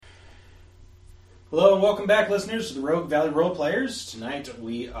Hello and welcome back, listeners, to the Rogue Valley Roleplayers. Tonight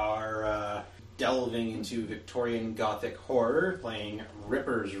we are delving into Victorian Gothic horror, playing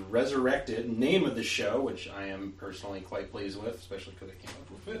Rippers Resurrected, name of the show, which I am personally quite pleased with, especially because I came up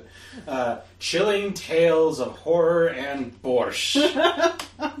with it. Chilling Tales of Horror and Borscht.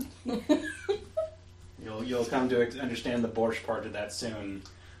 You'll come to understand the Borscht part of that soon.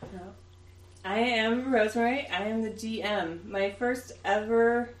 I am Rosemary. I am the GM. My first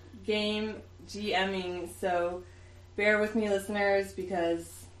ever game GMing, so bear with me, listeners,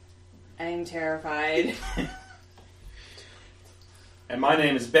 because I'm terrified. And my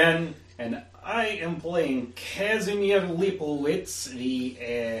name is Ben, and I am playing Casimir Lipowitz,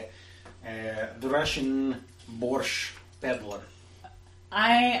 the Russian Borscht peddler.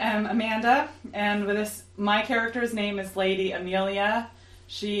 I am Amanda, and my character's name is Lady Amelia.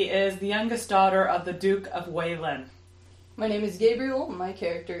 She is the youngest daughter of the Duke of Wayland. My name is Gabriel. My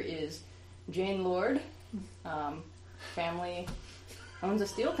character is Jane Lord. Family owns a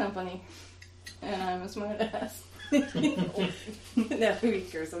steel company, and I'm a smartass. No, we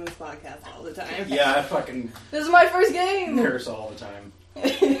curse on this podcast all the time. Yeah, I fucking This is my first game! curse all the time.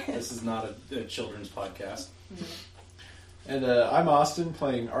 This is not a children's podcast. And I'm Austin,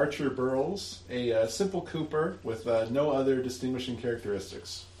 playing Archer Burles, a simple Cooper with no other distinguishing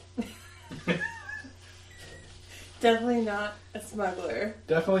characteristics. Definitely not a smuggler.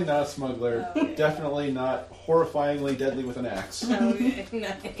 Definitely not a smuggler. Oh, yeah. Definitely not horrifyingly deadly with an axe. Okay,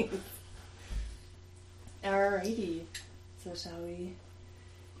 nice. Alrighty. So shall we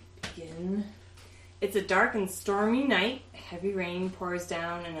begin? It's a dark and stormy night. Heavy rain pours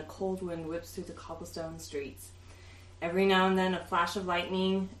down and a cold wind whips through the cobblestone streets. Every now and then a flash of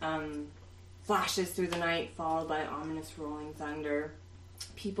lightning flashes through the night, followed by ominous rolling thunder.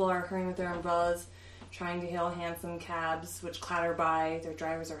 People are hurrying with their umbrellas, trying to hail handsome cabs, which clatter by. Their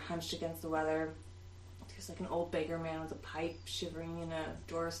drivers are hunched against the weather. There's like an old beggar man with a pipe shivering in a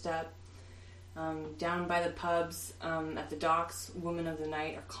doorstep. Down by the pubs, at the docks, women of the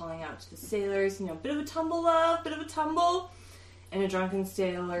night are calling out to the sailors, bit of a tumble, love, bit of a tumble. And a drunken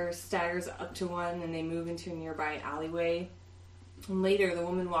sailor staggers up to one, and they move into a nearby alleyway. And later, the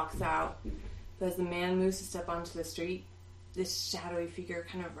woman walks out, but as the man moves to step onto the street, this shadowy figure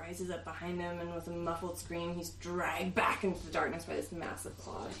kind of rises up behind him, and with a muffled scream, he's dragged back into the darkness by this massive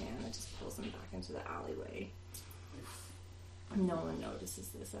clawed hand that just pulls him back into the alleyway. No one notices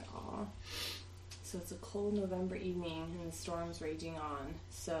this at all. So it's a cold November evening, and the storm's raging on.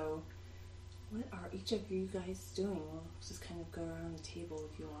 So what are each of you guys doing? We'll just kind of go around the table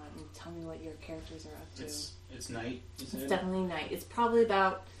if you want and tell me what your characters are up to. It's night, you said? It's definitely night. It's probably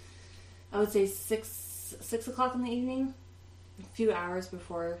about, I would say, 6 o'clock in the evening. A few hours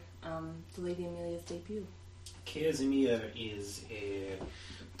before the Lady Amelia's debut. Casimir is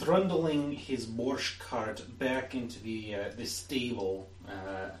trundling his Borscht cart back into the stable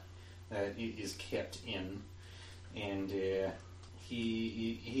that it is kept in, and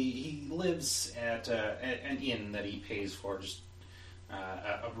he lives at an inn that he pays for, just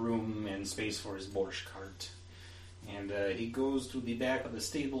a room and space for his Borscht cart. And he goes to the back of the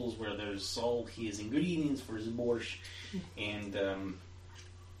stables where there's all his ingredients for his borscht, and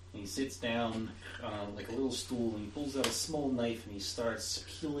he sits down on like a little stool, and he pulls out a small knife and he starts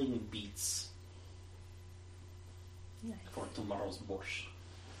peeling beets for tomorrow's borscht.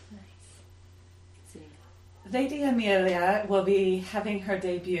 Nice. See. Lady Amelia will be having her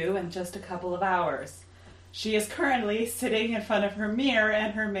debut in just a couple of hours. She is currently sitting in front of her mirror,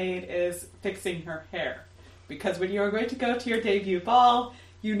 and her maid is fixing her hair. Because when you are going to go to your debut ball,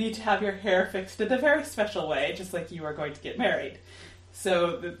 you need to have your hair fixed in a very special way, just like you are going to get married.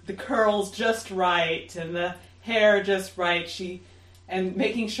 So the curls just right, and the hair just right, and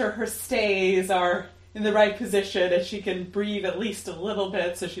making sure her stays are in the right position, and she can breathe at least a little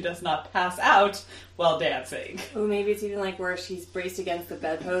bit so she does not pass out while dancing. Oh, maybe it's even like where she's braced against the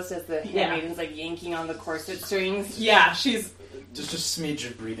bedpost as the handmaiden's like yanking on the corset strings. Yeah, she's... Just a smidge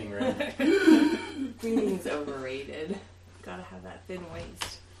of breathing room. Breathing's overrated. Gotta have that thin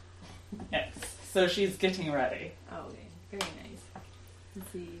waist. Yes, so she's getting ready. Oh, okay. Very nice.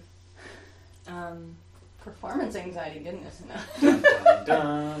 Let's see. Performance anxiety, goodness. Dun, dun,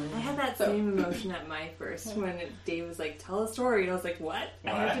 dun. I had that same emotion at my first when Dave was like, tell a story. And I was like, what? I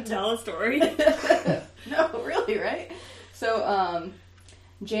have to tell a story? No, really, right? So,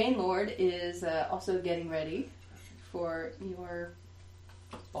 Jane Lord is also getting ready for your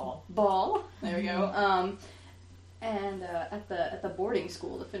ball. There we go. And at the boarding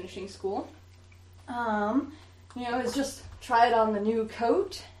school, the finishing school, it's just tried on the new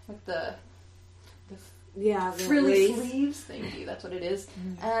coat with the Yeah, frilly lace. sleeves. Thank you. That's what it is.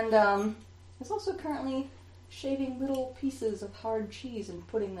 And is also currently shaving little pieces of hard cheese and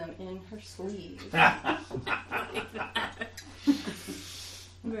putting them in her sleeve.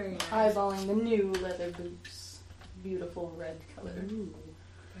 Very nice. Eyeballing the new leather boots. Beautiful red color. Ooh,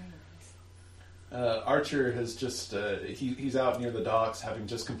 very nice. Archer has just, he's out near the docks having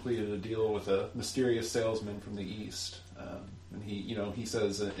just completed a deal with a mysterious salesman from the east. And he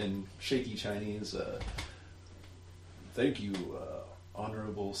says in shaky Chinese, "Thank you,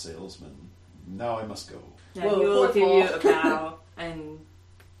 honorable salesman. Now I must go." Yeah, Whoa, he will fourth give you wall. a bow and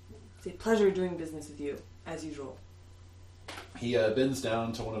say, "Pleasure doing business with you, as usual." He bends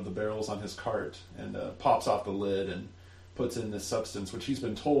down to one of the barrels on his cart and pops off the lid and puts in this substance, which he's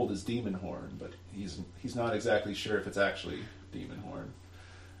been told is demon horn, but he's not exactly sure if it's actually demon horn.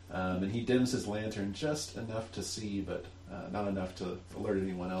 And he dims his lantern just enough to see, but not enough to alert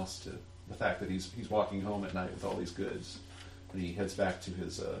anyone else to the fact that he's walking home at night with all these goods. And he heads back to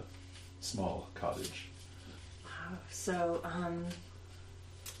his small cottage. Wow. So,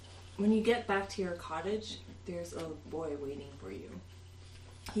 when you get back to your cottage, there's a boy waiting for you.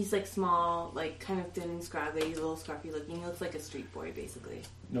 He's like small, like kind of thin and scraggly, he's a little scruffy looking. He looks like a street boy, basically.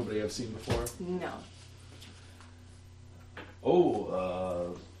 Nobody I've seen before. No.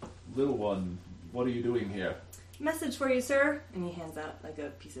 "Oh, little one, what are you doing here?" Message for you, sir. And he hands out like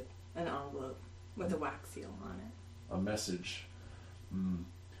an envelope with a wax seal on it. A message.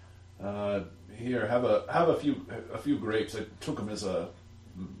 Here, have a few grapes. I took them as a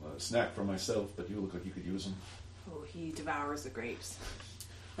snack for myself, but you look like you could use them. Oh, he devours the grapes.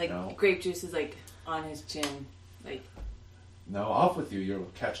 Like, No. grape juice is like on his chin. Like, Now, off with you.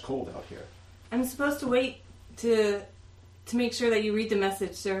 You'll catch cold out here. I'm supposed to wait to make sure that you read the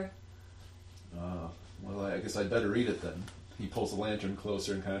message, sir. Well, I guess I'd better read it then. He pulls the lantern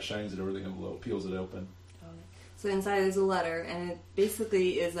closer and kind of shines it over the envelope, peels it open. So inside there's a letter, and it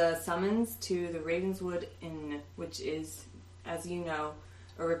basically is a summons to the Ravenswood Inn, which is, as you know,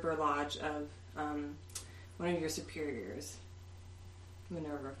 a Ripper Lodge of one of your superiors,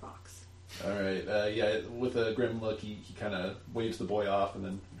 Minerva Fox. All right. With a grim look, he kind of waves the boy off and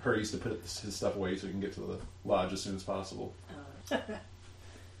then hurries to put his stuff away so he can get to the lodge as soon as possible.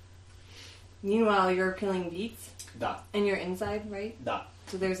 Meanwhile, you're peeling beets, Da. and you're inside, right? Da.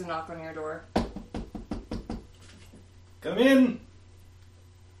 So there's a knock on your door. Come in!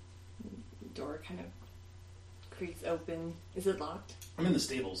 The door kind of creaks open. Is it locked? I'm in the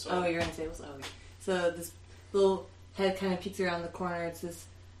stable, so... Oh, you're in the stables? Oh, okay. So this little head kind of peeks around the corner. It's this,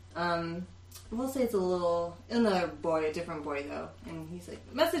 we'll say it's another boy, a different boy though. And he's like,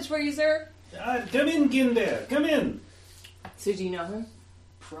 "Message for you, sir." Come in, Ginder! Come in! So do you know him?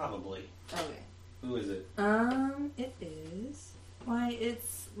 Probably. Okay. Who is it? It is. Why,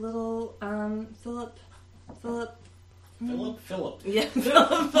 it's little, Philip. Philip. Yeah,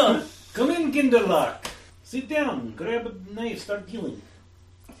 Philip. Come in, Ginderlock! Sit down, grab a knife, start peeling.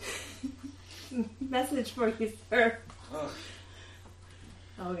 Message for you, sir. Ugh.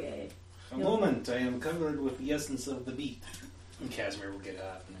 Okay. A moment, I am covered with the essence of the beet. And Casimir will get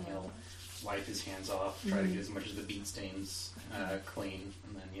up and he'll wipe his hands off, try to get as much of the beet stains clean,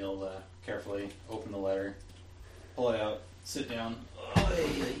 and then he'll carefully open the letter, pull it out, sit down. What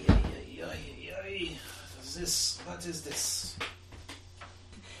is this?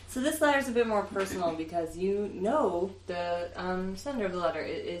 So this letter's a bit more personal because you know the sender of the letter.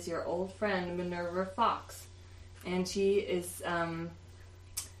 It is your old friend Minerva Fox, and she is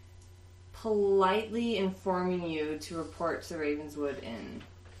politely informing you to report to Ravenswood Inn.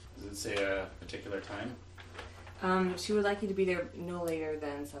 Does it say a particular time? She would like you to be there no later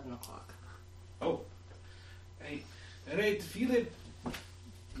than 7 o'clock. Oh. Hey, alright, Philip.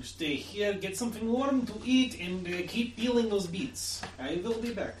 You stay here, get something warm to eat, and keep peeling those beets. I will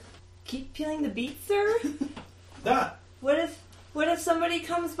be back. Keep peeling the beets, sir? Da! What if somebody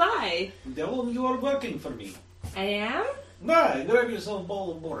comes by? Devil, you are working for me. I am? Da! Grab yourself a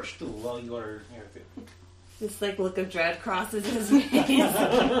bowl of borscht, too, while you are here. This look of dread crosses his face.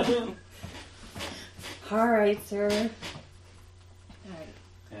 Alright, sir. Alright.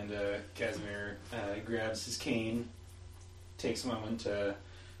 And Casimir grabs his cane, takes a moment to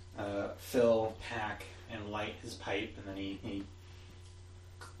fill, pack, and light his pipe, and then he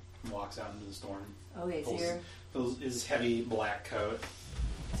walks out into the storm. Okay, so Fills his heavy black coat.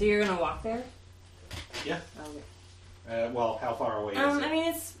 you're gonna walk there? Yeah. Okay. Well, how far away is it? I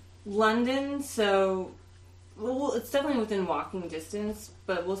mean, it's London, so it's definitely within walking distance,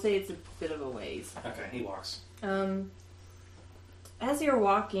 but we'll say it's a bit of a ways. Okay, he walks. As you're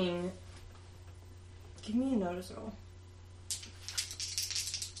walking, give me a notice roll.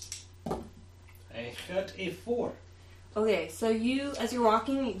 I got a 4. Okay, so as you're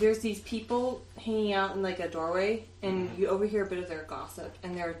walking, there's these people hanging out in like a doorway, and you overhear a bit of their gossip,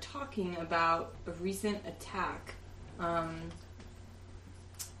 and they're talking about a recent attack. That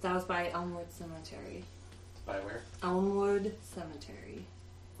was by Elmwood Cemetery. By where? Elmwood Cemetery.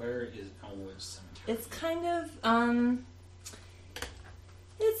 Where is Elmwood Cemetery? It's kind of,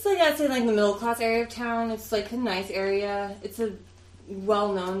 it's like, I'd say like the middle class area of town. It's like a nice area. It's a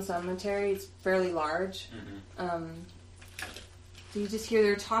well-known cemetery. It's fairly large. So you just hear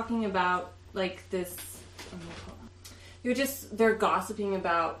they're talking about like this, they're gossiping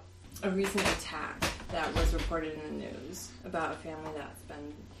about a recent attack that was reported in the news about a family that's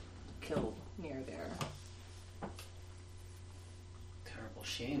been killed near there. Terrible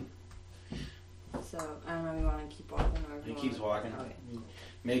shame. So, I don't know if you want to keep walking or if He you keeps want... walking. Okay. He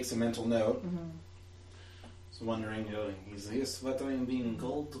makes a mental note. Mm-hmm. So wondering, is this what I'm being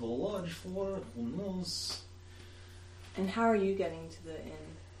called to the lodge for? Who knows? And how are you getting to the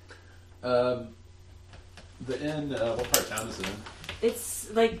inn? The inn, what part of town is it in? It's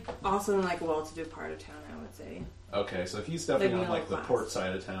like also in like a well-to-do part of town, I would say. Okay, so he's definitely Like on like the middle port class.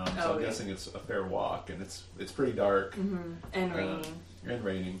 side of town, so Oh, I'm okay. guessing it's a fair walk, and it's pretty dark And raining. and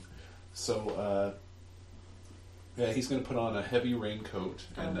raining. So yeah, he's going to put on a heavy raincoat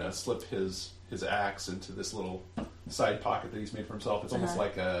and Okay. slip his axe into this little side pocket that he's made for himself. It's almost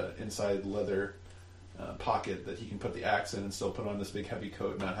like a inside leather pocket that he can put the axe in and still put on this big heavy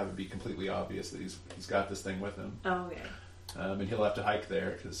coat and not have it be completely obvious that he's got this thing with him. Oh, okay. And he'll have to hike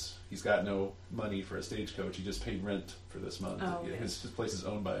there because he's got no money for a stagecoach. He just paid rent for this month. Oh, okay. His place is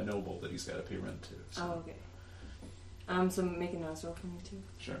owned by a noble that he's got to pay rent to. So. Oh, okay. So make a nose roll for me too.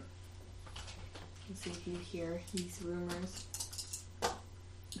 Sure. Let's see if you hear these rumors.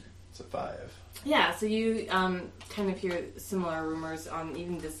 It's a 5. Yeah, so you kind of hear similar rumors on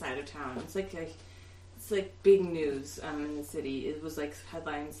even this side of town. It's like big news in the city. It was like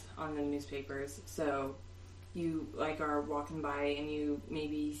headlines on the newspapers. So you like are walking by and you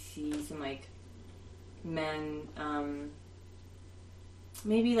maybe see some like men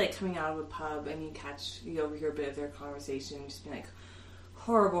maybe like coming out of a pub, and you overhear a bit of their conversation, just being like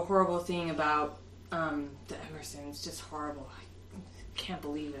horrible thing about the Emersons, just horrible. I can't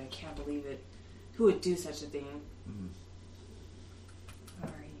believe it. Who would do such a thing?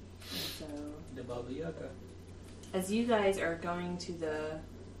 Alright, so The Baba Yaga. as you guys are going to the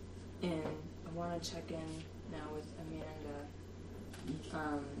inn, I want to check in now with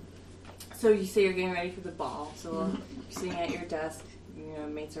Amanda. So you say you're getting ready for the ball, so you're sitting at your desk,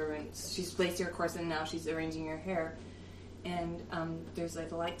 maidservant, she's placed your corset and now she's arranging your hair, and there's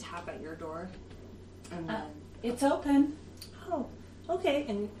like a light tap at your door, and then It's open. oh, okay,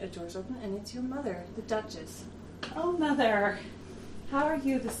 and a door's open, and it's your mother, the Duchess. Oh, Mother. How are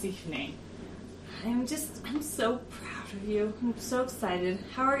you this evening? I'm so proud of you. I'm so excited.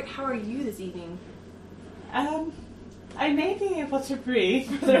 How are you this evening? I may be able to breathe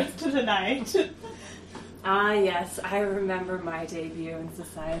for the rest of the night. Ah, yes, I remember my debut in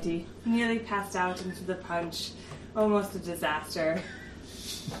society. Nearly passed out into the punch. Almost a disaster.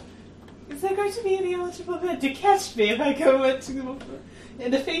 Is there going to be any eligible bed to catch me if I go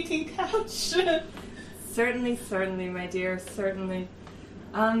in a fainting couch? Certainly, my dear, certainly.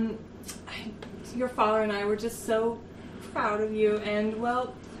 Your father and I were just so proud of you, and,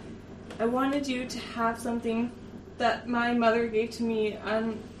 well, I wanted you to have something that my mother gave to me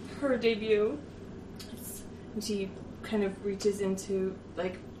on her debut. And she kind of reaches into,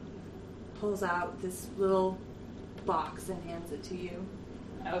 like, pulls out this little box and hands it to you.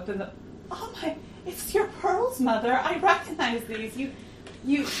 I open the... Oh my... It's your pearls, Mother. I recognize these. You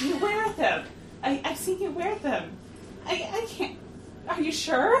wear them. I've seen you wear them. I can't... Are you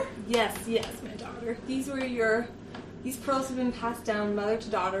sure? Yes, my daughter. These pearls have been passed down mother to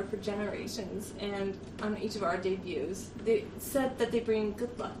daughter for generations, and on each of our debuts, they said that they bring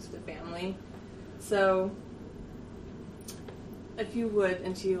good luck to the family. So, if you would,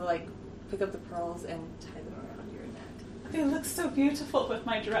 and she will, like, pick up the pearls and tie them around your neck. They look so beautiful with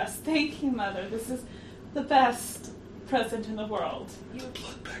my dress. Thank you, Mother. This is the best present in the world.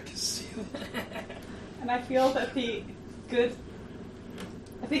 Blood pack is sealed. And I feel that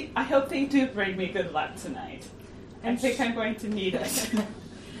I hope they do bring me good luck tonight. I think I'm going to need it.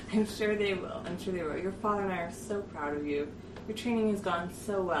 I'm sure they will. Your father and I are so proud of you. Your training has gone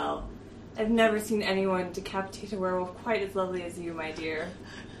so well. I've never seen anyone decapitate a werewolf quite as lovely as you, my dear.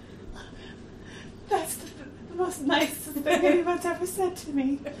 That's the most nicest thing anyone's ever said to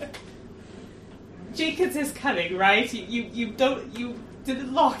me. Jenkins is coming, right? You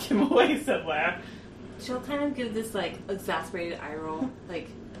didn't lock him away somewhere. She'll kind of give this, like, exasperated eye roll, like,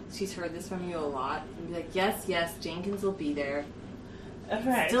 she's heard this from you a lot. And be like, yes, Jenkins will be there.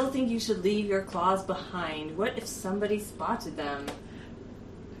 Right. Still think you should leave your claws behind. What if somebody spotted them?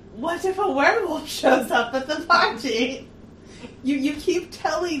 What if a werewolf shows up at the party? You keep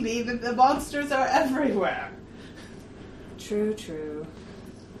telling me that the monsters are everywhere. True.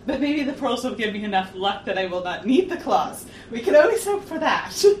 But maybe the pearls will give me enough luck that I will not need the claws. We can always hope for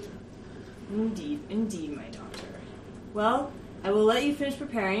that. Indeed, my daughter. Well, I will let you finish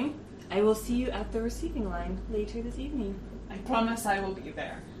preparing. I will see you at the receiving line later this evening. I promise I will be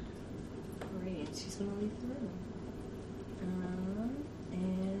there. Great, she's going to leave the room.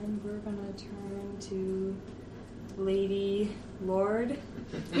 And we're going to turn to Lady Lord.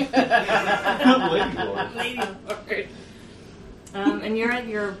 Lady Lord. Lady Lord. And you're at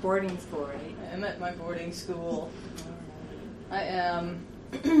your boarding school, right? I'm at my boarding school. I am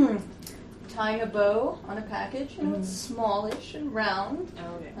tying a bow on a package, and it's smallish and round.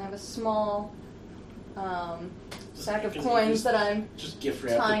 Oh, okay. I have a small sack of coins that I'm Just gift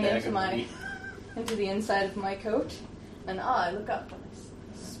wrap tying the bag into of money. into the inside of my coat. And I look up and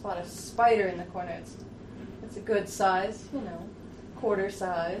I spot a spider in the corner. It's a good size, quarter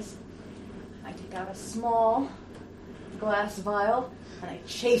size. I take out a small glass vial and I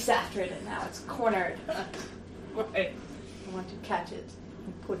chase after it, and now it's cornered. Right. I want to catch it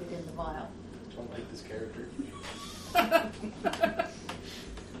and put it in the vial. I don't like this character.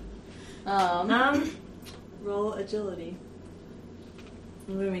 Roll agility.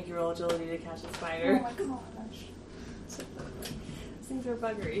 I'm going to make you roll agility to catch a Oh spider. my gosh. These things are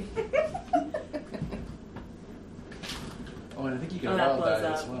buggery. Oh, and I think you get Oh, a that wild blows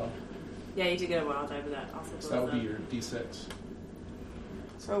die as up. well. Yeah, you do get a wild die, but that also blows So that would be up. your D6.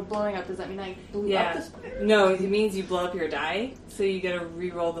 So blowing up, does that mean I blew up Yeah. the spider? No, it means you blow up your die, so you get to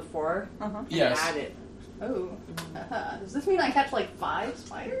re-roll the 4 Uh-huh. and Yes. add it. Oh. Does this mean I catch like 5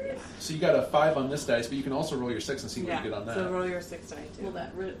 spiders? So you got a 5 on this dice, but you can also roll your 6 and see what Yeah, you get on that. so roll your 6 die too. Will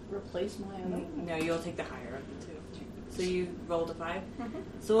that replace my own? No, you'll take the higher of the 2. So you rolled a 5? Mhm.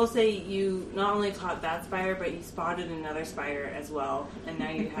 So we'll say you not only caught that spider, but you spotted another spider as well, and now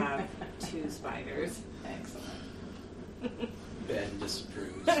you have 2 spiders. Excellent. Ben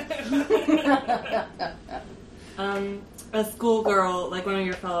disapproves. A schoolgirl, like one of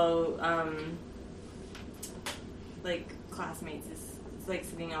your fellow, classmates is like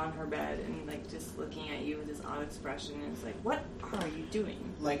sitting on her bed and like just looking at you with this odd expression, and it's like, what are you doing?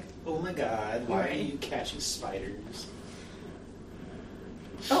 Like, oh my god, why Right. are you catching spiders?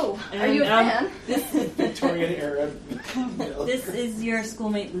 Oh, are And, you a fan? Victorian era. This is your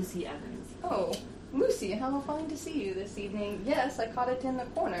schoolmate Lucy Evans. Oh, Lucy, how fine to see you this evening. Yes, I caught it in the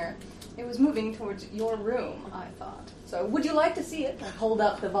corner. It was moving towards your room, I thought. So, would you like to see it? I hold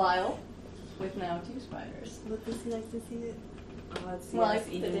up the vial with now 2 spiders. Would Lucy like to see it? Odds, Well, I yes,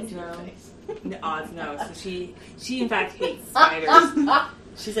 put it evens, into your no. face. No, odds, no. So she in fact hates spiders.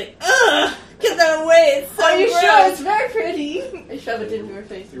 She's like, ugh, get that away. It's so Are you gross. sure? It's very pretty. I shove it into her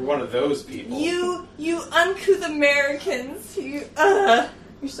face. You're one of those people. You uncouth Americans. You're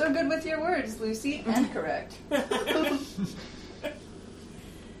so good with your words, Lucy, and correct.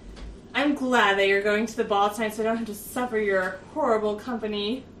 I'm glad that you're going to the ball tonight so I don't have to suffer your horrible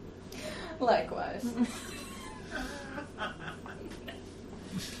company. Likewise.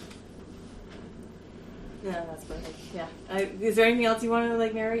 No, that's perfect. Yeah. Is there anything else you want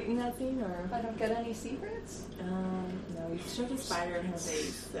to narrate in that scene, or? I don't get any secrets? No. You showed a spider in her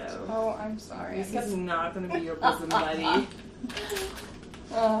face, so. Oh, I'm sorry. I This guess is not going to be your bosom buddy.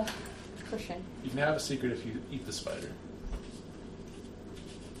 Christian. You can have a secret if you eat the spider.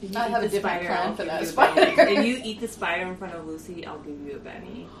 If you I eat have the a different spider, plan I'll for give that you a spider. Benny. If you eat the spider in front of Lucy, I'll give you a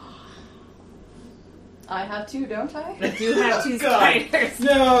Benny. I have 2, don't I? I do have 2 God. spiders.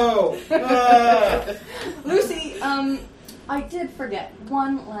 No! Lucy, I did forget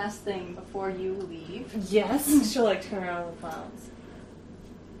one last thing before you leave. Yes. She'll turn around with clowns.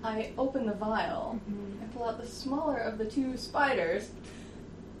 I open the vial and pull out the smaller of the 2 spiders.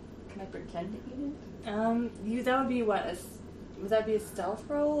 Can I pretend to eat it? That would be what? Would that be a stealth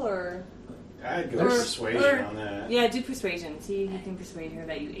roll, or? I'd go Or- persuasion or- on that. Yeah, do persuasion. See if you can persuade her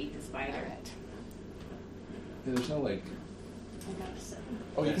that you ate the spider. Alright. Yeah, there's no I got a 7.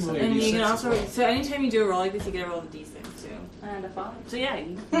 Oh, you can roll your And D6 you can as also, well. so anytime you do a roll like this, you get to roll the d6 too. And a 5. So yeah,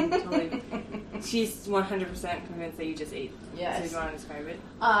 you can totally. She's 100% convinced that you just ate. Yes. So you want to describe it?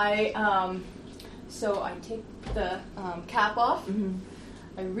 So I take the cap off. Mm-hmm.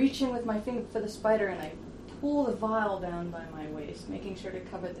 I reach in with my finger for the spider and I pull the vial down by my waist, making sure to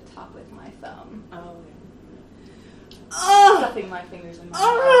cover the top with my thumb. Oh. Stuffing my fingers in my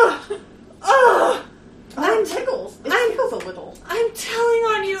mouth. It tickles. It tickles a little. I'm telling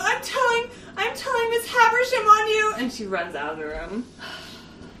on you. I'm telling Miss Haversham on you. And she runs out of the room.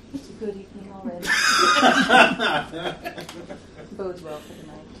 It's a good evening already. Bodes well for the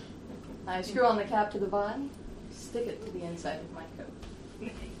night. I screw on the cap to the vine, stick it to the inside of my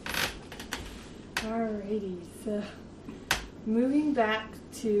coat. Alrighty, so moving back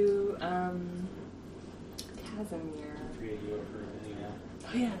to Casimir. Forget you over for a minute now.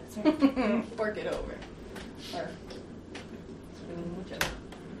 Oh yeah, that's right. Fork it over. Or spoon, whichever.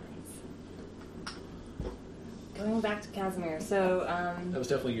 Going back to Casimir, so That was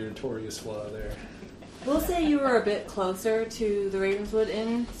definitely your notorious flaw there. we'll say you were a bit closer to the Ravenswood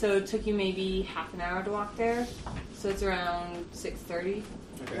Inn, so it took you maybe half an hour to walk there. So it's around 6:30.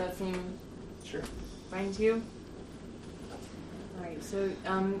 Does that seem Sure. fine to you? Alright, so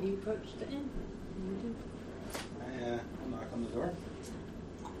you approach the inn. You do. I'll knock on the door.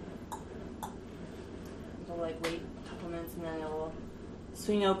 You'll wait a couple minutes and then it'll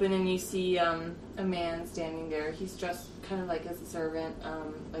swing open and you see a man standing there. He's dressed kind of like as a servant,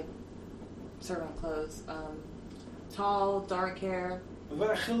 like servant clothes. Tall, dark hair.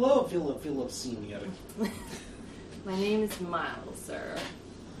 Well, hello, Philip Senior. My name is Miles, sir.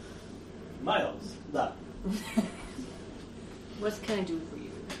 Miles, da. What can I do for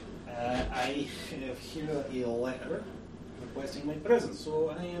you? I have here a letter requesting my presence, so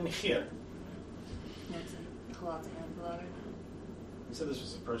I am here. Nixon, pull out the envelope. You said this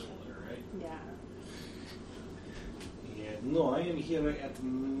was a personal letter, right? Yeah. No, I am here at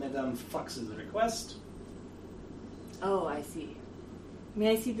Madame Fox's request. Oh, I see.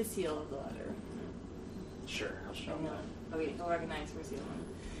 May I see the seal of the letter? Sure, I'll show him No. that. Okay, he'll recognize her seal.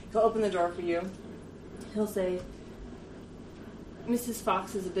 He'll open the door for you. He'll say, Mrs.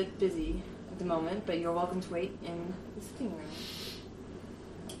 Fox is a bit busy at the moment, but you're welcome to wait in the sitting room.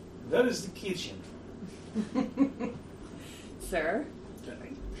 Where is the kitchen? Sir,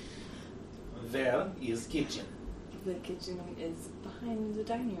 Where is kitchen? the kitchen is behind the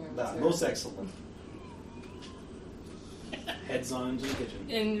dining room. Da, sir. most excellent. Heads on into the kitchen.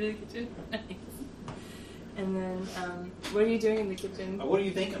 In the kitchen. Nice. And then, what are you doing in the kitchen? What do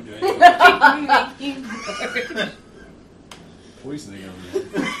you think I'm doing? Making porridge. Poisoning him.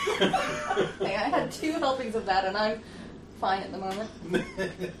 Hey, I had 2 helpings of that and I'm fine at the moment.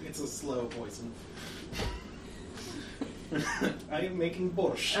 It's a slow poison. I am making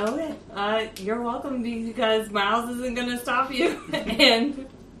borscht. Okay, you're welcome because Miles isn't going to stop you, and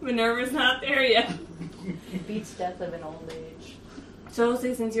Minerva's not there yet. It beats death of an old age. So I'll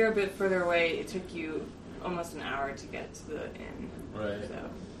say since you're a bit further away, it took you almost an hour to get to the inn. Right. So,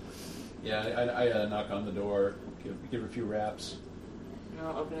 Yeah, I knock on the door, give a few raps. and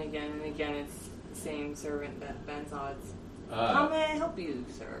I'll open again, and again it's the same servant that Ben saw. It's, how may I help you,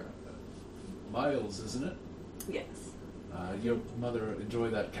 sir? Miles, isn't it? Yes. Your mother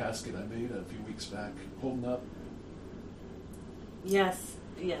enjoyed that casket I made a few weeks back, holding up. Yes,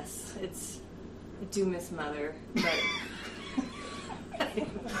 I do miss Mother, but it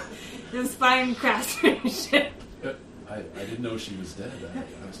was fine craftsmanship. I didn't know she was dead. I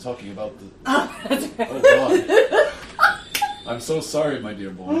was talking about the... Oh, that's right. Oh, God. I'm so sorry, my dear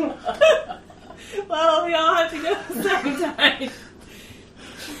boy. Well, we all have to go sometimes.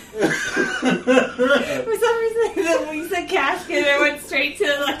 For some reason, when you said casket, I went straight to,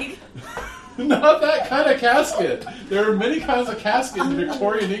 like... Not that kind of casket. There are many kinds of casket in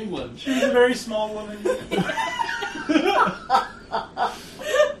Victorian England. She was a very small woman.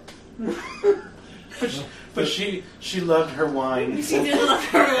 But she loved her wine. She did love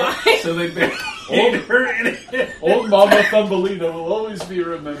her wine. So they buried her in it. Old Mama Thumbelina will always be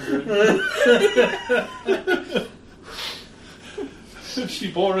remembered.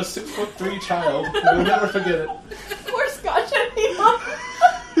 She bore a 6'3" child. We'll never forget it. Poor Scotch anyone.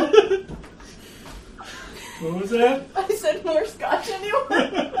 What was that? I said more Scotch anyone.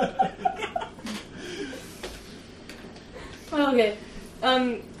 Okay.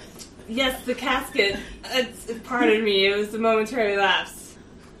 Yes, the casket. Pardon me, it was a momentary lapse.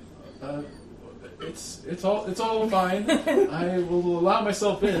 It's all fine. I will allow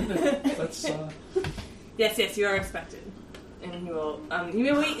myself in. That's Yes, you are expected. And you will. You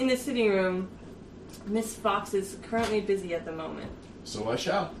may wait in the sitting room. Miss Fox is currently busy at the moment. so I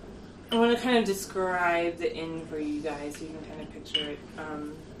shall. I want to kind of describe the inn for you guys so you can kind of picture it. Go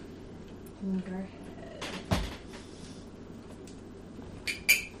ahead.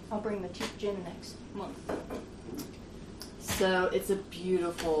 I'll bring the cheap gin next month. So it's a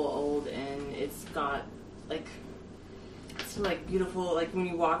beautiful old inn. It's got it's beautiful. Like when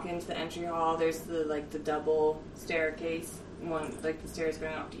you walk into the entry hall, there's the double staircase. One the stairs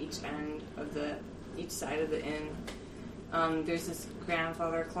going off to each end of the each side of the inn. There's this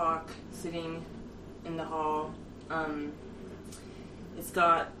grandfather clock sitting in the hall. It's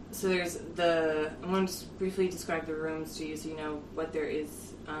got, so there's I'm going to just briefly describe the rooms to you so you know what there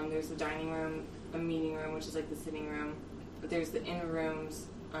is. There's the dining room, a meeting room, which is like the sitting room. But there's the inner rooms,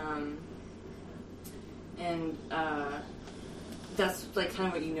 and that's like kind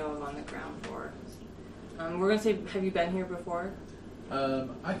of what you know of on the ground floor. We're going to say, have you been here before?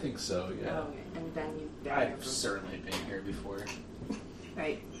 I think so, yeah. Oh, okay. And Ben, you've been here I've before. certainly been here before.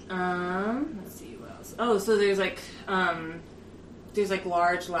 Right. Let's see what else. Oh, so there's like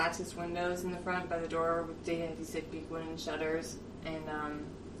large lattice windows in the front by the door. They have these like big wooden shutters, and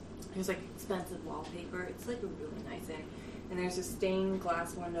there's like expensive wallpaper. It's like a really nice inn. And there's a stained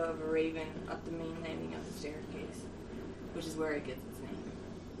glass window of a raven up the main landing of the staircase, which is where it gets its name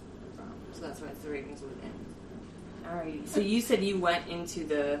from. So that's why it's the Ravenswood Inn. Alrighty. So you said you went into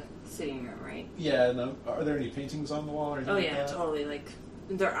the sitting room, right? Yeah, no. Are there any paintings on the wall or anything Oh like yeah, that? totally. Like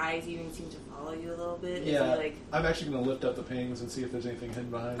their eyes even seem to follow you a little bit. Yeah, Is it, like, I'm actually going to lift up the paintings and see if there's anything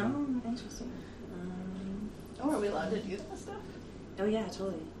hidden behind them. oh, interesting. Oh, are we allowed to do that stuff? Oh yeah,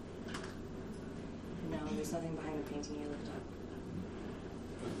 totally. No, there's nothing behind the painting you looked up.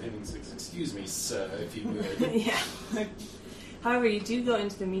 Excuse me, sir, if you would. Yeah. However, you do go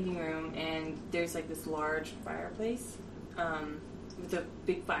into the meeting room, and there's like this large fireplace with a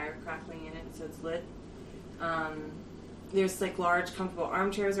big fire crackling in it, so it's lit. There's like large, comfortable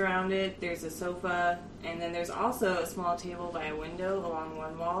armchairs around it. There's a sofa, and then there's also a small table by a window along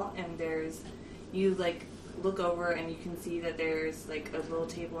one wall. And you like look over, and you can see that there's like a little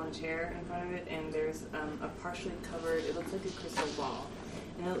table and chair in front of it, and there's a partially covered. It looks like a crystal ball.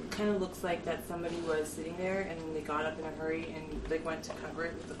 And it kind of looks like that somebody was sitting there and then they got up in a hurry and they went to cover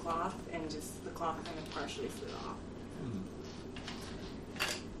it with the cloth and just the cloth kind of partially slid off.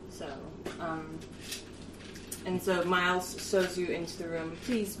 So, and so Miles shows you into the room.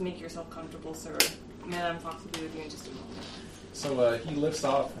 Please make yourself comfortable, sir. Madame Fox will be with you in just a moment. So he lifts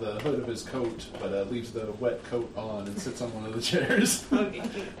off the hood of his coat, but leaves the wet coat on and sits on one of the chairs.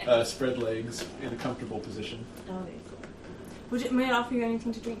 Okay. Spread legs in a comfortable position. Okay, cool. May I offer you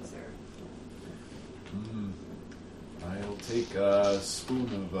anything to drink, sir? I'll take a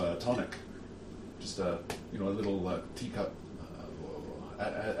spoon of tonic. Just a little teacup,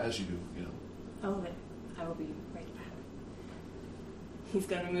 as you do, you know. Oh, okay. I will be right back. He's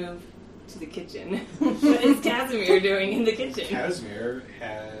going to move to the kitchen. What is Casimir doing in the kitchen? Casimir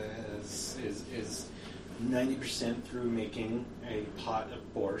is 90% through making a pot of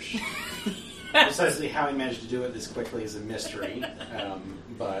borscht. Precisely how he managed to do it this quickly is a mystery,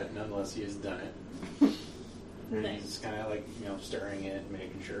 but nonetheless he has done it. And Nice. he's kind of like stirring it,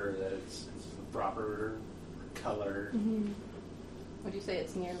 making sure that it's the proper color. Mm-hmm. Would you say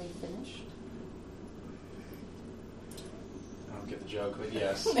it's nearly finished? I don't get the joke, but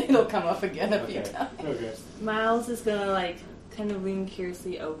yes. It'll come up again a few Okay. times. Okay. Miles is gonna like kind of lean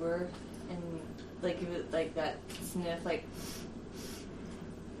curiously over and like give it like that sniff, like,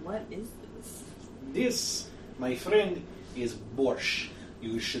 what is this? This, my friend, is borscht.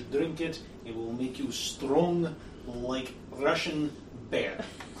 You should drink it. It will make you strong like Russian bear.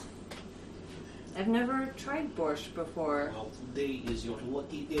 I've never tried borscht before. Well, today is your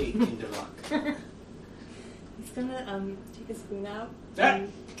lucky day, Kinderlock. He's gonna take a spoon out. Ah!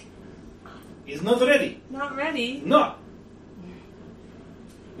 and- It's not ready. Not ready. No.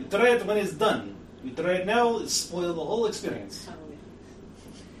 We try it when it's done. We try it now, it spoil the whole experience. Oh, yeah.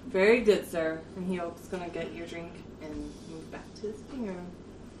 Very good, sir. And he's gonna get your drink and move back to the sitting room.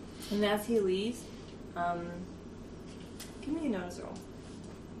 And as he leaves, give me a notice roll.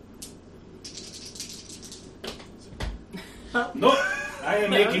 Oh. No, I am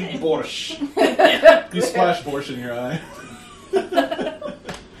making Okay. borscht. You splash borscht in your eye.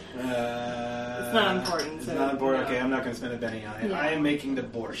 It's not important, It's so not important. no. Okay, I'm not going to spend a penny on it. Yeah. I am making the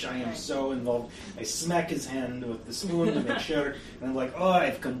borscht. I am Right. so involved. I smack his hand with the spoon to make sure, and I'm like, oh,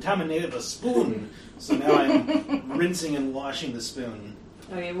 I've contaminated the spoon. So now I'm rinsing and washing the spoon.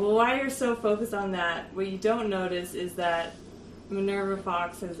 Okay, well, while you're so focused on that, what you don't notice is that Minerva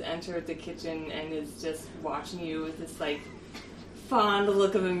Fox has entered the kitchen and is just watching you with this, like, fond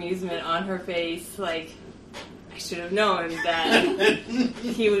look of amusement on her face. Like, I should have known that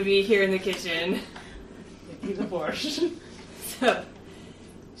he would be here in the kitchen. Making the borscht. So,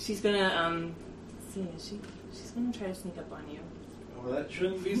 she's gonna, she's gonna try to sneak up on you. Oh, that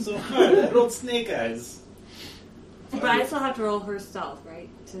shouldn't be so hard. I rolled snake eyes. But I still have to roll her stealth, right?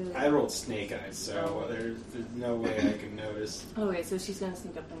 I rolled snake eyes, so there's no way I can notice. Okay, so she's gonna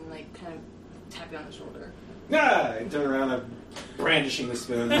sneak up and, like, kind of tap you on the shoulder. Ah! I turn around, I'm brandishing the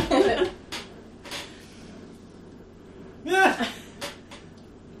spoon.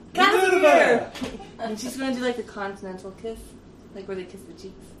 And she's going to do like the continental kiss, like where they kiss the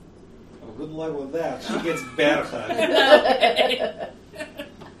cheeks. Oh, good luck with that. She gets bercha.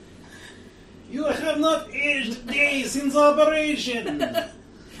 You have not aged a day since operation.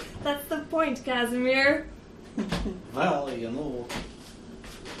 That's the point, Casimir. Well,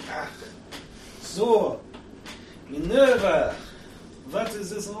 So, Minerva, what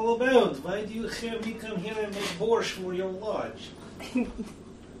is this all about? Why do you have me come here and make borscht for your lodge?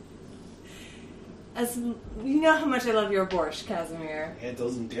 As you know how much I love your borscht, Casimir. And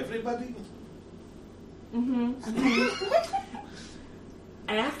doesn't everybody? Mm-hmm.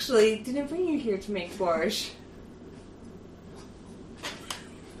 I actually didn't bring you here to make borscht.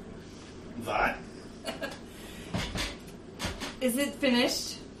 What? Is it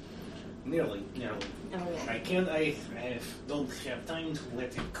finished? Nearly. Oh, yeah. I don't have time to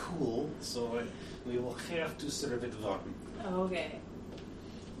let it cool, so we will have to serve it warm. Okay.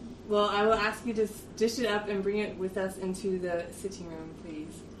 Well, I will ask you to dish it up and bring it with us into the sitting room,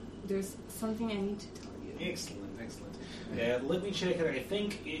 please. There's something I need to tell you. Excellent. Let me check it. I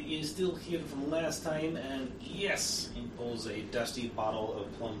think it is still here from last time, and yes, he pulls a dusty bottle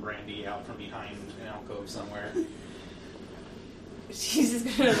of plum brandy out from behind an alcove somewhere. She's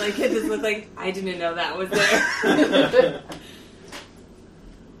just gonna get this look like I didn't know that was there.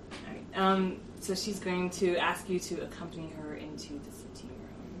 Alright, so she's going to ask you to accompany her into the sitting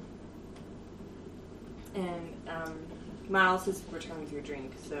room. And Miles has returned with your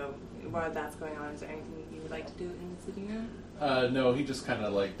drink, so while that's going on, is there anything you would like to do in the sitting room? No, he just kind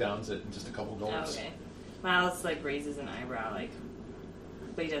of downs it in just a couple gulps. Oh, okay. Miles raises an eyebrow,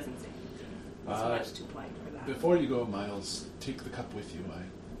 but he doesn't say anything. He's much too polite for that. Before you go, Miles, take the cup with you.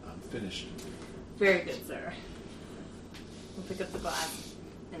 I'm finished. Very good, sir. We'll pick up the glass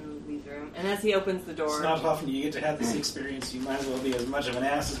and leave the room. And as he opens the door... It's not often you get to have this experience. You might as well be as much of an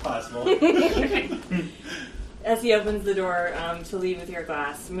ass as possible. As he opens the door to leave with your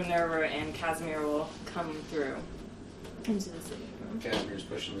glass, Minerva and Casimir will come through into the sitting room. Casimir's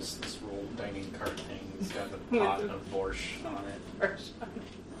pushing this roll dining cart thing. It's got the pot of borscht on it.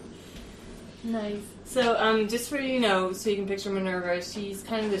 Nice. So, just for so you can picture Minerva, she's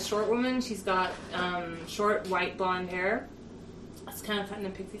kind of this short woman. She's got short, white, blonde hair. It's kind of cut in a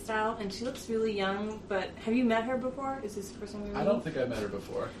pixie style, and she looks really young, but have you met her before? Is this the first time you're meeting? I don't think I've met her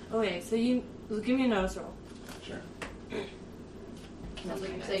before. Okay, so give me a notice roll. Sure. Sounds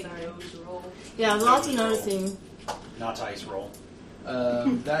like you're saying nose roll. Yeah, lots of noticing. Not ice roll.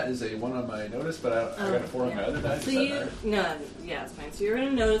 That is a 1 on my notice, but I got a 4 on my other dice. So it's fine. So you're going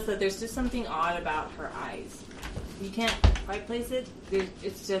to notice that there's just something odd about her eyes. You can't quite place it.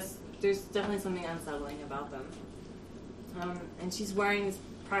 There's definitely something unsettling about them. And she's wearing this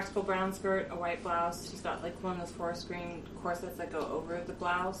practical brown skirt, a white blouse. She's got one of those forest green corsets that go over the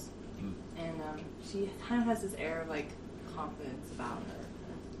blouse. And she kind of has this air of confidence about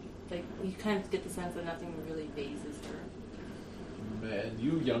her. You kind of get the sense that nothing really phases her. And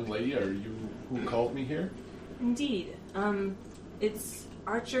you, young lady, are you who called me here? Indeed. It's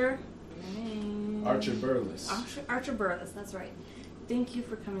Archer. Archer Burles. Archer Burles, that's right. Thank you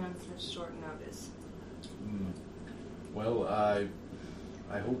for coming on such short notice. Well,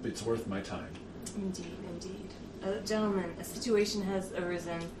 I hope it's worth my time. Indeed. Gentlemen, a situation has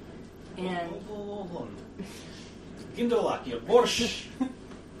arisen, and... Hold on. Gimdalak, your borscht.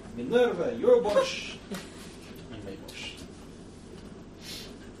 Minerva, your borscht. And my borscht.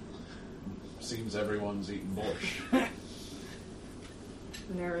 Seems everyone's eating borscht.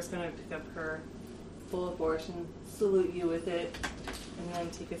 Minerva's going to pick up her full of borscht and salute you with it, and then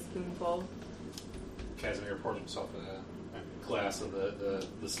take a spoonful. Casimir pours himself a glass of the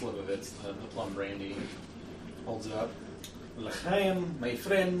slip of it, the plum brandy. Holds it up. L'chaim, my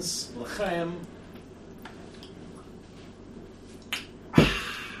friends, l'chaim.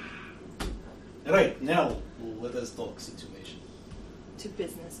 Right, now let us talk situation. To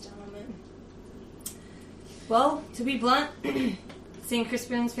business, gentlemen. Well, to be blunt, St.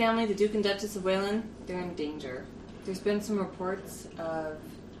 Crispin's family, the Duke and Duchess of Wayland, they're in danger. There's been some reports of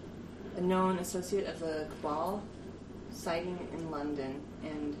a known associate of the Cabal sighting in London,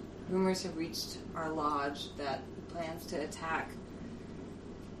 and rumors have reached our lodge that he plans to attack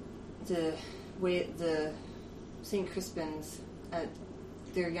the St. Crispin's at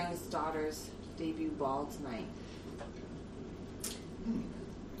their youngest daughter's debut ball tonight.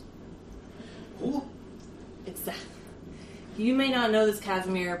 Who? It's you may not know this,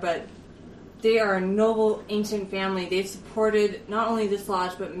 Casimir, but they are a noble, ancient family. They've supported not only this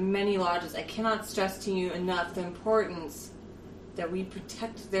lodge, but many lodges. I cannot stress to you enough the importance that we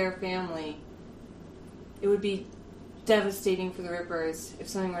protect their family. It would be devastating for the Rippers if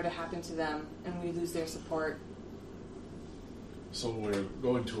something were to happen to them and we lose their support. So we're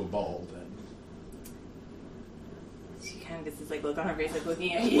going to a ball then. She kind of gets this like look on her face, like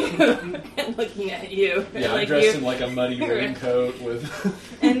looking at you and looking at you. Yeah, like I'm dressed you. in like a muddy raincoat with.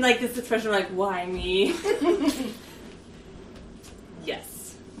 And like this expression, like, why me?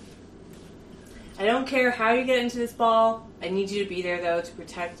 Yes. I don't care how you get into this ball. I need you to be there though to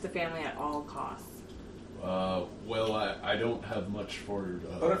protect the family at all costs. Well, I don't have much for.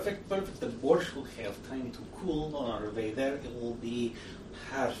 Perfect. The borscht will have time to cool on our way there. It will be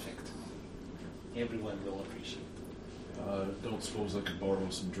perfect. Everyone will appreciate it. Don't suppose I could borrow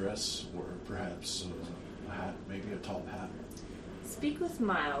some dress or perhaps a hat, maybe a top hat. Speak with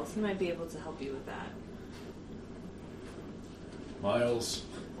Miles. He might be able to help you with that. Miles,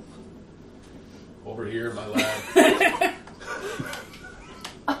 over here, my lad.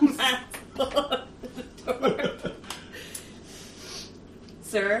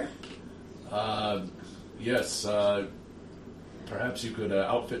 Sir? Yes. Perhaps you could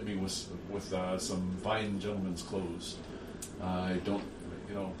outfit me with some fine gentleman's clothes. I don't,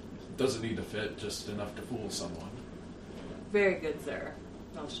 doesn't need to fit, just enough to fool someone. Very good, sir.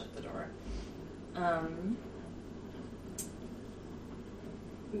 I'll shut the door.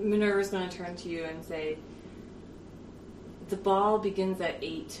 Minerva's going to turn to you and say, the ball begins at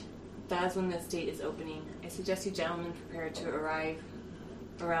 8. That is when the estate is opening. I suggest you gentlemen prepare to arrive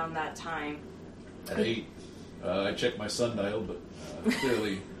around that time. At 8. I checked my sundial, but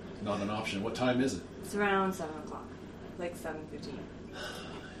clearly not an option. What time is it? It's around 7 o'clock. Like 7:15.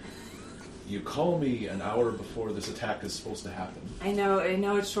 You call me an hour before this attack is supposed to happen. I know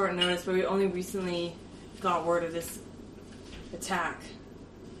it's short notice, but we only recently got word of this attack.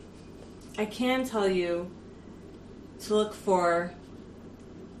 I can tell you to look for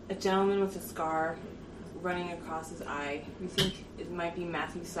a gentleman with a scar running across his eye. We think it might be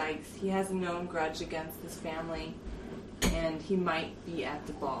Matthew Sykes. He has a known grudge against this family, and he might be at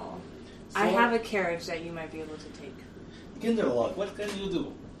the ball. So, I have a carriage that you might be able to take. Kinderlog, what can you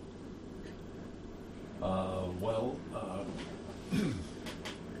do? I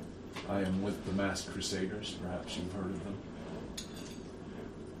am with the Masked Crusaders. Perhaps you've heard of them.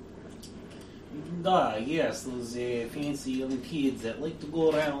 Yes, those fancy young kids that like to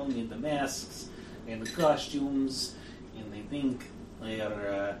go around in the masks and the costumes, and they think they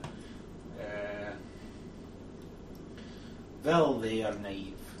are, they are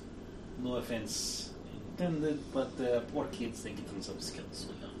naive. No offense intended, but poor kids, they get themselves killed so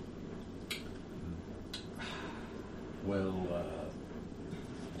young. Well,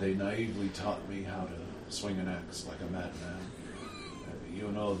 they naively taught me how to swing an axe like a madman. You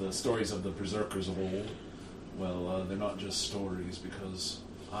know the stories of the berserkers of old? Well, they're not just stories because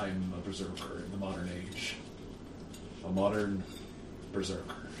I'm a berserker in the modern age. A modern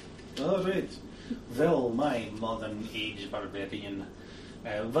berserker. All right. Well, my modern age barbarian,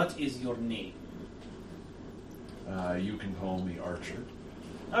 what is your name? You can call me Archer.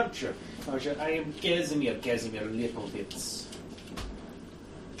 Archer, I am Casimir Littlebits.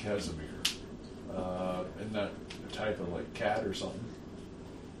 Casimir. Isn't that a type of like cat or something?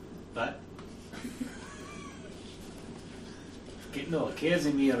 What? No,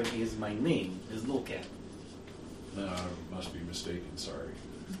 Casimir is my name, is no cat. No, I must be mistaken, sorry.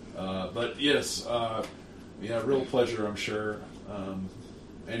 But yes, real pleasure, I'm sure.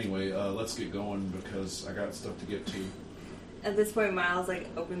 Anyway, let's get going because I got stuff to get to. At this point, Miles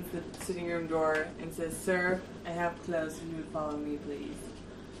opens the sitting room door and says, "Sir, I have clothes. If you would follow me, please."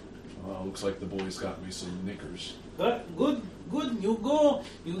 Looks like the boys got me some knickers. Good. You go,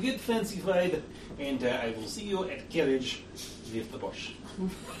 you get fancified, and I will see you at carriage with the bush.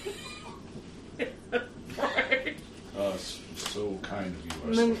 So kind of you,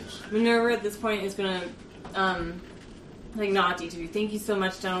 I suppose. Minerva at this point is going to nod to you. Thank you so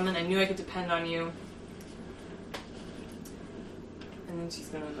much, gentlemen. I knew I could depend on you. And then she's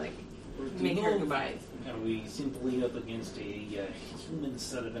going to make her goodbyes. Are we simply up against a human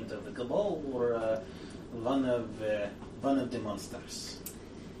servant of the Cabal, or one of the monsters?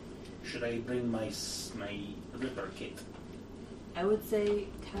 Should I bring my Ripper kit? I would say,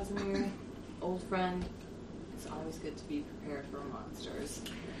 Casimir, old friend, it's always good to be prepared for monsters.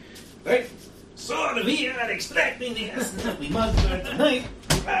 Right. So we are expecting the monster tonight.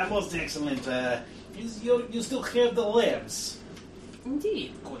 Most excellent. You still have the labs?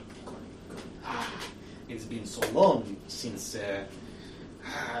 Indeed. Good. It's been so long since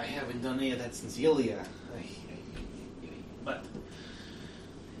I haven't done any of that since Ilya. But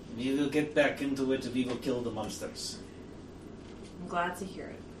we will get back into it. We will kill the monsters. I'm glad to hear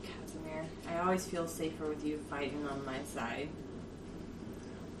it, Casimir. here. I always feel safer with you fighting on my side.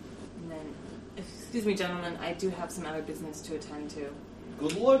 And then, excuse me, gentlemen, I do have some other business to attend to.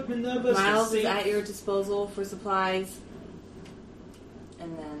 Good luck, Minerva. Miles is at your disposal for supplies.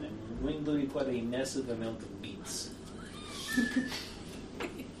 And then... I'm going to require a massive amount of beets.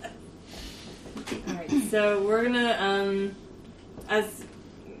 Alright, so we're gonna, as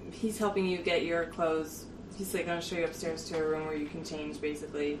he's helping you get your clothes, he's like gonna show you upstairs to a room where you can change,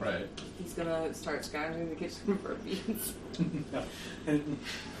 basically. Right. He's gonna start scrounging the kitchen for beans. No.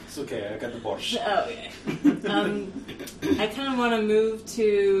 It's okay, I got the borscht. Oh, okay. I kind of want to move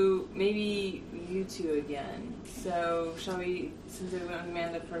to maybe you two again. So, shall we, since we went with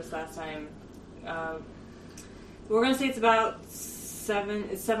Amanda first last time, we're going to say it's about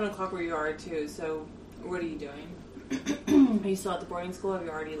 7 o'clock where you are too, so what are you doing? Are you still at the boarding school or have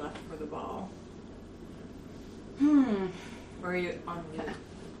you already left for the ball? Or are you on leave?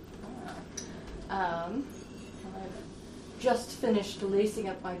 I've just finished lacing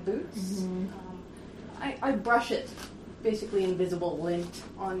up my boots. Mm-hmm. I brush it, basically invisible lint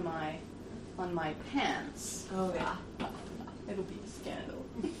on my pants. Oh, yeah. It'll be a scandal.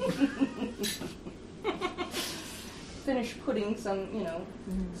 Finish putting some,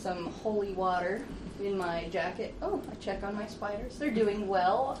 some holy water in my jacket. Oh, I check on my spiders. They're doing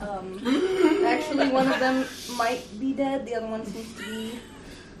well. Actually, one of them might be dead. The other one seems to be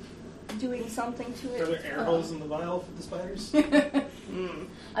doing something to it. Are there air holes in the vial for the spiders?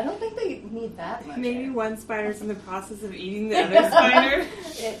 I don't think they need that much. Maybe air. one spider's in the process of eating the other spider.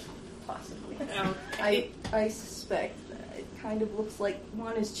 Possibly. Oh. I suspect that it kind of looks like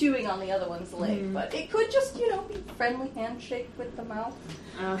one is chewing on the other one's leg, but it could just, be friendly handshake with the mouth.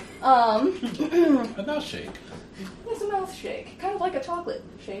 A mouth shake. It's a mouth shake, kind of like a chocolate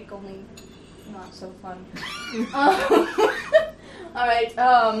shake, only not so fun. All right.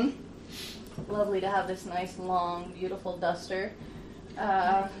 Lovely to have this nice, long, beautiful duster.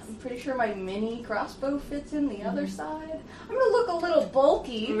 I'm pretty sure my mini crossbow fits in the other side. I'm gonna look a little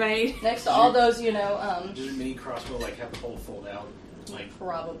bulky, Right. next to all those, Does your mini crossbow have the whole fold out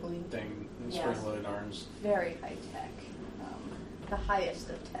probably thing, Yes. spring-loaded arms? very high tech, the highest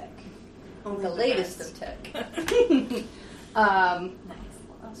of tech, Only the the latest best. of tech. Nice.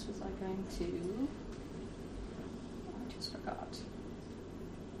 What else was I going to? I just forgot.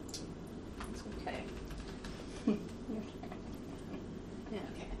 It's okay. Yeah,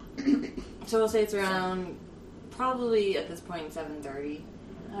 okay. So we'll say it's around, probably at this point, 7:30.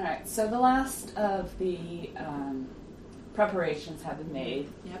 All right. So the last of the preparations have been made.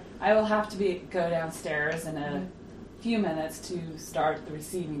 Yep. I will have to go downstairs in a few minutes to start the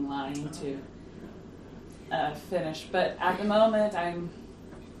receiving line to finish. But at the moment, I'm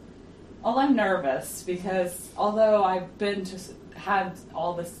nervous because although I've had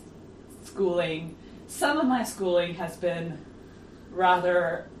all this schooling, some of my schooling has been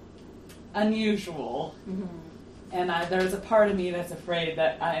rather unusual. And there's a part of me that's afraid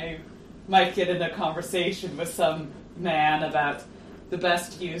that I might get in a conversation with some man about the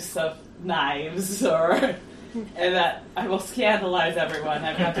best use of knives, and that I will scandalize everyone.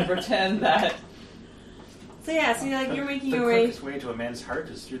 I have to pretend that. So yeah, so you're making the your way. quickest way to a man's heart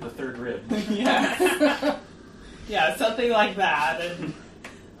is through the third rib. Yeah, something like that. And,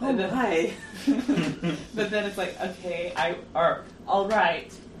 Oh my. but then it's like, okay, all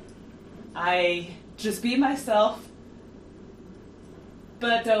right. I just be myself,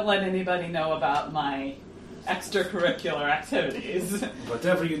 but don't let anybody know about my extracurricular activities.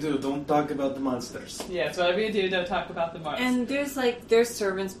 Whatever you do, don't talk about the monsters. Yes, whatever you do, don't talk about the marks. And there's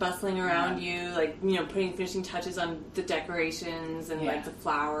servants bustling around you, putting finishing touches on the decorations and Yeah. the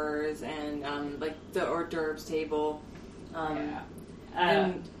flowers and the hors d'oeuvres table.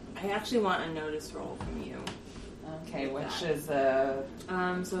 And I actually want a notice roll from you. Okay, which that. is So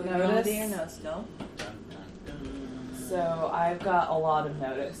Notice? ability or no skill. Dun, dun, dun. so I've got a lot of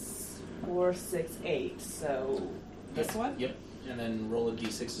notice. 4, 6, 8. So this one? Yep. And then roll a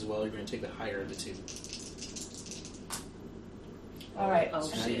d6 as well. You're going to take the higher of the two. All right. Oh,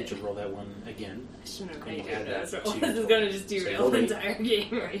 So now you get to roll that one again. I shouldn't have And you rolled add this. that This to- is going to just So derail roll the the- entire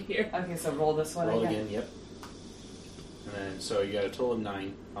game right here. Okay, so roll this one Roll again. again, yep. And then, so you got a total of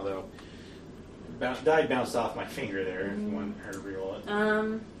 9, although die bounced off my finger there if you want her to reroll it. I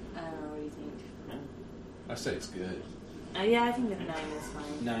don't know, what do you think? I say it's good. Yeah, I think that 9 is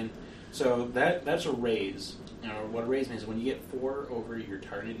fine. 9. So that's a raise. What a raise means is when you get 4 over your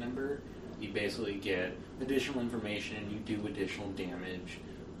target number, you basically get additional information, you do additional damage,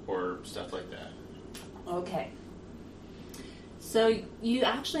 or stuff like that. Okay. So you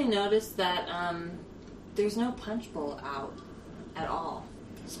actually notice that there's no punch bowl out at all.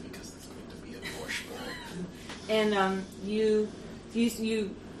 It's because it's And you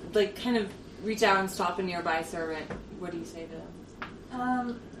like kind of reach out and stop a nearby servant. What do you say to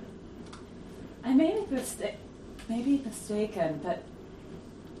them? I may be mistaken, but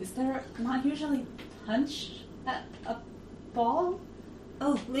is there not usually punch at a ball?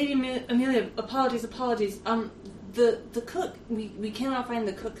 Oh, Lady Amelia, apologies. The cook, we cannot find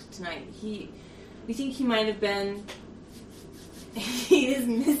the cook tonight. We think he might have been. He is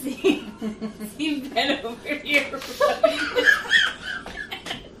missing. He's been over here.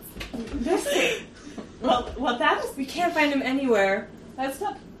 Missing? Well, that is. We can't find him anywhere. That's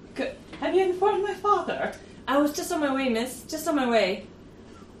not good. Have you informed my father? I was just on my way, miss. Just on my way.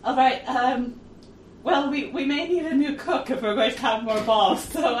 All right. Well, we may need a new cook if we're going to have more balls.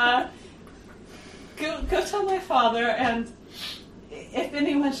 So, go tell my father, and if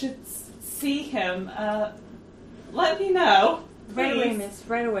anyone should see him, let me know. Right away, Please. miss.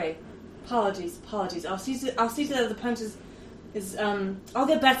 Right away. Apologies. I'll see to that the punch is. I'll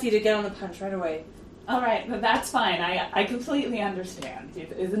get Betsy to get on the punch right away. All right, but that's fine. I completely understand.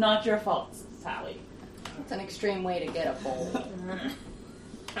 It's not your fault, Sally. It's an extreme way to get a bowl.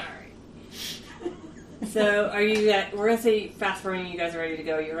 Alright. So, are you we're gonna say fast forwarding, you guys are ready to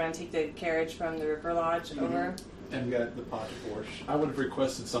go. You're gonna take the carriage from the River Lodge over? And we got the pot of borscht. I would have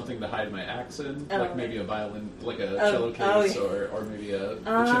requested something to hide my axe in, Oh, like okay. maybe a violin, like a cello case, or maybe a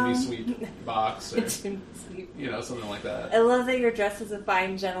chimney sweep box, or Chimney sweep. something like that. I love that you're dressed as a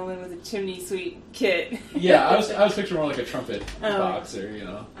fine gentleman with a chimney sweep kit. Yeah, I was picturing more like a trumpet Oh. box, or Would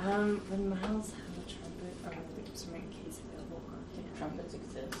Miles have a trumpet or an instrument case available? If trumpets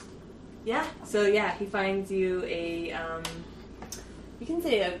exist. Yeah. So yeah, he finds you a you can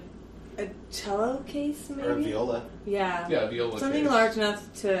say a cello case maybe? Or a viola. Yeah. yeah, viola Something case. large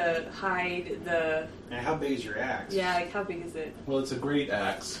enough to hide the. And how big is your axe? Yeah, like how big is it? Well, it's a great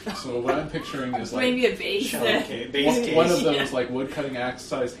axe. So what I'm picturing is like Maybe a base. Cello case. Base case. one of those like wood cutting axe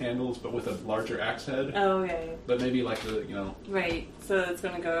sized handles, but with a larger axe head. Oh, okay. But maybe like the Right. So it's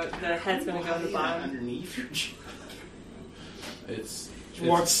gonna go. The head's gonna go in the Why bottom. underneath your chin? it's She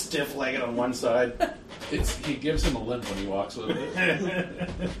walks stiff-legged on one side. he gives him a limp when he walks with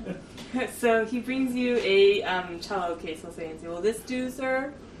it. So he brings you a cello case. I'll say and say, "Will this do,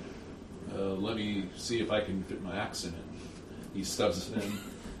 sir?" Let me see if I can fit my axe in it. He stubs it in.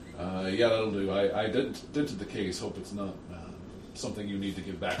 Yeah, that'll do. I dented the case. Hope it's not something you need to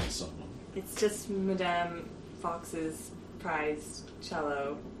give back to someone. It's just Madame Fox's prized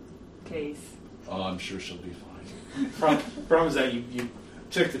cello case. Oh, I'm sure she'll be fine. Problem is that you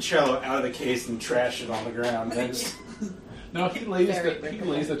took the cello out of the case and trashed it on the ground. Then just, No, he lays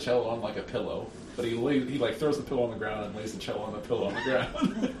Very the cello on like a pillow, but he like throws the pillow on the ground and lays the cello on the pillow on the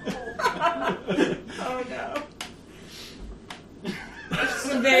ground. Oh no!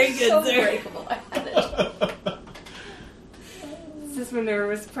 Very good, So sir. breakable. I had it. It's just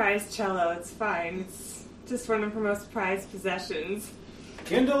Minerva's prized cello. It's fine. It's just one of her most prized possessions.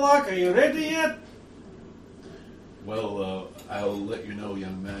 Kinderlock, are you ready yet? Well, I'll let you know,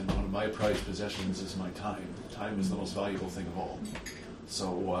 young man. One of my prized possessions is my time. Time is the most valuable thing of all.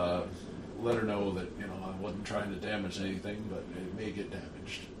 So let her know that I wasn't trying to damage anything, but it may get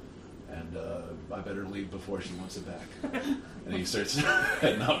damaged. And I better leave before she wants it back. And he starts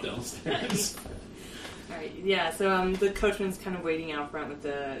heading out downstairs. Alright, yeah, so the coachman's kind of waiting out front with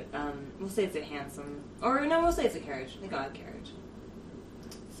the, we'll say it's a hansom, or no, we'll say it's a carriage. They got a carriage.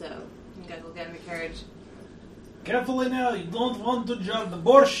 So, you guys will get in the carriage. Carefully now, you don't want to jump the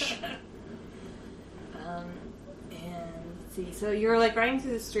borscht. And let's see, so you're like riding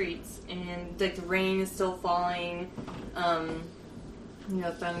through the streets, and like the rain is still falling,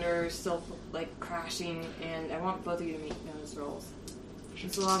 thunder is still like crashing, and I want both of you to make nose rolls.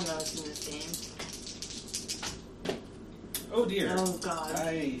 There's a lot of notes in this game. Oh dear. Oh god.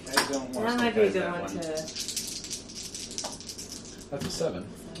 I don't want That to might be a surprise good that one one. to. That's a 7.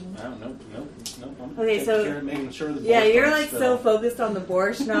 Oh, nope. I'm Okay, taking so- care of making sure the Yeah, borscht you're don't like so spill. focused on the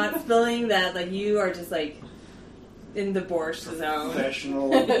borscht not spilling that like you are just like in the borscht zone. Professional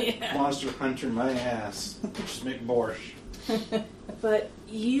Yeah. monster hunter, my ass. Just make borscht. But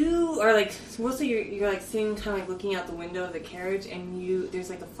you are like mostly you're like sitting kind of like looking out the window of the carriage, and there's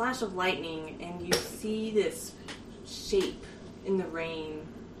like a flash of lightning, and you see this shape in the rain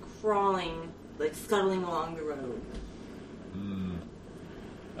crawling, like scuttling along the road.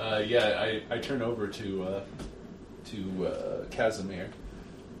 I turn over to Casimir.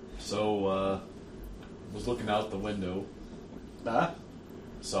 So was looking out the window, Huh?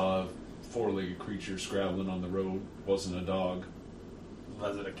 saw a 4-legged creature scrabbling on the road. Wasn't a dog.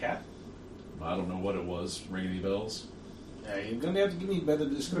 Was it a cat? I don't know what it was. Ring any bells? Yeah, you're going to have to give me a better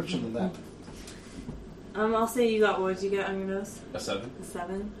description than that. I'll say you got, what did you get on your nose? A 7. A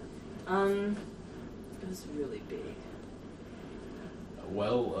 7? It was really big.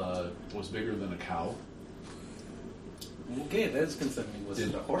 Well, was bigger than a cow. Okay, that's concerning. Was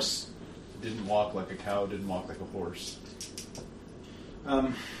it a horse? Didn't walk like a cow, didn't walk like a horse.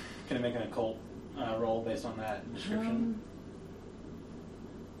 Can I make an occult roll based on that description?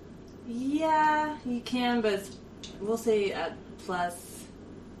 Yeah, you can, but we'll say at plus,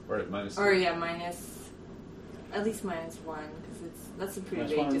 Or at minus. or yeah, minus, at least -1, because that's a pretty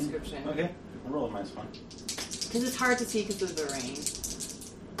Minus vague 1. description. Okay, I'll roll a -1. Because it's hard to see because of the rain.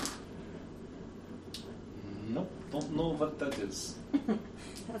 Nope, don't know what that is.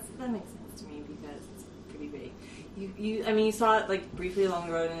 That makes sense to me because it's pretty big. You saw it like briefly along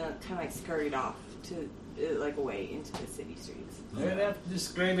the road and it kind of like scurried off to like away into the city streets. I have to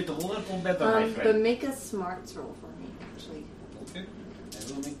describe it a little better, my But friend. make a smarts roll for me, actually. Okay,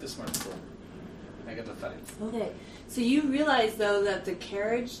 I will make the smart roll. I got a 5. Okay, so you realize though that the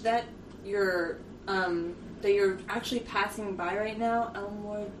carriage that you're actually passing by right now,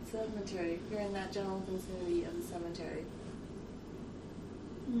 Elmwood Cemetery. You're in that general vicinity of the cemetery.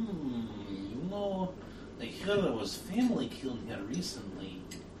 You know, I heard there was family killed here recently.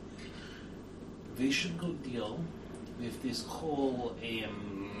 We should go deal with this whole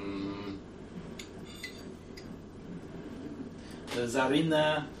the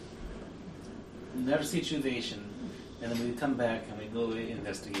Tsarina, their situation, and then we come back and we go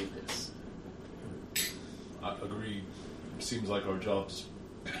investigate this. Agreed. Seems like our job's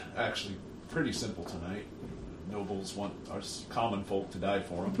actually pretty simple tonight. Nobles want us common folk to die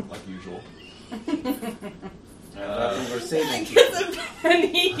for them, like usual. I thought we were saving people.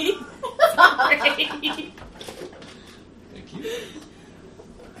 Penny. Sorry. Thank you.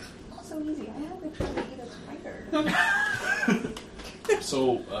 So easy. I have been trying to eat a spider.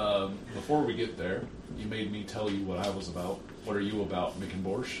 So, before we get there, you made me tell you what I was about. What are you about, making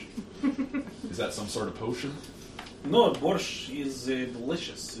borscht? Is that some sort of potion? No, borscht is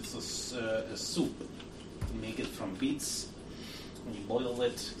delicious. It's a soup. You make it from beets, and you boil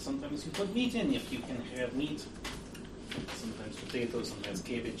it. Sometimes you put meat in if you can have meat. Sometimes potatoes, sometimes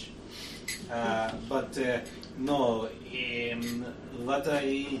cabbage. But no, what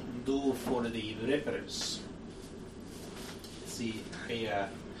I do for the rippers, see, I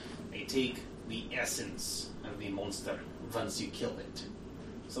take the essence of the monster once you kill it.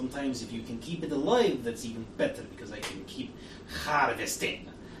 Sometimes if you can keep it alive, that's even better, because I can keep harvesting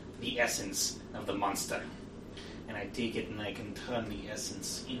the essence of the monster. And I take it and I can turn the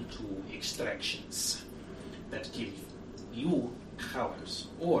essence into extractions that give you powers.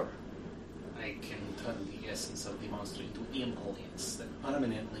 Or I can turn the essence of the monster into implants that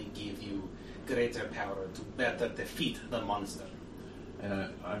permanently give you greater power to better defeat the monster.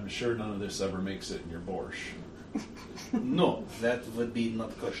 And I'm sure none of this ever makes it in your borscht. No, that would be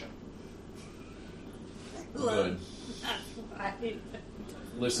not kosher. Good.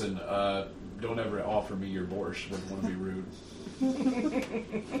 Listen, don't ever offer me your borscht. Wouldn't want to be rude.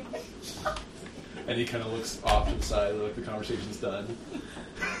 And he kind of looks off to the side, like the conversation's done.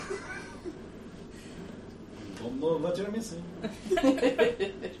 Don't know what you're missing.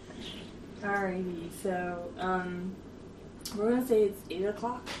 Alrighty, so we're gonna say it's 8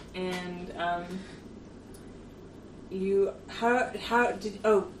 o'clock, and how did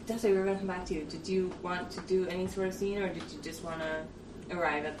that's why we were gonna come back to you. Did you want to do any sort of scene, or did you just want to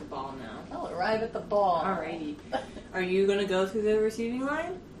arrive at the ball now? I'll arrive at the ball. Alrighty, are you gonna go through the receiving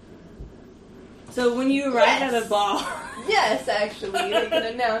line? So when you arrive at a ball, Yes, actually, they can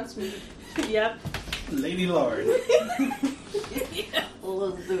announce me. yep. Lady Lord. Well,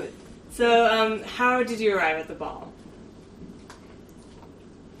 let's do it. So how did you arrive at the ball?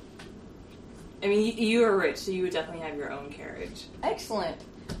 I mean, you are rich, so you would definitely have your own carriage. Excellent.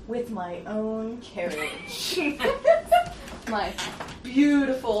 With my own carriage. My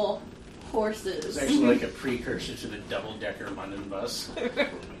beautiful horses. It's actually like a precursor to the double-decker London bus.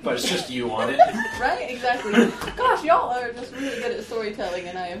 But it's just you on it. Right? Exactly. Gosh, y'all are just really good at storytelling,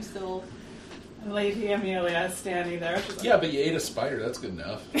 and I am still... Lady Amelia is standing there. She's like, Yeah, but you ate a spider. That's good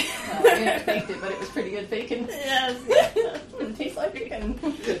enough. I mean, I faked it, but it was pretty good bacon. Yes. It tastes like bacon.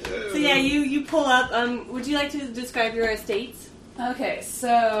 So yeah, you pull up. Would you like to describe your estates? Okay,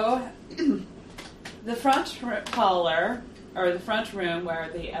 so the front parlor, or the front room where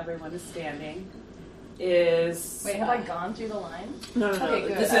everyone is standing, is... Wait, have I gone through the line? No. Okay,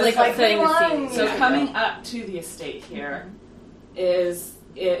 good. This I is was like setting the line. scene. So Okay. coming up to the estate here is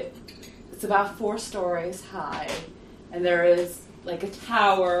it's about 4 stories high, and there is like a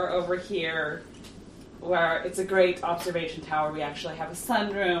tower over here where it's a great observation tower. We actually have a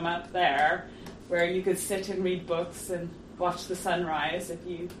sunroom up there where you could sit and read books and watch the sunrise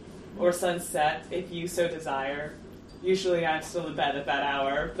or sunset if you so desire. Usually I'm still in bed at that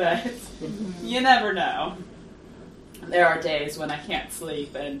hour, but you never know. There are days when I can't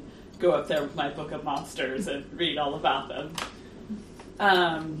sleep and go up there with my book of monsters and read all about them.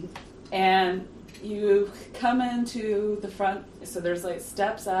 And you come into the front, so there's like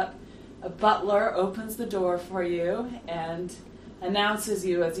steps up. A butler opens the door for you and announces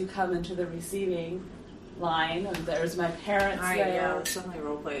you as you come into the receiving line. And there's my parents Alright, there. yeah, let's definitely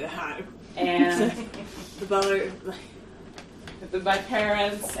roleplay that. And The butler, my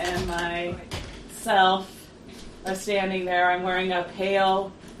parents and myself are standing there. I'm wearing a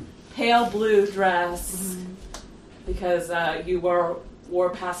pale blue dress because you wore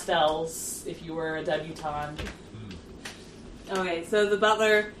pastels if you were a debutante. okay, so the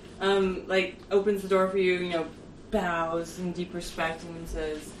butler, opens the door for you, bows in deep respect and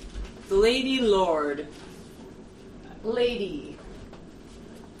says, "The Lady Lord." Lady.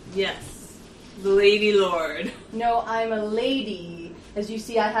 Yes, the Lady Lord. No, I'm a lady. As you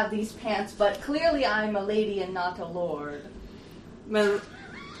see, I have these pants, but clearly I'm a lady and not a lord.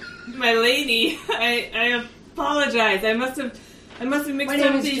 My lady, I apologize. I must have mixed My name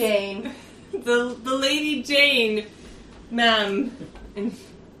up is these. Jane. The Lady Jane, ma'am. And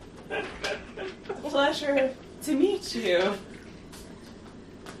Pleasure to meet you.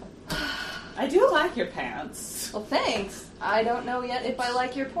 I do like your pants. Well, thanks. I don't know yet if I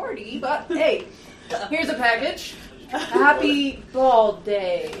like your party, but hey, here's a package. Happy ball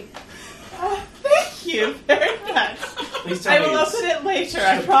day. Thank you very much. Please tell I me will it's open it later,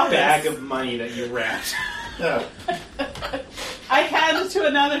 a I promise. bag of money that you wrapped. I hand to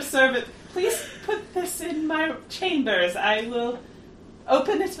another servant. Please put this in my chambers. I will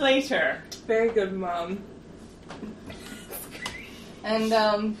open it later. very good, Mom. And,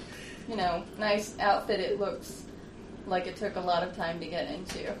 nice outfit. It looks like it took a lot of time to get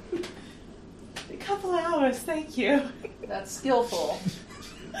into. A couple hours, thank you. That's skillful.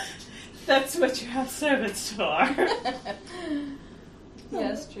 That's what you have servants for.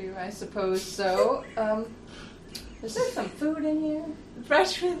 Yes, true. I suppose so. Is there some food in here?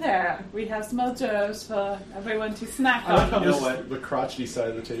 Fresh food there. We have some hors d'oeuvres for everyone to snack I like on. You know what? the crotchety side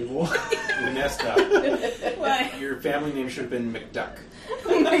of the table. We messed up. What? Your family name should have been McDuck.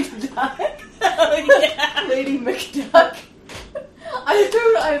 McDuck? Oh, yeah. Lady McDuck.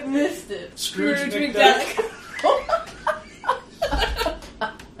 I've missed it. Scrooge Scrooge McDuck.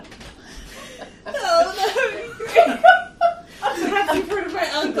 Oh, that would be great. Perhaps you've heard of my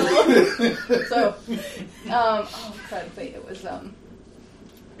uncle. So, crud, wait, it was,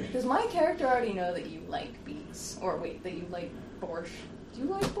 does my character already know that you like beets? Or wait, that you like borscht? Do you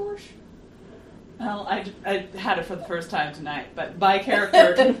like borscht? Well, I had it for the first time tonight, but my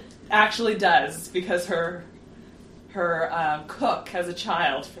character actually does because her cook as a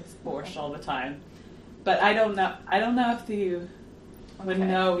child fixed borscht all the time. But I don't know if you would Okay.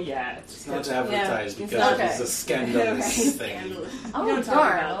 know yet. It's not advertised Yeah, it's because not. it was a scandalous Right, thing. scandalous. Oh, We don't talk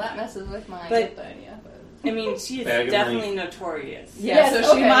darn. about Well, that that. messes with my But- gift idea. But. I mean, she is Bag of definitely money. notorious. Yeah, Yes, so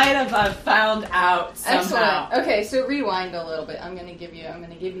she okay. might have found out somehow. Excellent. Okay, so rewind a little bit. I'm gonna give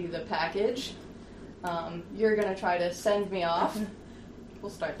you the package. You're gonna try to send me off.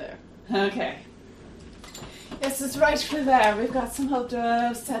 We'll start there. Okay. Yes, it's right for there. We've got some hors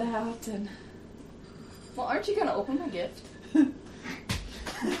d'oeuvres set out and... Well, aren't you gonna open my gift?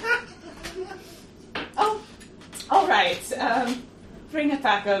 Oh, all right. Bring it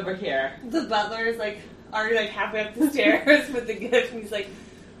back over here. The butler is already halfway up the stairs with the gift, and he's like,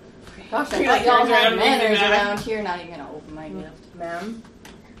 Gosh, I You're thought like, y'all you're had around manners moving on. around here. Not even gonna open my gift. "Ma'am,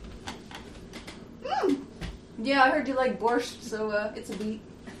 Yeah, I heard you like borscht, so it's a beet.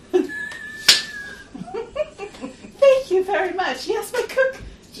 Thank you very much. Yes, my cook.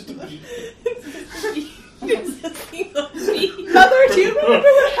 it's a single beat." Mother, do you remember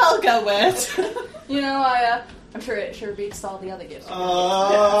what Helga went? You know, I'm sure it beats all the other gifts.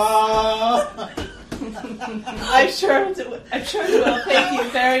 I'm sure it will. Thank you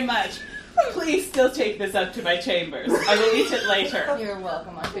very much. Please still take this up to my chambers. I will eat it later. You're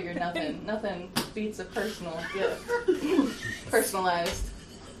welcome. I figured nothing beats a personal gift. Personalized.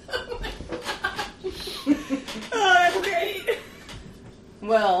 Oh, that's great.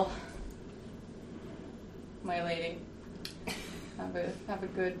 Well, my lady, have a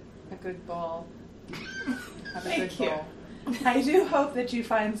good ball. Have a Thank good you. ball. I do hope that you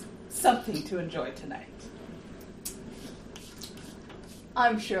find something to enjoy tonight.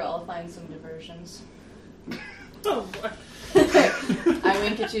 I'm sure I'll find some diversions. Oh, boy. I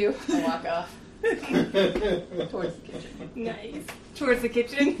wink at you. I walk off. Towards the kitchen. Nice. Towards the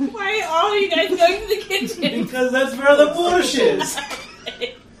kitchen. Why are all you guys going to the kitchen? Because that's where the bush is.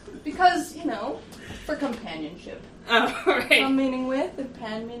 Because, for companionship. Oh, right. Come meaning with, and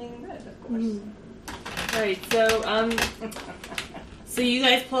pan meaning with, of course. Right, so you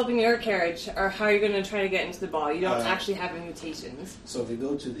guys pull up in your carriage, or how are you going to try to get into the ball? You don't actually have invitations. So we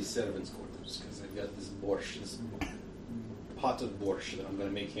go to the servants' quarters because I've got this borscht, this pot of borscht that I'm going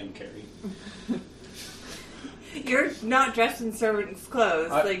to make him carry. You're not dressed in servant's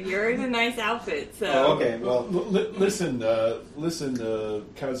clothes. You're in a nice outfit, so... Oh, okay, well... Listen,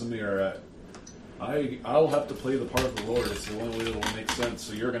 Casimir, I'll have to play the part of the Lord. It's the only way that'll make sense.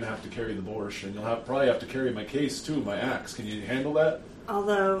 So you're going to have to carry the borscht, and you'll probably have to carry my case too, my axe. Can you handle that?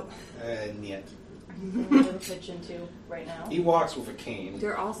 Although... Niet. A little pitch into right now. He walks with a cane.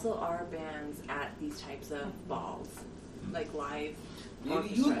 There also are bands at these types of balls. Like live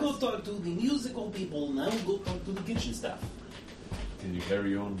You go talk to the musical people, now go talk to the kitchen staff. Can you carry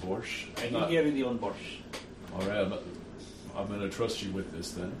your own borscht? I can carry the own borscht. All right, I'm going to trust you with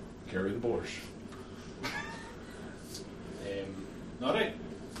this then. Carry the borscht. All right.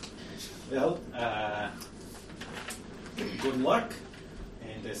 Well, good luck,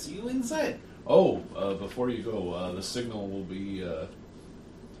 and see you inside. Oh, before you go, the signal will be.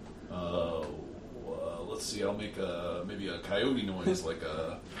 Let's see. I'll make maybe a coyote noise, like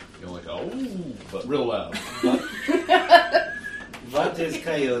a ooh, but real loud. What is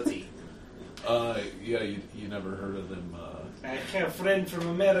coyote? Yeah, you never heard of them. I have a friend from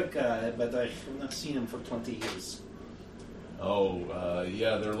America, but I have not seen him for 20 years. Oh,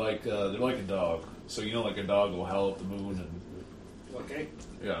 yeah, they're like a dog. So like a dog will howl at the moon, and Okay.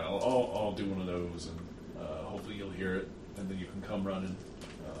 yeah, I'll do one of those, and hopefully you'll hear it, and then you can come running.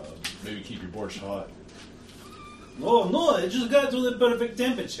 Maybe keep your borscht hot. No, it just got to the perfect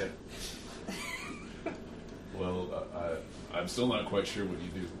temperature. Well, I'm still not quite sure what you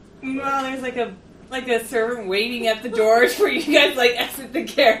do. Well, there's like a servant waiting at the doors where you guys exit the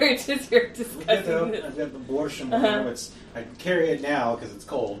carriage as you're discussing it. I've got the borscht. I can carry it now because it's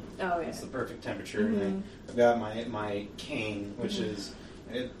cold. Oh yeah. It's the perfect temperature. And I've got my cane, which is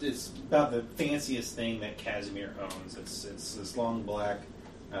it's about the fanciest thing that Casimir owns. It's this long black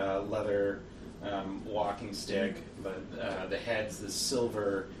leather walking stick, but the head's this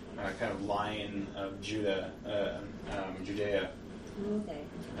silver kind of lion of Judea. Okay.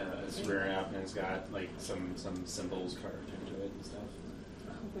 It's rearing up, and it's got some symbols carved into it and stuff.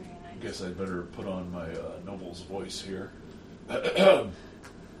 Oh, very nice. Guess I'd better put on my noble's voice here.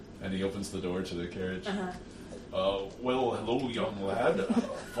 And he opens the door to the carriage. Well, hello, young lad.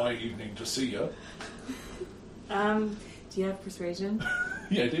 Fine evening to see you. Do you have persuasion?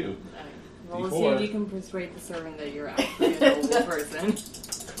 Yeah, I do. Well, let's see if you can persuade the servant that you're actually a noble person.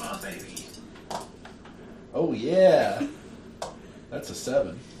 Come on, baby. Oh, yeah. That's a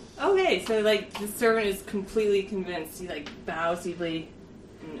 7. Okay, so the servant is completely convinced. He bows deeply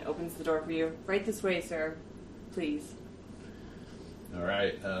and opens the door for you. Right this way, sir. Please. All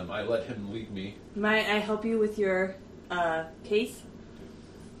right. I let him lead me. Might I help you with your case?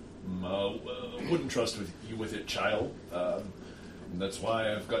 Wouldn't trust you with it, child. And that's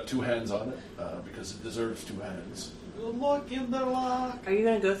why I've got 2 hands on it, because it deserves 2 hands. Good luck in the lock. Are you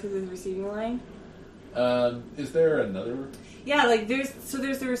going to go through the receiving line? Is there another? Yeah, there's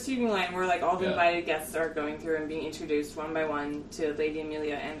the receiving line where all the invited guests are going through and being introduced one by one to Lady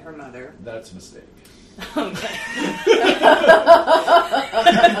Amelia and her mother. That's a mistake. Okay.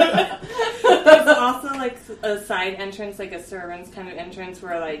 There's also a side entrance, a servant's kind of entrance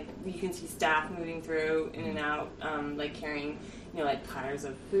where you can see staff moving through in and out, carrying platters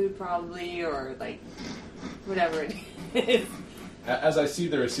of food probably, or whatever it is. As I see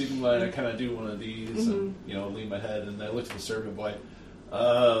the receiving line, I kind of do one of these, and lean my head, and I look to the servant boy.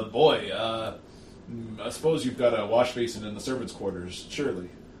 Boy, I suppose you've got a wash basin in the servants' quarters, surely.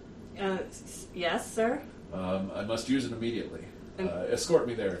 Yes, sir. I must use it immediately. Escort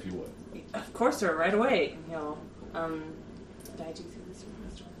me there if you would. Of course, sir. Right away. And he'll guide you through this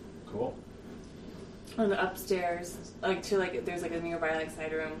door. Cool. And upstairs, there's a nearby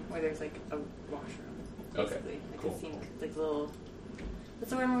side room where there's a washroom. Basically. Okay. Cool. A sink, little. What's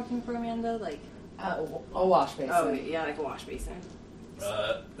the word I'm looking for, Amanda? A wash basin. Oh, yeah, a wash basin.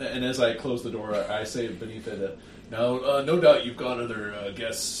 And as I close the door, I say beneath it, "Now, no doubt you've got other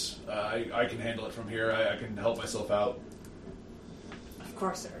guests. I can handle it from here. I can help myself out." Of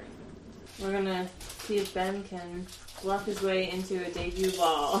course, sir. We're gonna see if Ben can bluff his way into a debut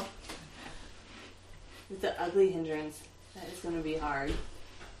ball. It's an ugly hindrance. That is gonna be hard.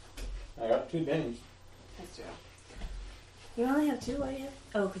 I got 2 pennies. That's true. You only have 2? Why do you have...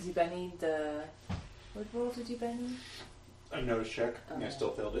 Oh, because you bennied the... What roll did you benny? A nose check. Oh. I still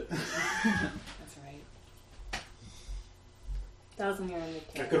failed it. That's right. That was when you were in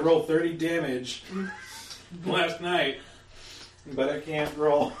the I could roll 30 damage last night, but I can't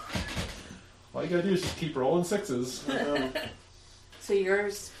roll. All you gotta do is just keep rolling 6s. So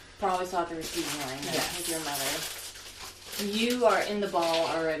yours probably saw the receiving line then, Yes. with your mother. You are in the ball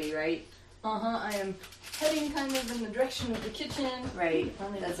already, right? I am heading kind of in the direction of the kitchen. Right.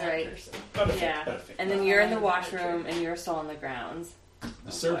 Only That's the right. person. Perfect, Yeah. perfect. And then you're in the washroom and you're still on the grounds.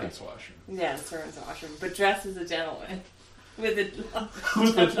 The servant's washroom. Yeah, the servant's washroom. But dressed as a gentleman. With a...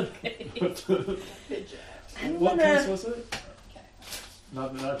 What piece was it?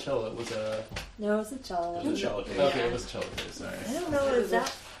 Not cello. It was a. No, it's a cello. It was a cello case. Okay, Yeah. it was cello case. Sorry. I don't know if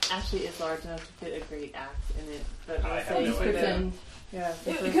that actually is large enough to fit a great axe in it. But I I'll have say no for idea. the... Yeah,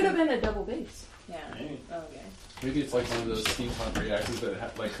 the It person- could have been a double base. Yeah. Hey. Okay. Maybe it's like one of those steampunk reactors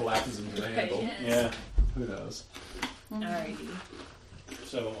that like collapses into the handle. Yeah. Who knows? Alrighty.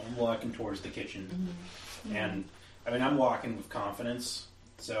 So I'm walking towards the kitchen, and I mean I'm walking with confidence.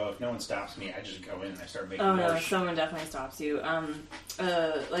 So if no one stops me, I just go in and I start making Oh no, borscht. someone definitely stops you.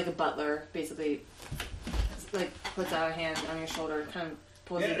 Like a butler, basically, like puts out a hand on your shoulder, kind of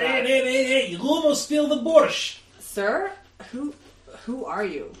pulls you back. Hey! You almost spilled the borscht. Sir, who are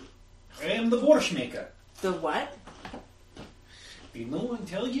you? I am the borscht maker. The what? Did no one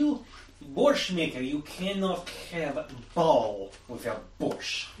tell you? Borscht maker, you cannot have ball without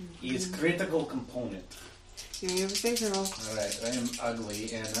borscht. It is critical component. Give me your face roll. Alright, I am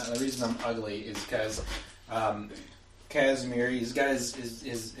ugly, and the reason I'm ugly is because Casimir, he's got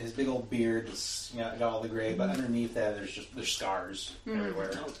his big old beard, it's got all the gray, but underneath that there's scars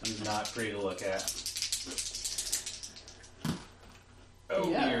everywhere. He's not pretty to look at. Oh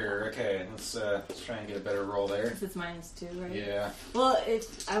Yeah. dear, okay, let's try and get a better roll there. Because it's -2, right? Yeah. Well, you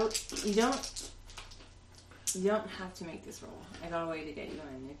don't have to make this roll. I got a way to get you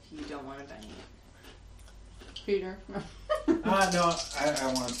in if you don't want to benny it. Peter. No, I want to. I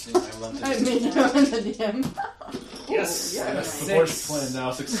want to. I mean, you're in the DM. Yes. Yeah. Yes, the Six. borscht plan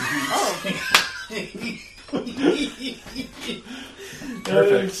now succeeds. Oh,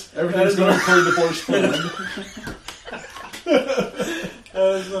 Perfect. Everything's going according to borscht plan.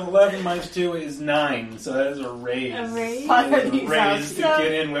 So 11 minus 2 is 9, so that is a raise. A raise? Fire these Raise to out.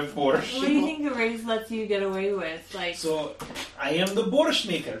 get in with borscht. What do you think a raise lets you get away with? Like, So, I am the borscht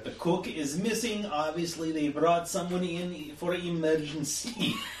maker. The cook is missing. Obviously, they brought someone in for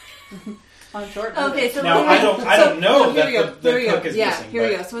emergency. on short okay, notice. so Now, the I raise- don't know here we go, that the here we go. cook is Yeah, missing. here we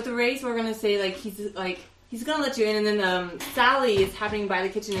but- go. So with the raise, we're gonna say he's gonna let you in, and then Sally is happening by the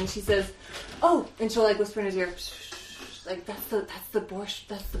kitchen, and she says, "Oh," and she'll like whisper in his ear, "Shh, like that's the borscht,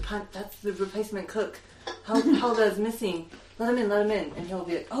 that's the punt, that's the replacement cook. Helga's missing. Let him in," and he'll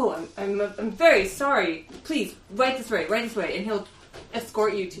be like, "Oh, I'm very sorry. Please right this way," and he'll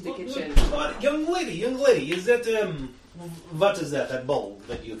escort you to the kitchen. What? Young lady, is that what is that bowl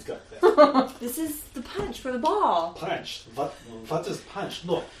that you've got there? This is the punch for the ball. Punch. What is punch?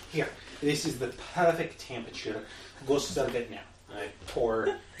 Look, here. This is the perfect temperature. Go serve it now. I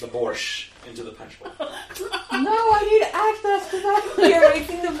pour the borscht into the punch bowl. No, I need access to that. You're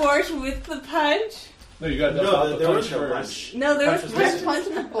mixing the borscht with the punch. No, you got to No, the there punch was no first. punch. No, there's Punch was There's missing. punch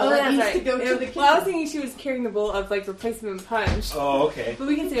in the bowl Oh, that that's needs right. to go to the kitchen. Well, I was thinking she was carrying the bowl of like replacement punch. Oh, okay. But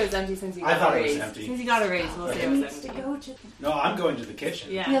we can say it was empty since you I got thought a it was raise. empty. Since you got a raise, we'll say Okay. it It was needs to empty. go to. No, I'm going to the kitchen.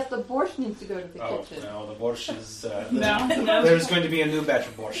 Yeah. Yes, the borscht needs to go to the Oh, kitchen. no, the borscht is... No. There's going to be a new batch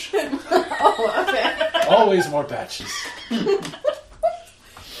of borscht. Oh, okay. Always more batches.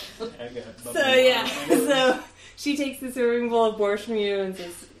 So yeah, so she takes the serving bowl of borscht from you and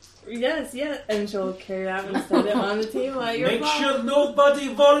says, "Yes, and she'll carry it out and set it on the table at your Make bar. sure nobody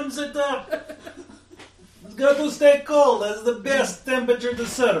warms it up. It's got to stay cold. That's the best temperature to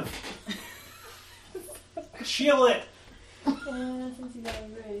serve. Chill it. Since you got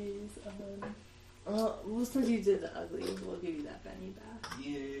a raise, well, since you did the ugly, we'll give you that penny back.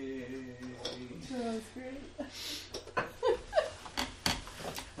 Yay. That was great.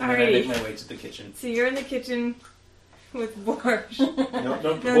 And then I Alrighty. make my way to the kitchen. So you're in the kitchen with borscht. No,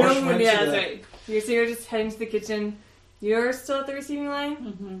 No, borscht went yeah, to that's the... right. So you're just heading to the kitchen. You're still at the receiving line?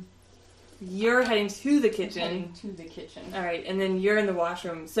 Mm-hmm. You're heading to the kitchen. Heading to the kitchen. Alright, and then you're in the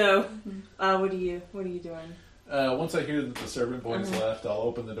washroom. So, Mm-hmm. what are you doing? Once I hear that the servant boy has left, I'll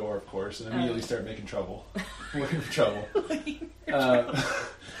open the door, of course, and immediately start making trouble. Looking for trouble.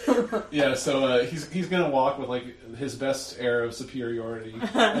 Yeah, so he's going to walk with like his best air of superiority.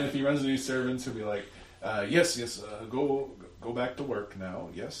 And if he runs into new servants, he'll be like, yes, go go back to work now.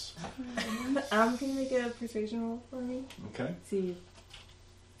 Yes. Can you make a persuasion roll for me? Okay. See,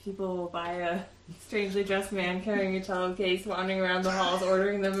 people will buy a strangely dressed man carrying a cello case, wandering around the halls,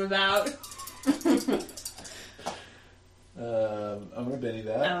 ordering them about. I'm gonna Benny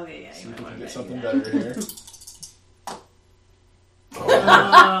that. Oh, okay, yeah. See you if we might can wanna get Benny something that. better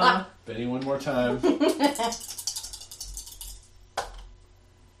here. Benny one more time.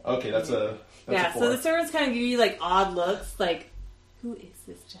 Okay, that's a Yeah, 4. so the servants kind of give you like odd looks, like, who is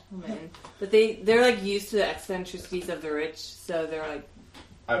this gentleman? But they're like used to the eccentricities of the rich, so they're like,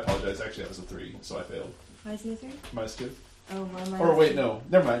 I apologize. Actually, that was a 3, so I failed. why is he a three? Minus 2. Oh, why am I? Or wait, no.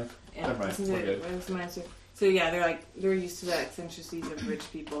 Never mind. Yeah, Never mind. this is We're it. good. What was the minus two? So yeah, they're used to the eccentricities of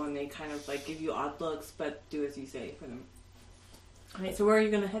rich people, and they kind of like give you odd looks, but do as you say for them. All right, so where are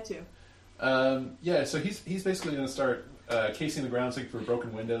you gonna head to? Yeah, so he's basically going to start casing the grounds looking for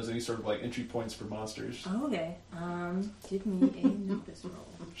broken windows, any sort of like entry points for monsters. Oh, okay. Give me a Nimbus roll.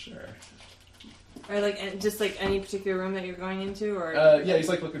 Sure. Or like just like any particular room that you're going into, or Yeah, he's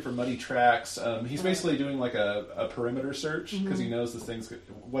like looking for muddy tracks. He's basically doing like a perimeter search because he knows this thing's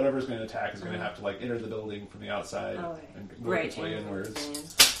whatever's going to attack is going to have to like enter the building from the outside and work its way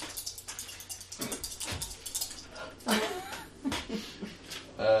inwards.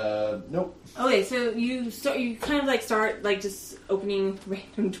 Nope. Okay, so you kind of like start like just opening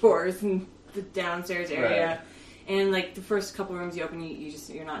random doors in the downstairs area, and like the first couple rooms you open,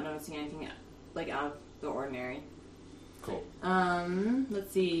 you're not noticing anything like out of the ordinary. Cool.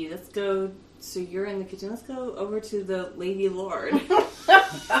 Let's see. Let's go. So you're in the kitchen. Let's go over to the Lady Lord. Yes,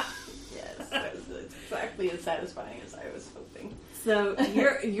 that was exactly as satisfying as I was hoping. So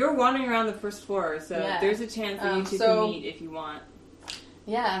you're wandering around the first floor. So there's a chance that you two can meet if you want.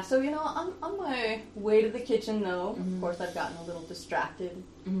 Yeah, so I'm on my way to the kitchen though. Of course, I've gotten a little distracted.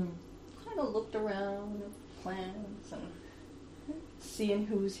 Kind of looked around at plans and seeing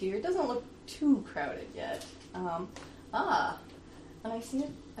who's here. It doesn't look too crowded yet. And I see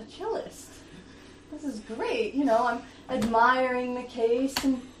a cellist. This is great. I'm admiring the case,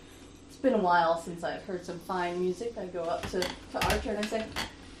 and it's been a while since I've heard some fine music. I go up to Archer and I say,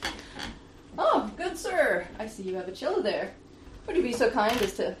 "Oh, good sir, I see you have a cello there. Would you be so kind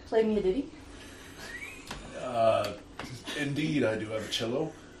as to play me a ditty?" Indeed, I do have a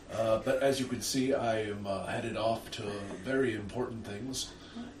cello. But as you can see, I am headed off to very important things,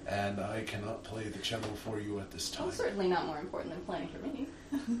 and I cannot play the cello for you at this time. Well, certainly not more important than playing for me.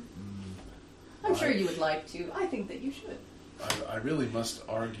 I'm sure you would like to. I think that you should. I really must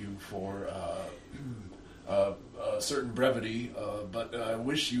argue for a certain brevity, but I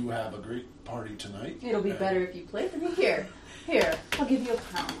wish you have a great party tonight. It'll be better if you play for me. Here, I'll give you a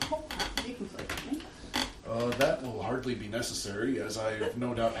pound. You can play for me. That will hardly be necessary, as I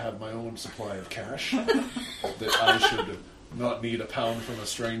no doubt have my own supply of cash. That I should not need a pound from a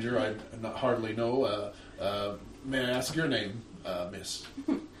stranger I hardly know. May I ask your name, miss?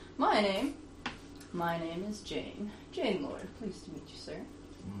 My name is Jane. Jane Lord. Pleased to meet you, sir.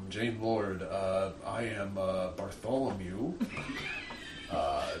 Jane Lord. I am Bartholomew.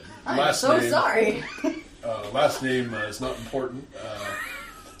 I'm so sorry. Last name is not important.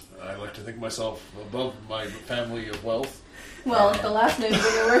 I like to think myself above my family of wealth. Well, if the last name is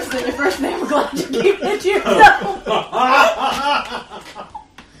any worse than your first name, I'm glad you keep it to yourself.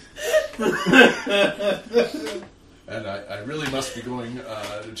 And I really must be going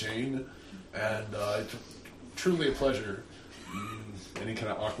to Jane, and truly a pleasure. And he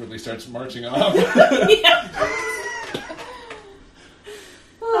kind of awkwardly starts marching off.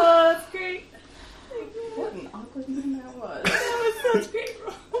 Oh, that's great. What an awkward name that was. That was such great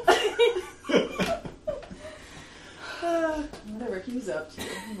roll. Whatever he's up to.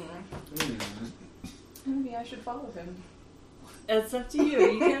 Maybe I should follow him. It's up to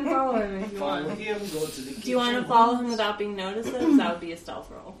you. You can follow him if you Follow want. him, go to the kitchen. Do you want to follow him without being noticed? Though? That would be a stealth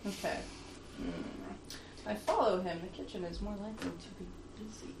roll. Okay. I follow him. The kitchen is more likely to be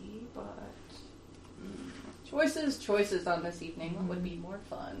busy, but... Choices on this evening. What would be more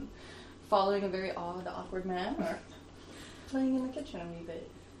fun? Following a very odd, awkward man, or playing in the kitchen a wee bit?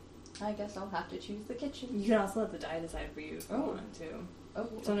 I guess I'll have to choose the kitchen. You can also let the die decide for you if you want to. Oh,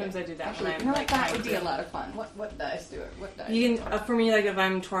 Sometimes okay. I do that Actually, when I'm like, that would be a lot of fun. What dice do it? What dice? You can, for me, like if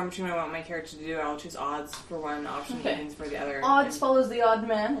I'm torn between what I want my character to do, I'll choose odds for one option, Okay. evens for the other. Odds follows the odd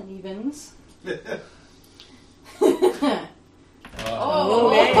man, and evens. Okay.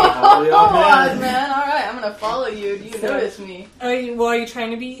 Odd man! All right, I'm gonna follow you. Do you notice me? Are you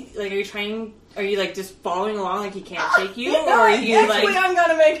trying to be like? Are you like just following along like he can't shake you, No, or are you actually, like? I'm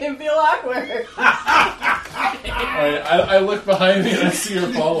gonna make him feel awkward. Alright, I look behind me and I see her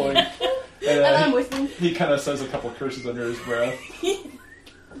following. And I'm whistling. He kind of says a couple curses under his breath. You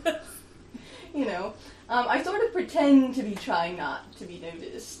know, I sort of pretend to be trying not to be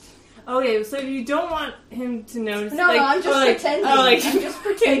noticed. Okay, so you don't want him to notice. No, I'm just pretending. I'm just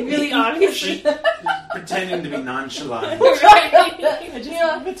pretending. really obviously. Pretending to be nonchalant. Right. I just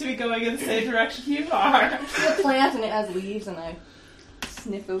want it to be going in the same direction you are. See a plant and it has leaves, and I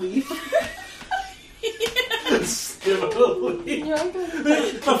sniff a leaf. Still, You know,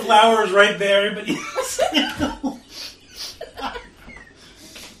 the flower's right there, but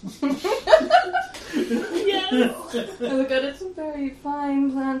Yes. I look at it, it's a very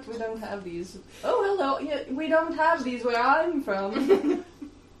fine plant. We don't have these. Oh, hello. Yeah, we don't have these where I'm from.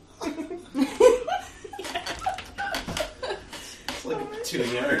 it's like a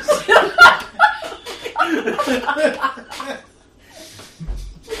petunias.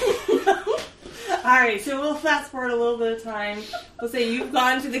 Alright, so we'll fast forward a little bit of time. We'll say you've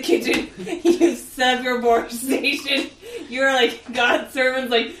gone to the kitchen, you've set up your borscht station, you're like, God's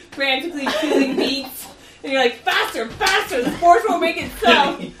servants, like, frantically peeling meats, and you're like, faster, faster, the borscht won't make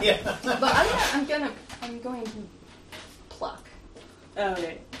itself. Yeah. But I'm going to pluck.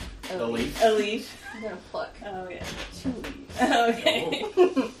 Okay. The leaf. A leaf. I'm going to pluck Okay. 2 leaves. Okay.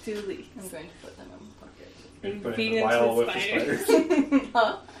 2 leaves. I'm going to put them in my pocket. Are you Put it feeding in the them vial to the with the spiders? spiders.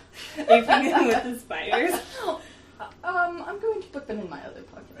 Huh? Are you feeding them with the spiders? I'm going to put them in my other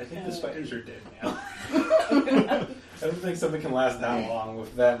pocket. I think the spiders are dead now. I don't think something can last that long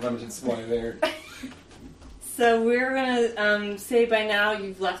with that limited supply there. So we're gonna say by now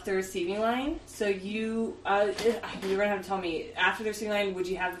you've left the receiving line. So you're gonna have to tell me after the receiving line. Would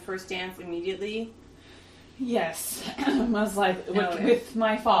you have the first dance immediately? Yes. I was like, Okay. with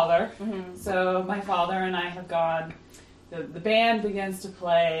my father. Mm-hmm. So my father and I have gone. The band begins to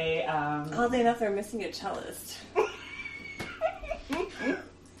play. Oddly enough, they're missing a cellist.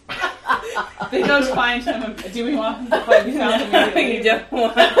 They go to find him. Do we want him to find him out You immediately? don't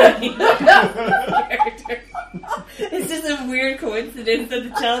want any character. It's just a weird coincidence that the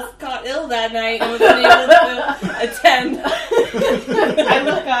cellist caught ill that night and was unable to attend. I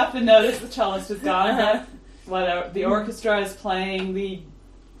look up and notice the cellist is gone. Uh-huh. Whatever. The orchestra is playing the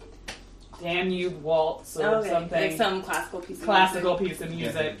Danube Waltz or Okay, something. like some classical piece of classical music. piece of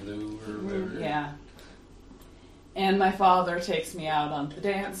music. Blue or whatever. Yeah. And my father takes me out on the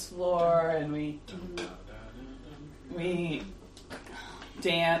dance floor and we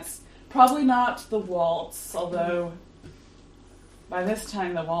dance. Probably not the waltz, although by this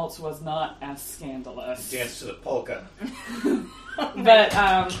time the waltz was not as scandalous. Dance to the polka. But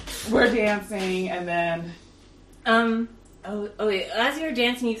we're dancing and then Okay. As you're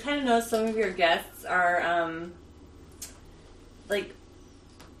dancing, you kind of notice some of your guests are, like,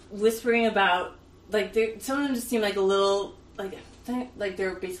 whispering about, like, some of them just seem like a little, like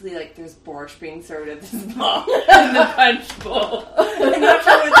they're basically like there's borscht being served at this ball in the punch bowl. I'm not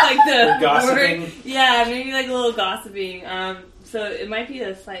sure what's like the Gossiping. word. Yeah, maybe like a little gossiping. So it might be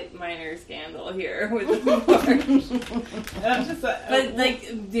a slight minor scandal here with the borscht. I'm just But like,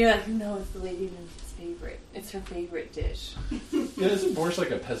 you're like, no, it's the lady Lynn's favorite. It's her favorite dish. Yeah, isn't borscht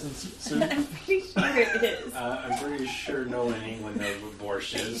like a peasant's soup? I'm pretty sure it is. I'm pretty sure no one in England knows what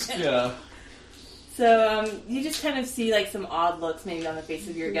borscht is. Yeah. So you just kind of see like some odd looks maybe on the face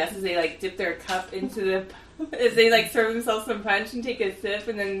of your guests as they like dip their cup into the as they like serve themselves some punch and take a sip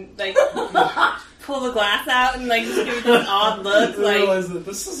and then like pull the glass out and like just give it this odd look I like realize that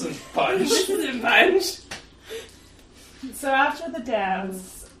this isn't punch. this isn't punch. So after the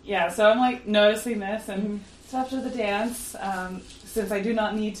dance, so I'm like noticing this, and so after the dance, since I do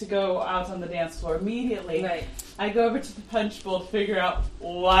not need to go out on the dance floor immediately, Right. I go over to the punch bowl to figure out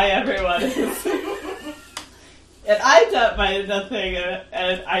why everyone is. And I dump my thing,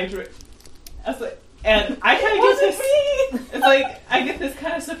 and I was like, and I kind of get this. It's like I get this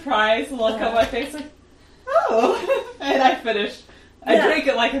kind of surprised look on my face, like, oh, and I finish. I drink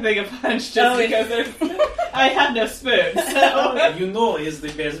it like a thing of punch just because I have no spoon. So. You know it's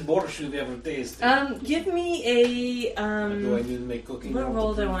the best borscht you've ever tasted. Give me a Do I need to make cooking what roll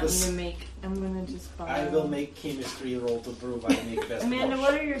roll to do I prove want you this? to make? I'm gonna just follow. I will make chemistry roll to prove I make best Amanda, borscht.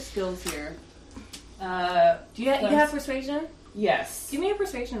 what are your skills here? Do you Plus- have persuasion? Yes. Give me a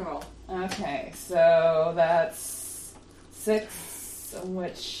persuasion roll. Okay, so that's 6,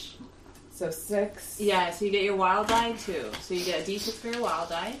 which, so 6. Yeah, so you get your wild die too. So you get a d6 for your wild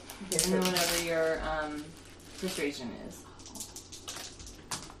die, Okay, and then whatever your persuasion is.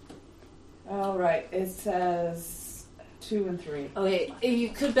 all right, it says 2 and 3. Okay, you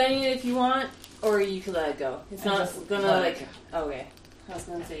could bend it if you want, or you could let it go. It's I not just gonna let like. it Okay, I was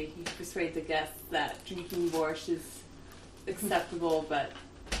gonna say you persuade the guests that drinking borscht is acceptable, but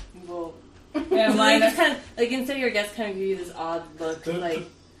we'll Yeah, So mine they just kind of, like, instead of your guests kind of give you this odd look, The, like,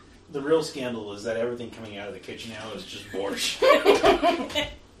 the real scandal is that everything coming out of the kitchen now is just borscht.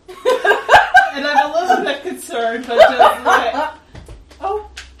 and I'm a little bit concerned, but just like, oh,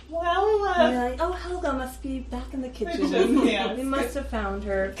 well, and you're like, oh, Helga must be back in the kitchen. Yeah. We must have found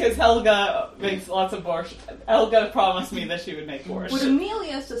her. because Helga makes lots of borscht. Helga promised me that she would make Would borscht.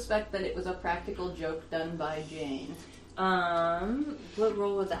 Amelia suspect that it was a practical joke done by Jane? What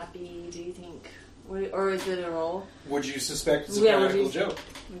role would that be, do you think? Or is it a role? Would you suspect it's a Yeah, would practical you- joke?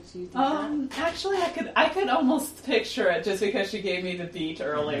 Would you think Actually, I could almost picture it just because she gave me the beat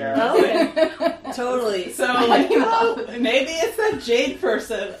earlier. that? Okay. Totally. So, maybe it's that Jade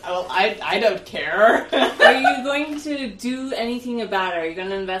person. Well, I don't care. Are you going to do anything about it? Are you going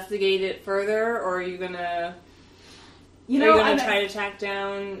to investigate it further, or are you going to... Are you going to try to track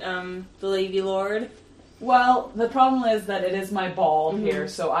down the Lady Lord? Well, the problem is that it is my ball here,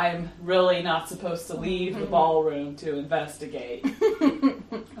 so I'm really not supposed to leave the ballroom to investigate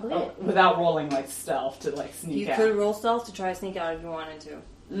without rolling like stealth to like sneak You out. could roll stealth to try to sneak out if you wanted to.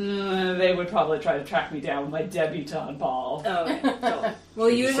 They would probably try to track me down with my debutante ball. Oh, okay. Cool. Well,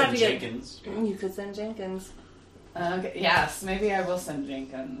 you would have to get... Jenkins. You could send Jenkins. Okay, yes, maybe I will send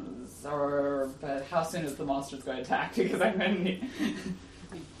Jenkins. But how soon is the monster's going to attack? Because I'm going to need...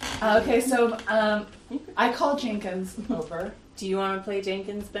 Okay, so I call Jenkins over. Do you want to play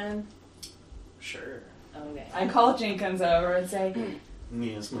Jenkins, Ben? Sure. Okay. I call Jenkins over and say,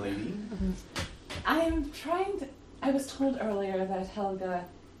 Yes, my lady. I'm trying to... I was told earlier that Helga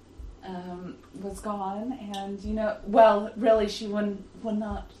was gone, and, well, really, she would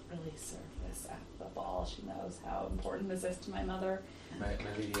not really surface at the ball. She knows how important this is to my mother. My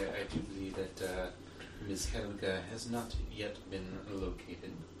lady, I do believe that Miss Helga has not yet been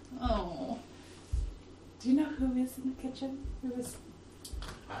located. Oh. Do you know who is in the kitchen? Who is...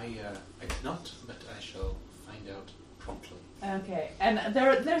 I do not, but I shall find out promptly. Okay, and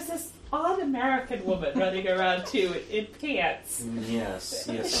there's this odd American woman running around too in pants. Yes,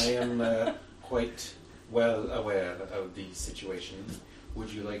 I am quite well aware of the situation.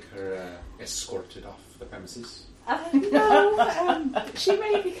 Would you like her escorted off the premises? No, she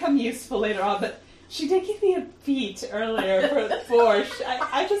may become useful later on, but she did give me a beat earlier for the borscht.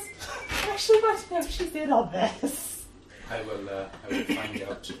 I just actually want to know if she's in on this. I will find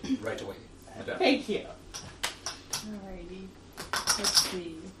out right away, madame. Thank you. Alrighty. Let's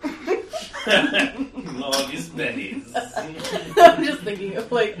see. Love is Benny's. I'm just thinking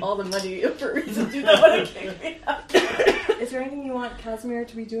of like all the money for reasons you don't want to kick me out. Is there anything you want Casimir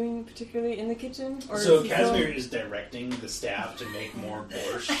to be doing particularly in the kitchen? Or So is he Casimir is directing the staff to make more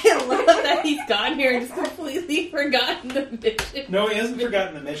borscht. I love that he's gone here and just completely forgotten the mission. No, he hasn't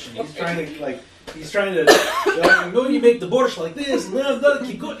forgotten the mission. He's trying to I'm going to make the borscht like this.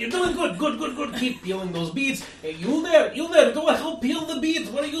 Keep good. You're doing good. Keep peeling those beads. Hey, you there, go help peel the beads.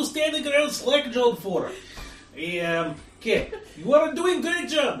 What are you standing around slack-jawed for? Okay, you are doing great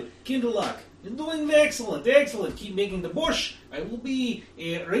job, Kindlelock. You're doing excellent. Keep making the borscht. I will be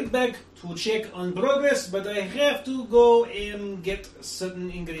right back to check on progress, but I have to go and get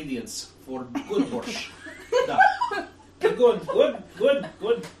certain ingredients for good borscht. Good.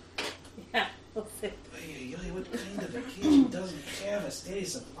 Yeah, we'll see. What kind of a kitchen doesn't have a steady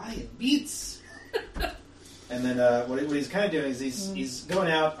supply of beets? And then what he's kind of doing is he's going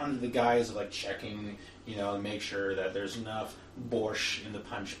out under the guise of like checking, to make sure that there's enough borscht in the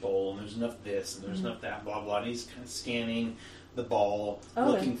punch bowl, and there's enough this, and there's enough that, blah blah. And he's kind of scanning the ball,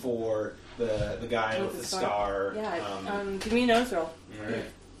 looking for the guy with the scar. Yeah. Give me a nose roll. All right.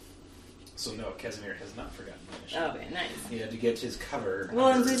 So no, Casimir has not forgotten the mission. Okay, nice. He had to get his cover. Well,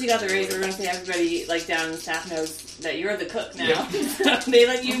 and since you got the raise, we're going to say everybody, like, down in the staff knows that you're the cook now. So they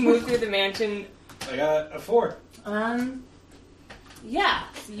let you move through the mansion. I got a 4. Yeah.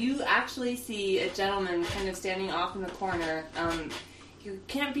 So you actually see a gentleman kind of standing off in the corner. You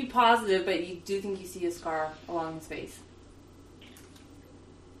can't be positive, but you do think you see a scar along his face.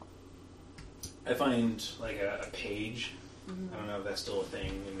 I find, like, a page. I don't know if that's still a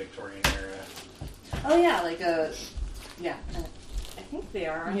thing in Victorian era. Oh, yeah, like a... Yeah. I think they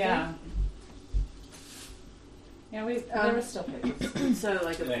are, aren't Yeah. Yeah, there were still pages. they? So,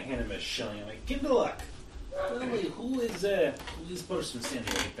 like And I hand him a shilling. I'm like, Kindlelock, tell me, who is this person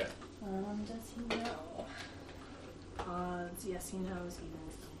standing right there? does he know? Yes, he knows, even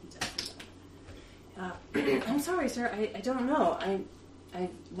if he doesn't. I'm sorry, sir. I don't know.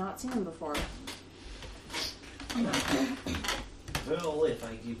 I've not seen him before. Well, if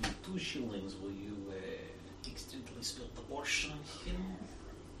I give you 2 shillings, will you accidentally spill the borscht on him?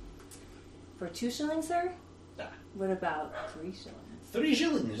 For 2 shillings, sir? Ah. What about 3 shillings? 3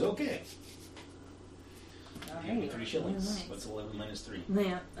 shillings, okay. Give me 3 shillings. What's 11 minus 3?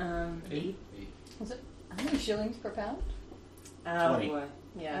 Yeah, 8. Was it how many shillings per pound? Oh 20. boy. How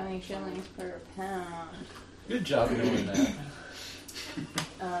Yeah. many shillings per pound? Good job knowing that.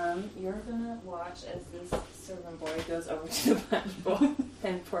 You're gonna watch as this servant boy goes over to the punch bowl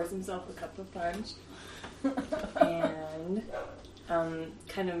and pours himself a cup of punch. And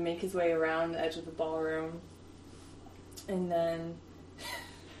kind of make his way around the edge of the ballroom. And then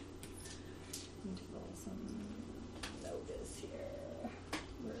need to roll some notice here.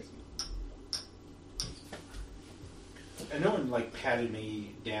 Where's And no one like patted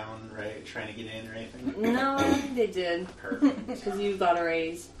me down, right? Trying to get in or anything. No, they did. Perfect. Because you got a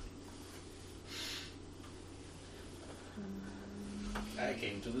raise. I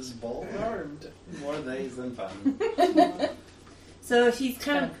came to this ball armed. More days than fun. So he's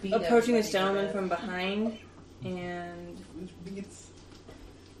kind Kinda of beat approaching this everybody gentleman to from behind, and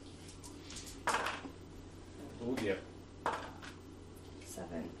Oh dear.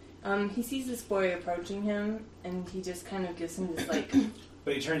 7. He sees this boy approaching him, and he just kind of gives him this like,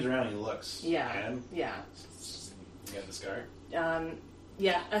 But he turns around and he looks yeah, at him. yeah, You got the scar?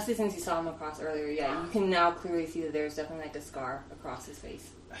 yeah. Especially since you saw him across earlier, yeah, you can now clearly see that there's definitely like a scar across his face.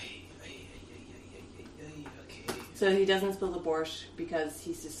 Okay. So he doesn't spill the borscht because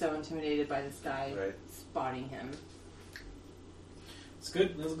he's just so intimidated by this guy Right. spotting him. It's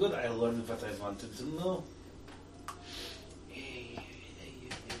good. It's good. I learned what I wanted to know.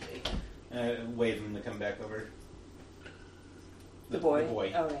 Wave him to come back over. The boy. The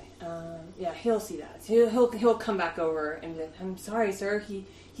boy. Okay. Yeah, he'll see that. He'll come back over and be like, "I'm sorry, sir. He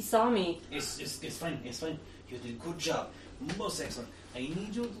saw me." It's fine. It's fine. You did a good job. Most excellent. I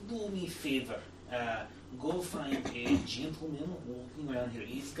need you to do me a favor. Go find a gentleman walking around here.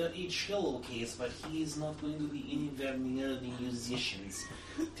 He's got a cello case, but he's not going to be anywhere near the musicians.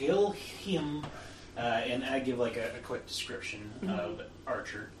 Tell him, and I give like a quick description of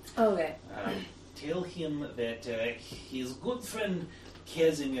Archer. Okay. Tell him that his good friend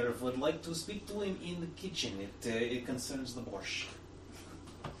Casimir would like to speak to him in the kitchen. It concerns the borscht.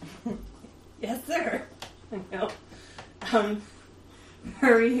 Yes, sir. No.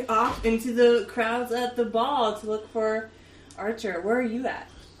 Hurry off into the crowds at the ball to look for Archer. Where are you at?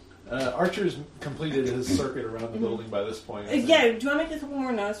 Archer's completed his circuit around the building by this point. I think. Yeah, do you want to make a couple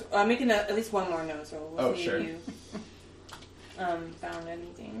more notes? At least one more nose roll. We'll see sure. if you found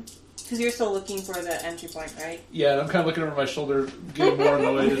anything. Because you're still looking for the entry point, right? Yeah, and I'm kind of looking over my shoulder, getting more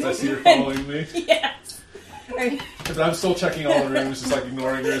annoyed as I see her following me. Yes. Right. But I'm still checking all the rooms, just like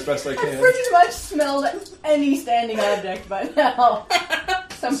ignoring her as best I I can. pretty much smelled any standing object by now.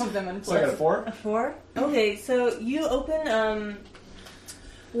 Some of them in So I got a 4? 4? Okay, so you open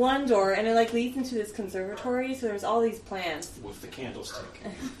one door and it like leads into this conservatory, so there's all these plants. With the candlestick.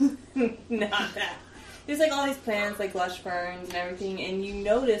 Not that. There's like all these plants, like lush ferns and everything, and you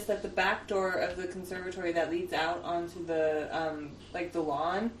notice that the back door of the conservatory that leads out onto the like the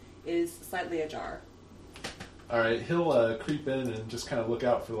lawn is slightly ajar. Alright, he'll creep in and just kind of look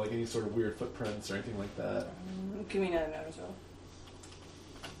out for like any sort of weird footprints or anything like that. Give me another notice roll.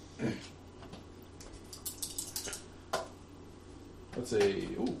 Let's say,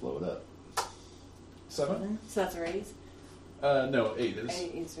 blow it up. 7? So that's a raise. No, 8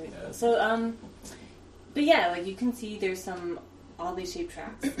 is. Yeah. So but yeah, like you can see there's some oddly shaped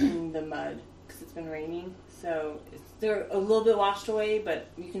tracks in the mud because it's been raining. So they're a little bit washed away, but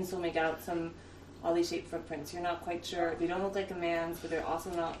you can still make out some oddly shaped footprints. You're not quite sure. They don't look like a man's, but they're also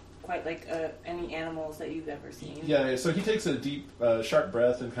not quite like any animals that you've ever seen. Yeah, so he takes a deep, sharp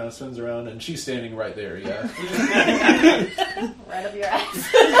breath and kind of spins around, and she's standing right there, yeah. Right up your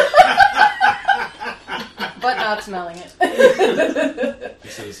ass. But not smelling it. He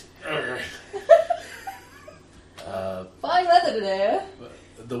says, Fine weather today.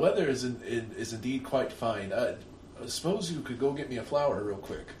 The weather is indeed quite fine. I suppose you could go get me a flower real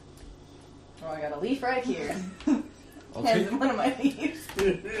quick. Oh, I got a leaf right here. I'll Hands take. him one of my leaves.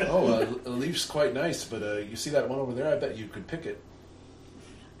 Oh, a leaf's quite nice, but you see that one over there? I bet you could pick it.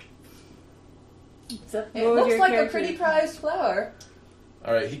 So, It what would looks your like a character- pretty prized flower.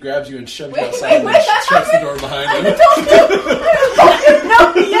 All right, he grabs you and shoves you Wait, outside wait, and shuts the door behind him.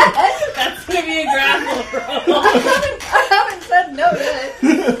 No, yes. That's gonna be a grapple roll. I haven't said no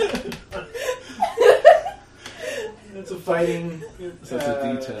yet. It's a fighting. so that's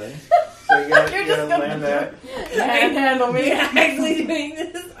a D10. So you gotta, You're you just gotta gonna land that. You can handle me. You're actually doing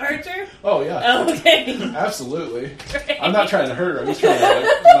this, Archer? Oh, yeah. Okay. Absolutely. Great. I'm not trying to hurt her. I'm just trying to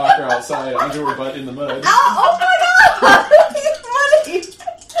like, knock her outside and do her butt in the mud. Oh my god! It's funny!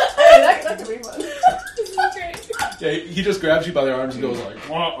 That could be fun. This is great. Yeah, he just grabs you by the arms and goes like,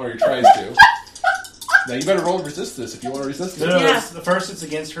 "Wah," or he tries to. Now you better roll to resist this if you want to resist it. No, Yeah. the first it's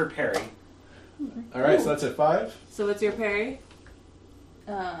against her parry. All right, so that's at 5. So what's your parry?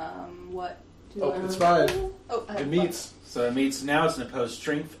 What? do Oh, I- it's 5. Oh, I have It meets. So it means now it's an opposed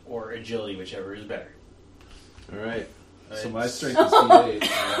strength or agility, whichever is better. All right. So Right. my strength is D8.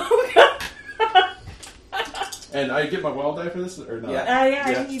 And I get my wild die for this or not? Yeah. Yeah, I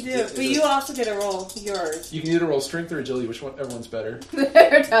Yeah. think you do. Yeah, But it you is. also get a roll yours. You can either roll strength or agility, which one everyone's better.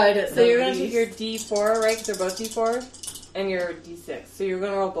 They're tied at So you're the going to take least. your D4, right? Because they're both D4. And your D6. So you're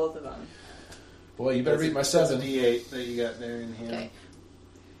going to roll both of them. Boy, you better beat my That's a 7. D8 that you got there in hand. Okay.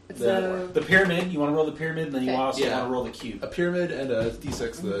 So The pyramid, you want to roll the pyramid, and then you Okay. also Yeah. want to roll the cube. A pyramid and a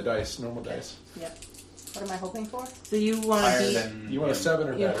D6, the dice, normal dice. What am I hoping for? So you want to Higher beat... than You want a 7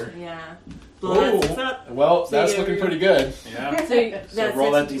 or better? Yeah. Ooh. Blow that 6 up. Well, So that's you're- looking pretty good. Yeah. So, that's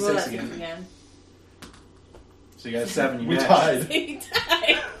roll that six- D6 roll that again. 6 again. So you got a 7. You We match. So tied. you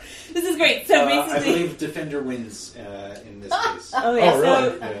die. This is great. So I basically... believe defender wins in this case. Oh, yeah. Oh, So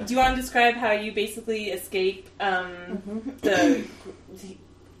really? Yeah. do you want to describe how you basically escape the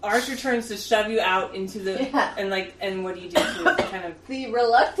Archer turns to shove you out into the... Yeah. And what do you do to kind of... The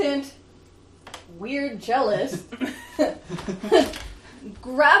reluctant, weird, jealous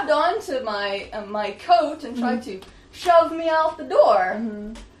grabbed onto my coat and tried to shove me out the door.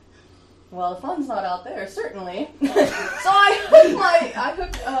 Well, the fun's not out there, certainly. So I hook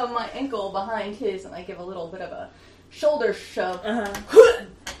my ankle behind his, and I give a little bit of a shoulder shove. Uh-huh.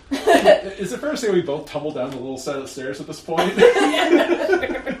 Is it fair to say we both tumble down the little set of stairs at this point?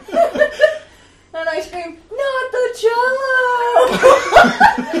 And I scream, "Not the cello!"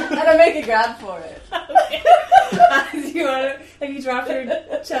 And I make a grab for it. Do you want to... Have you dropped your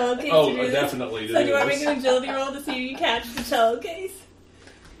cello case Oh, to do this? definitely. So do you want to make an agility roll to see if you catch the cello case?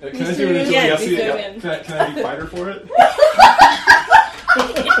 Can I You do an zoom in? agility? Yeah, I'll you see zoom it. in. Can I be fighter for it?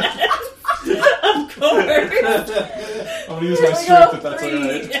 Of course. I'm going to use Here my we strength go. if that's 3,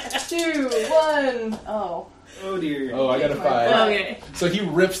 alright. 2, 1. Oh. Oh dear. Oh, I got a 5. Okay. So he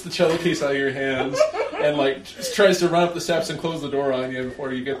rips the cello case out of your hands and just tries to run up the steps and close the door on you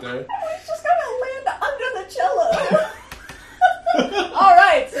before you get there. He's just gonna land under the cello.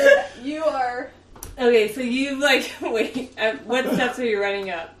 Alright, so you are... Okay, so you wait. What steps are you running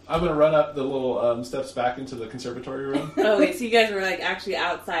up? I'm going to run up the little steps back into the conservatory room. Okay, so you guys were actually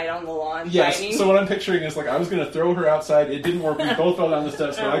outside on the lawn Yes, fighting. so what I'm picturing is I was going to throw her outside. It didn't work. We both fell down the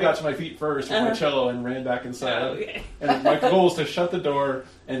steps, but I got to my feet first with my cello and ran back inside. Okay. And my goal is to shut the door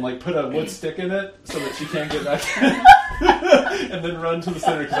and put a wood stick in it so that she can't get back in. And then run to the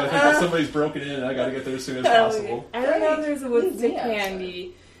center because I think that somebody's broken in and I got to get there as soon as possible. I don't know if there's a wood Great. stick Yeah.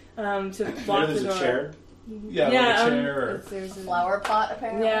 handy to Maybe block the there's door. a chair. Yeah, like a chair. Or, There's a Flower pot,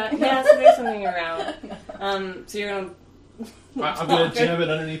 apparently. Yeah, so there's something around. So you're gonna. I'm going to jam it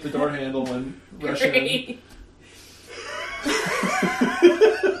underneath the door handle and rush in. Great.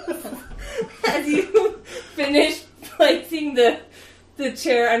 As you finish placing the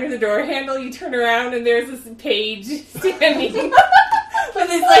chair under the door handle, you turn around and there's this page standing with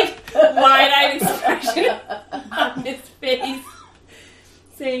this wide-eyed expression on his face,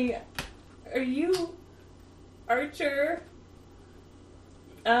 saying, "Are you Archer?"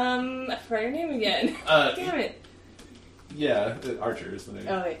 I forgot your name again. Damn it. Yeah, Archer is the name.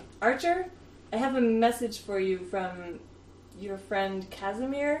 Oh wait, Archer, I have a message for you from your friend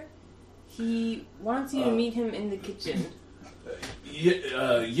Casimir. He wants you to meet him in the kitchen.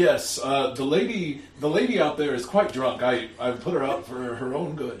 Yes, the lady out there is quite drunk. I put her out for her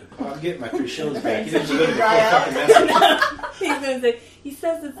own good. I'm getting my 3 shillings back. You didn't deliver the Dry full out. fucking message. He's gonna say. He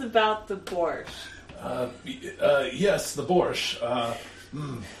says it's about the borscht. Yes, the borscht.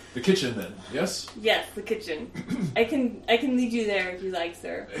 The kitchen, then. Yes. Yes, the kitchen. I can lead you there if you like,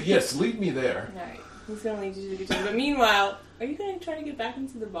 sir. Yes, lead me there. All right, he's gonna lead you to the kitchen. But meanwhile, are you gonna try to get back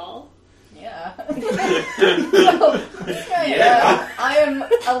into the ball? Yeah. I am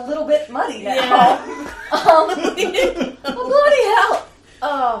a little bit muddy now. Yeah. Bloody hell!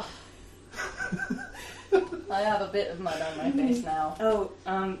 Oh. I have a bit of mud on my face now. Oh,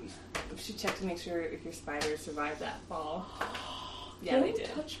 we should check to make sure if your spiders survived that fall. Yeah, Don't they did.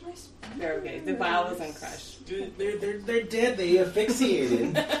 touch my spiders. They're okay. The vial wasn't crushed. Dude, they're dead. They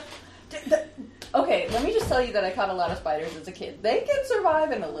asphyxiated. Okay, let me just tell you that I caught a lot of spiders as a kid. They can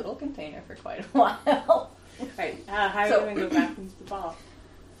survive in a little container for quite a while. Alright, how are you So- going to go back into the ball?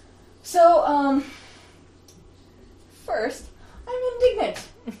 So, first, I'm indignant.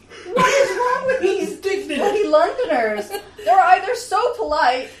 What is wrong with these bloody Londoners? They're either so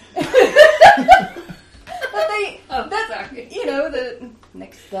polite the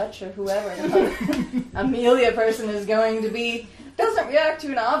next Dutch or whoever the Amelia person is going to be, doesn't react to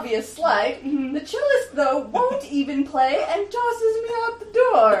an obvious slight. The cellist, though, won't even play and tosses me out the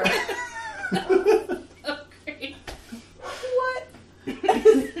door. Oh, great. What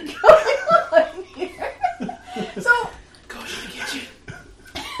is going on here? So, Go to the kitchen.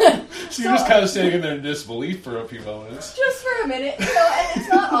 So you're just kind of standing in there in disbelief for a few moments. just for a minute, and it's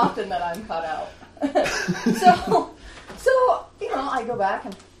not often that I'm caught out. so, I go back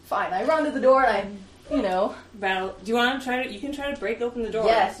and fine. I run to the door and Battle. Do you want to try to? You can try to break open the door.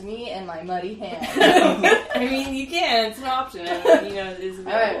 yes, me and my muddy hand. I mean, you can. It's an option. And, it is All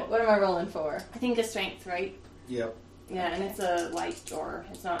available. right, what am I rolling for? I think a strength, right? Yep. Yeah, and it's a light door.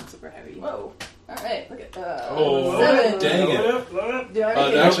 It's not super heavy. Whoa! All right, look at 7. dang it. Do I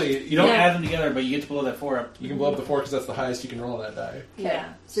make it? Actually, You don't add them together, but you get to blow that 4 up. you can blow up the 4 because that's the highest you can roll on that die.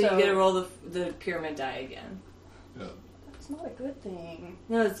 Yeah. So you get to roll the pyramid die again. Yeah. That's not a good thing.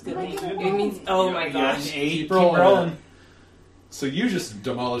 No, it's a good. Like thing. it It means. Oh my You got gosh. an 8. Keep Keep rolling. So you just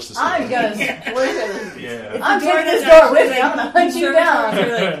demolished the I'm store. gonna split it. Yeah. I'm The door taking this doesn't door with me. I'm gonna hunt you down.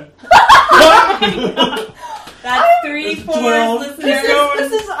 That's 3 That's 4 12. listeners.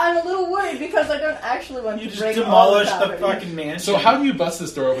 This is. I'm a little worried because I don't actually want You to just break all the demolished the property. fucking mansion. So how do you bust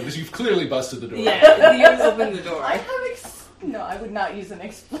this door open? Because you've clearly busted the door. Yeah, you open the door. I have no, I would not use an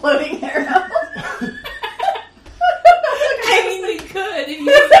exploding arrow. I mean, you could if you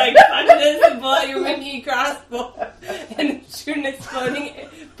just like fuck this and pull out your mini crossbow and shoot an exploding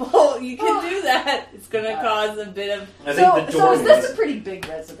bolt. You can do that. It's gonna cause a bit of I think the So door is this was- a pretty big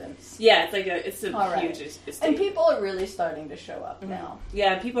residence? yeah. It's a All right. huge estate. And people are really starting to show up now.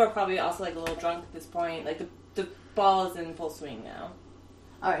 Yeah, people are probably also like a little drunk at this point. Like the ball is in full swing now.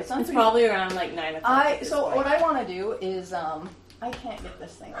 All right, so I'm It's pretty- probably around like 9 o'clock. at this point. what I want to do is I can't get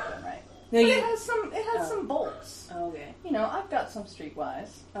this thing open right. No, But you. it has some bolts. Okay. I've got some streetwise.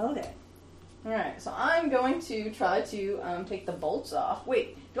 Okay. All right, so I'm going to try to take the bolts off.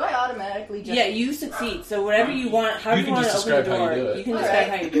 Wait, do I automatically just? Yeah, you succeed. So whatever you want, how You do you can want to just open the describe how door? you do it. can All describe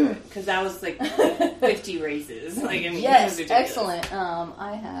right. how you do it because that was like 50 races. Like I mean, it was Yes, ridiculous. excellent.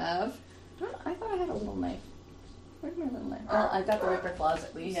 I have. I thought I had a little knife. Where's my little knife? Well, I've got the Ripper claws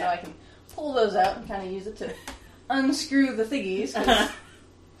at least, so Yeah. I can pull those out and kind of use it to unscrew the thingies. 'cause,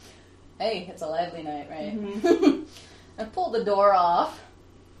 hey, it's a lively night, right? Mm-hmm. I pull the door off.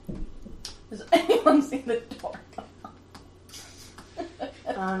 Does anyone see the door?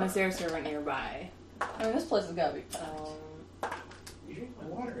 Is there a servant nearby? I mean, this place has got to be packed. You drink my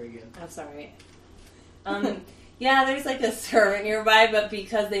water again. That's alright. Yeah, there's like a servant nearby, but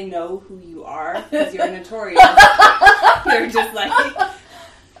because they know who you are, because you're notorious, they're just like,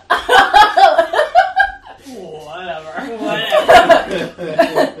 whatever.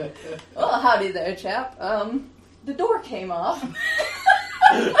 Well, howdy there, chap. The door came off. Funny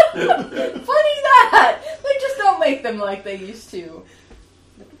that! They just don't make them like they used to.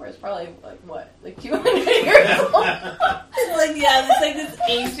 The door is probably, like 200 years old. Like, yeah, it's like this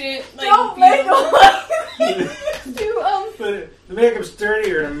ancient, like, Don't make them beautiful- like they used to, But to make them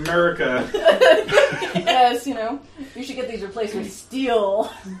sturdier in America. Yes, you should get these replaced with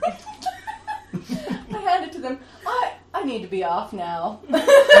steel. I handed to them, I need to be off now.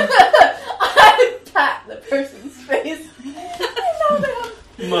 I pat the person's face. And now they have...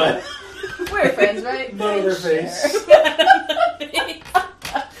 Mud. We're friends, right? Mud on their Share. face.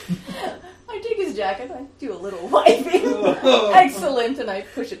 I take his jacket, I do a little wiping. Oh. Excellent, and I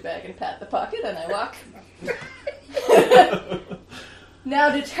push it back and pat the pocket, and I walk. Now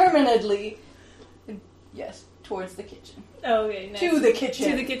determinedly, yes, towards the kitchen. Okay, nice. To the kitchen.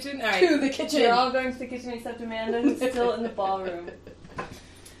 To the kitchen? Alright. To the kitchen. You're all going to the kitchen except Amanda, who's still in the ballroom. Do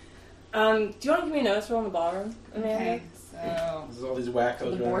you want to give me a notice roll in the ballroom, Amanda? Okay, so There's all these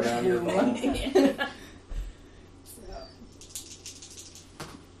wackos The running around your borscht ball.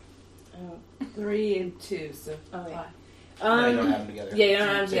 Oh, 3 and 2, so okay. 5. Yeah, you don't have them together. Yeah, you don't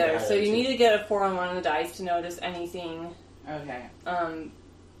have them Take the together. So higher you two. need to get a 4 on one of the dice to notice anything Okay.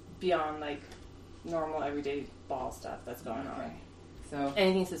 beyond like normal everyday ball stuff that's going on. Okay. So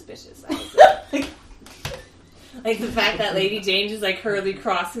Anything suspicious, I would say. Like the fact that Lady Jane just like hurriedly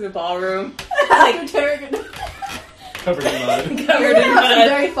crossed through the ballroom, After Tarragon. Covered in mud. covered in Some mud.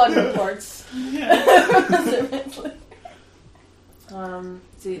 very fun reports. So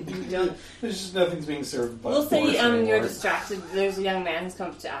you don't. There's just nothing's being served. But We'll say borscht you're anymore. distracted. There's a young man who's come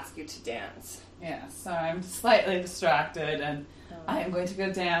up to ask you to dance. yeah, so I'm slightly distracted, and I am going to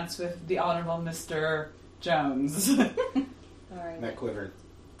go dance with the Honorable Mr. Jones. All right. McQuivern.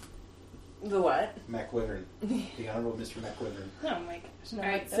 The what? McQuivern. The Honorable Mr. McQuivern. Oh my gosh! No, All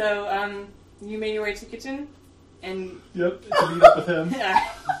right. like that. So you made your way to the kitchen, and Yep, to meet up with him.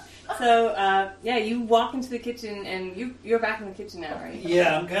 so So, you walk into the kitchen, and you're back in the kitchen now, right?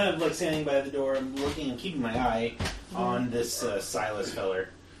 Yeah, I'm kind of like standing by the door. I'm looking and keeping my eye on this Silas feller.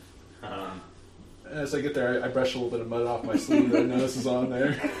 As I get there, I brush a little bit of mud off my sleeve that I notice is on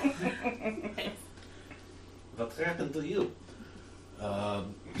there. What happened to you?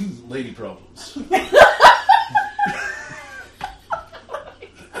 Lady problems.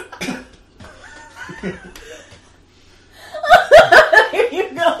 Here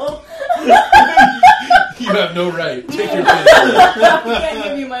you go. You have no right. Take your pick. I can't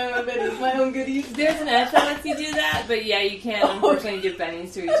give you my own goodies. There's an edge that lets you do that, but yeah, you can't unfortunately give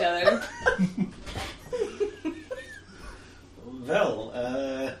bennies to each other.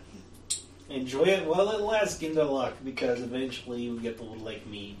 Well, enjoy it while it lasts, Gindalak, because eventually you get to look like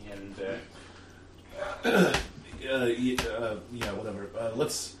me, and, yeah, whatever.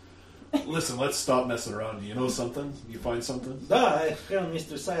 Let's stop messing around. You know something? You find something? I found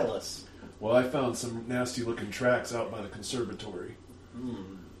Mr. Silas. Well, I found some nasty-looking tracks out by the conservatory.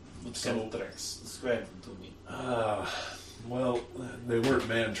 What So- kind of tracks? Describe them to me. Well, they weren't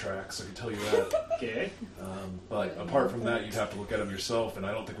man tracks, I can tell you that. Okay. But apart from that, you'd have to look at them yourself, and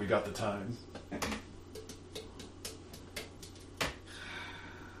I don't think we got the time.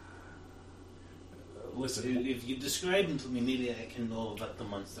 Listen. If you describe them to me, maybe I can know what the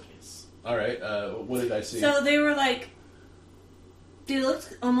monster is. All right. What did I see? So they were like, they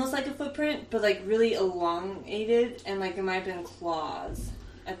looked almost like a footprint, but like really elongated, and like there might have been claws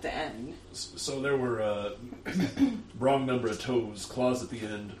at the end. So there were wrong number of toes, claws at the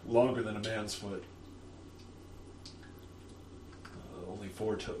end, longer than a man's foot. Only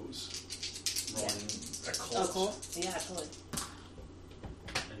 4 toes. Rolling a Oh, cult. cool. Yeah, totally.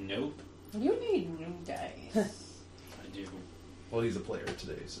 Nope. You need new dice. I do. Well, he's a player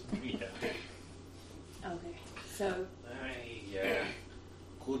today, so. Yeah. Okay. So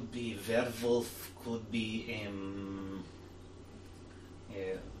Could be werewolf, could be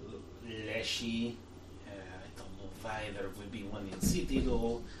Leshy. I don't know why there would be one in city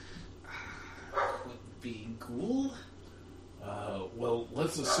though. Could be ghoul. Well,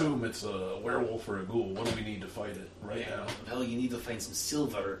 let's assume it's a werewolf or a ghoul. What do we need to fight it right now? Well, you need to find some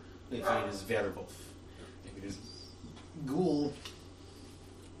silver if it is werewolf. If it is ghoul,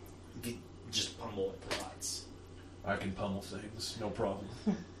 just pummel it lots. I can pummel things, no problem.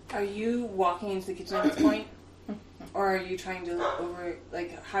 are you walking into the kitchen at this point? Or are you trying to look over,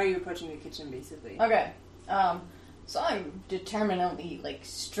 like, how are you approaching the kitchen, basically? Okay. So I'm determinedly, like,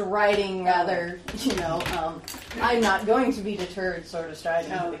 striding rather, I'm not going to be deterred sort of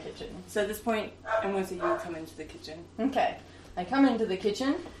striding into the kitchen. So at this point, I'm going to say you come into the kitchen. Okay. I come into the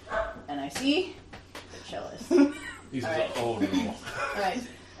kitchen, and I see the cellist. He's All like, right. oh no.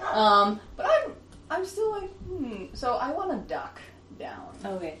 Alright. But I'm still like, So I want to duck down.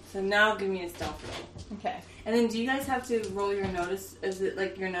 Okay, so now give me a stealth roll. Okay. And then do you guys have to roll your notice? Is it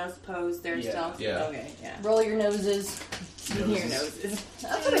like your nose pose, their Yeah. stealth? Yeah. Okay, yeah. Roll your noses. You hear noses.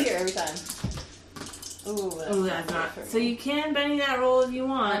 That's what I hear every time. Ooh, Oh, that's not. So you can Benny that roll if you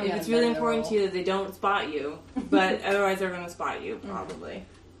want. I'm If gonna it's really Benny the important roll. to you that they don't spot you. But otherwise they're going to spot you, probably.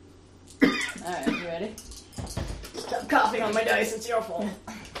 Alright, you ready? Stop coughing on my dice, it's your fault.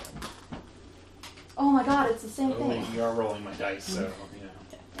 Oh my god, it's the same thing. You are rolling my dice, so yeah.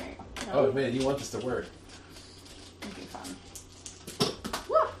 There you go. Oh man, you want this to work. It'll be fun.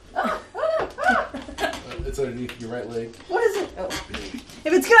 It's underneath your right leg. What is it? Oh. If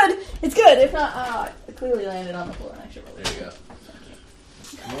it's good, it's good. If not, it clearly landed on the floor and I should roll it. There you go.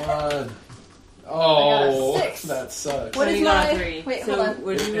 Come on. Oh, I got a 6. that sucks. What So is you got my- a 3. wait, so hold on.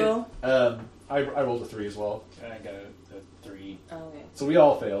 what did you roll? I rolled a 3 as well. I got a 3. Okay. So we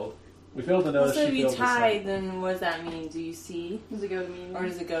all failed. We failed to notice. So if she you failed to tie, sight. then what does that mean? Do you see? Does it go to me? Or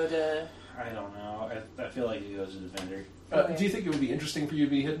does it go to... I don't know. I feel like it goes to the vendor. Okay. Do you think it would be interesting for you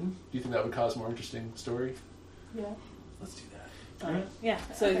to be hidden? Do you think that would cause a more interesting story? Yeah. Let's do that. Yeah,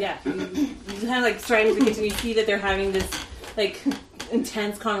 so yeah, you kind of like stride into the kitchen, you see that they're having this like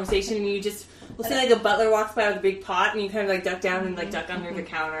intense conversation, and you just, we'll say like a butler walks by with a big pot, and you kind of like duck down and like duck under the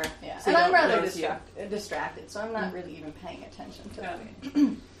counter. Yeah, so and they I'm don't rather notice you. distracted, so I'm not really even paying attention to it.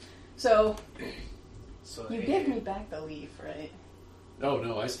 Okay. So, So you gave me back the leaf, right? Oh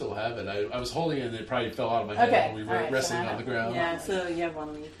no, I still have it. I was holding it and it probably fell out of my hand Okay, when we were alright, so wrestling now on the ground. Yeah, so you have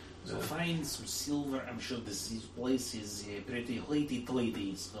one leaf. So find some silver. I'm sure this place is pretty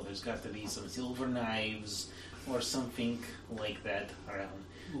hoity-toity, so there's got to be some silver knives or something like that around.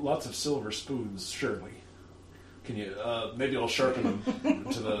 Lots of silver spoons, surely. Can you? Maybe I'll sharpen them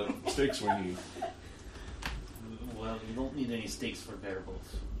to the stakes we need. Well, you don't need any stakes for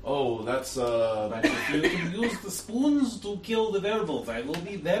werewolf. Oh, that's But if you can use the spoons to kill the werewolf, I will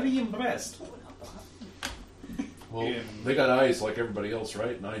be very impressed. well, they got eyes like everybody else,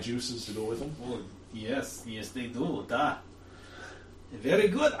 right? And eye juices to go with them. Oh, yes, they do. Da. Very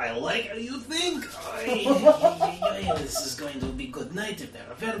good. I like how you think. This is going to be good night if there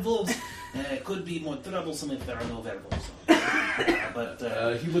are werewolves. Could be more troublesome if there are no werewolves. But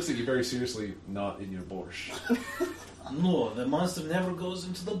He looks at you very seriously, not in your borscht. no, the monster never goes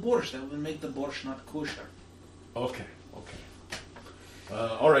into the borscht. That would make the borscht not kosher. Okay.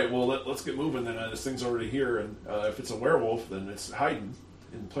 All right, well, let's get moving then. This thing's already here, and if it's a werewolf, then it's hiding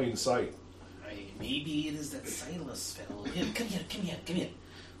in plain sight. Maybe it is that Silas fellow. Here, come here.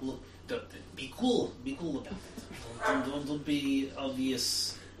 Look, be cool about it. Don't be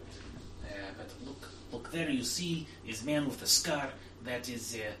obvious. But look there. You see, is man with the scar. That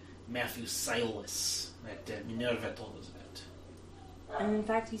is Matthew Silas that Minerva told us about. And in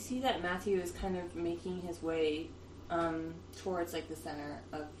fact, you see that Matthew is kind of making his way towards like the center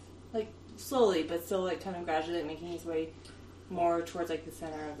of, like, slowly but still like kind of gradually making his way more towards like the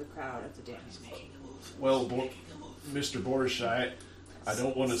center of the crowd of the dance. Well, Mr. Borscht, I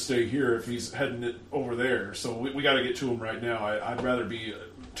don't want to stay here if he's heading it over there, so we got to get to him right now. I'd rather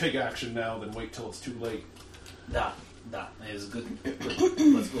take action now than wait till it's too late. Da, is good.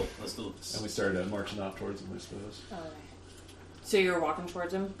 Let's go. Let's do this. And we started marching off towards him, I suppose. Oh, so you're walking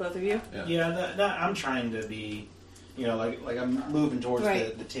towards him, both of you? Yeah, that I'm trying to be, like I'm moving towards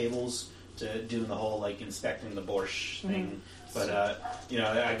the tables to doing the whole like inspecting the borscht thing. Mm-hmm. But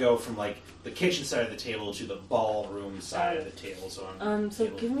I go from like the kitchen side of the table to the ballroom side of the table. So I'm So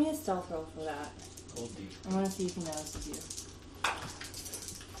give me a stealth roll for that. Oh, dear. I want to see if he notices you.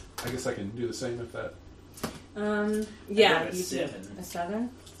 I guess I can do the same if that... Yeah, got a you 7. do. A 7?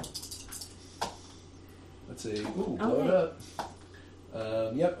 Let's see. Ooh, blow it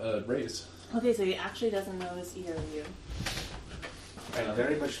up. Yep, raise. Okay, so he actually doesn't notice either of you. I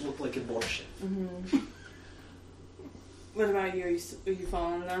very much look like a borscht. Mm-hmm. What about you? Are you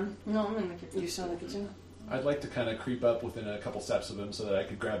following them? No, I'm in the kitchen. You're still in the kitchen? I'd like to kind of creep up within a couple steps of him so that I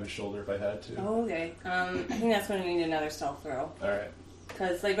could grab his shoulder if I had to. Oh, okay. I think that's going to need another stealth throw. Alright.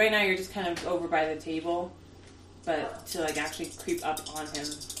 Because, like, right now you're just kind of over by the table, but to, like, actually creep up on him.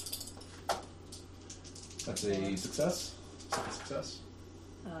 That's a success. Second success.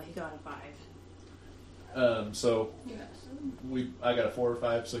 He got a 5. So Yeah. I got a 4 or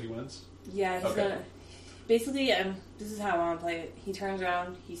 5, so he wins. Yeah, he's Okay. gonna... Basically, this is how I want to play it. He turns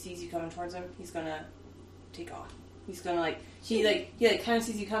around, he sees you coming towards him, he's gonna take off. He's gonna, he kind of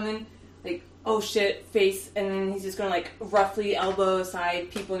sees you coming, like, oh shit, face, and then he's just gonna, like, roughly elbow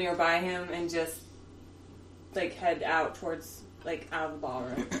aside people nearby him and just, like, head out towards, like, out of the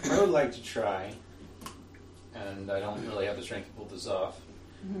ballroom. I would like to try, and I don't really have the strength to pull this off.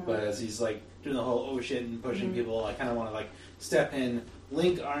 Mm-hmm. But as he's like doing the whole oh shit and pushing people, I kind of want to like step in,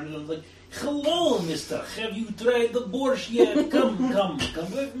 link arms, and like, hello, mister, have you tried the borscht yet? Come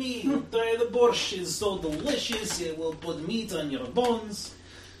with me. Try the borscht. It's so delicious. It will put meat on your bones.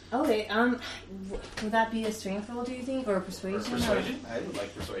 Okay, would that be a strength roll, do you think, or a persuasion? Persuasion? I would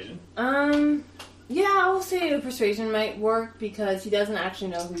like persuasion. Yeah, I will say a persuasion might work because he doesn't actually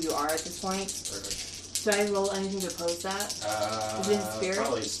know who you are at this point. Perfect. Should I roll anything to oppose that? Is it spirit?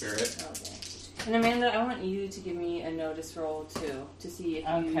 Probably spirit. Okay. And Amanda, I want you to give me a notice roll too, to see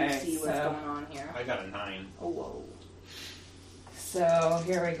if you see what's going on here. I got a 9. Oh, whoa. So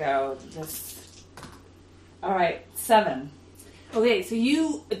here we go. All right, 7. Okay, so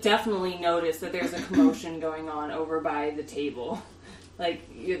you definitely notice that there's a commotion going on over by the table.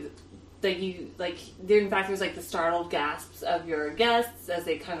 In fact, there's like the startled gasps of your guests as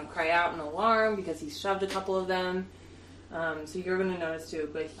they kind of cry out in alarm because he shoved a couple of them. So you're going to notice too,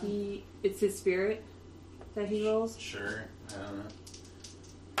 but it's his spirit that he rolls. Sure. I don't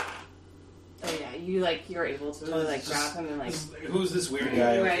know. Oh yeah, you're able to totally grab him and like. Who's this weird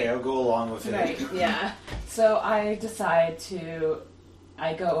guy? Okay, Right. I'll go along with it. Right. Yeah. So I decide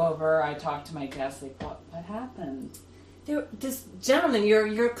I go over, I talk to my guests, like, what happened? This gentleman,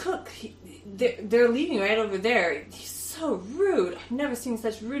 your cook, they're leaving right over there. He's so rude. I've never seen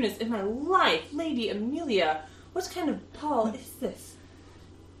such rudeness in my life. Lady Amelia, what kind of ball is this?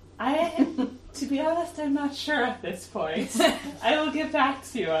 To be honest, I'm not sure at this point. I will get back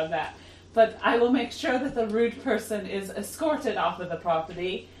to you on that. But I will make sure that the rude person is escorted off of the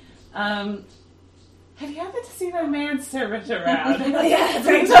property. Have you happened to see my manservant around? Oh yeah,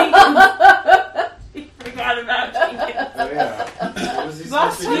 that's right. You forgot about Jenkins. Oh yeah. What was he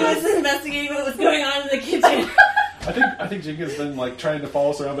Last supposed to He do? was investigating what was going on in the kitchen. I think Jenkins has been like trying to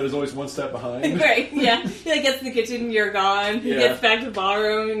follow us around, but is always one step behind. Right, yeah. He like gets in the kitchen and you're gone. He Yeah. gets back to the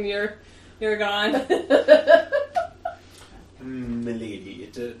ballroom and you're gone. Milady,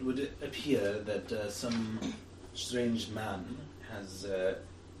 it would appear that some strange man has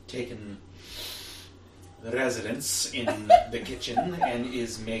taken residence in the kitchen and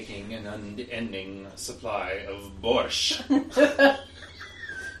is making an unending supply of borscht.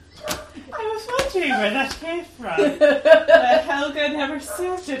 I was wondering where that came from. Helga never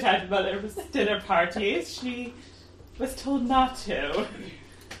served it at Mother's dinner parties. She was told not to.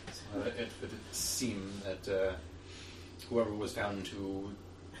 It would seem that whoever was found to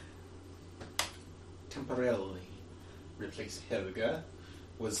temporarily replace Helga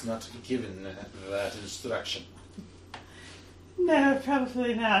was not given that instruction. No,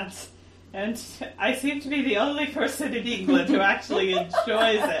 probably not. And I seem to be the only person in England who actually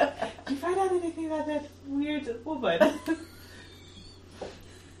enjoys it. Did you find out anything about that weird woman? I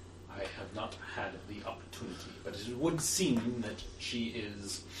have not had the opportunity, but it would seem that she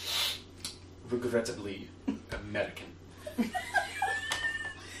is regrettably American.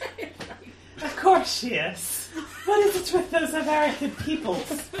 Of course she is. What is it with those American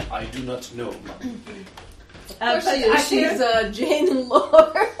peoples? I do not know. Of course she is. She's Jane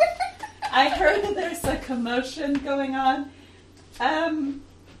Lord. I heard that there's a commotion going on.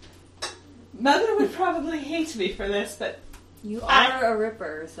 Mother would probably hate me for this, but You are a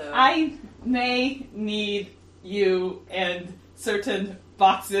ripper, so I may need you and certain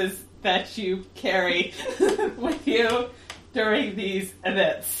boxes that you carry with you during these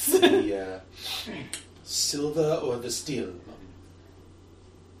events. The silver or the steel?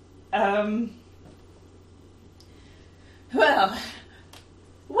 Well,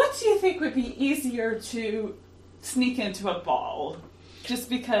 what do you think would be easier to sneak into a ball? Just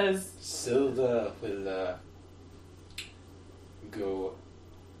because... Silver will go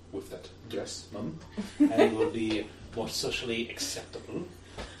with that dress, Mum, and will be more socially acceptable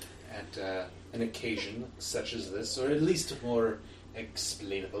at an occasion such as this, or at least more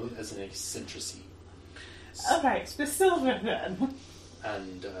explainable as an eccentricity. Alright, the silver then.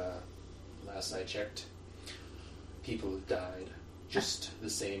 And last I checked, people died just the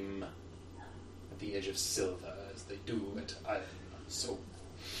same at the edge of silver as they do at iron. So,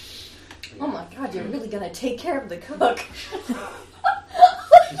 Oh my god, you're really gonna take care of the cook.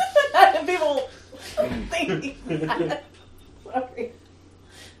 People thinking that. Sorry.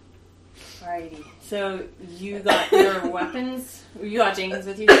 alrighty. So you got your weapons. You got Jenkins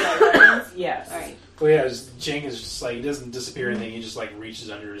with you. You got your weapons. Yes. All right. well, yeah, Jenkins just like he doesn't disappear or anything. He just like reaches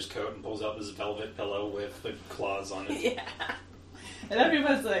under his coat and pulls out this velvet pillow with the claws on it. Yeah. And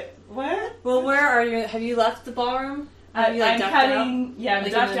everyone's like, what? Well, where are you? Have you left the ballroom? Have you, like, I'm ducked heading... Yeah, I'm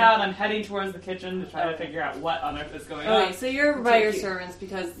Like ducked in the- out. I'm heading towards the kitchen to try to Okay. figure out what on earth is going out? on. Okay, so you're by Take your you- servants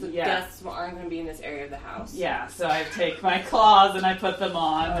because the Yeah. guests aren't going to be in this area of the house. Yeah, so I take my claws and I put them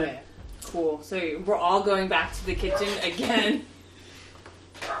on. Okay. Cool. So we're all going back to the kitchen again.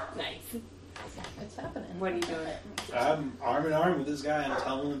 Nice. What's happening? What are you doing? I'm arm in arm with this guy and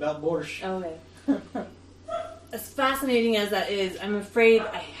telling him about borscht. Okay. As fascinating as that is, I'm afraid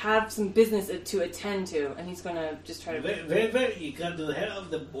I have some business to attend to, and he's gonna just try to. Very, you got to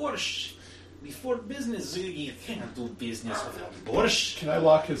have the borscht before business. You can't do business without borscht. Can I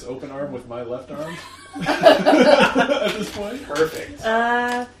lock his open arm with my left arm? At this point? Perfect.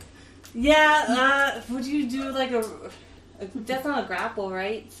 Would you do like a? That's not a grapple,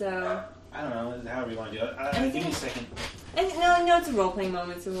 right? So. I don't know, however you want to do it. Give me a second. No, it's a role playing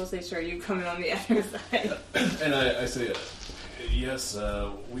moment, so we'll say sure. You come in on the other side. And I say, yes,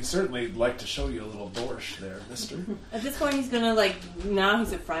 we certainly like to show you a little borscht there, mister. At this point, he's gonna now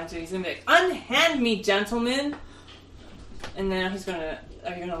he's affronted. He's gonna be like, "Unhand me, gentlemen!" And then he's gonna.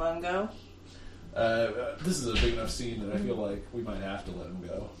 Are you gonna let him go? This is a big enough scene that I feel like we might have to let him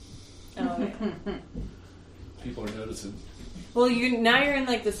go. Oh, okay. People are noticing. Well, you're in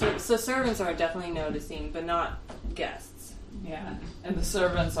like the so servants are definitely noticing, but not guests. Yeah, and the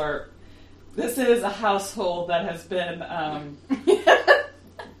servants are... This is a household that has been...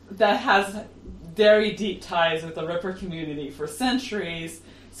 that has very deep ties with the Ripper community for centuries,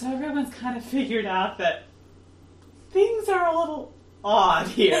 so everyone's kind of figured out that things are a little odd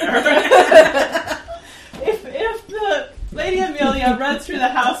here. if the Lady Amelia runs through the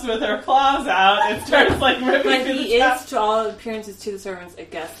house with her claws out and starts ripping But through he the is, house. to all appearances, to the servants, a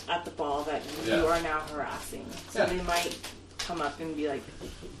guest at the ball that you Yeah. are now harassing. So Yeah. they might come up and be like,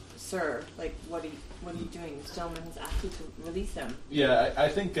 "Sir, what are you doing? This gentleman has asked you to release him." Yeah, I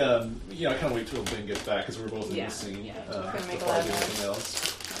think, I kind of wait till Ben gets back because we're both in Yeah, the scene yeah. Gonna make a before I lot do of anything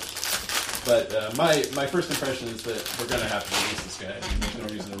else. But my first impression is that we're going to have to release this guy. I mean, there's no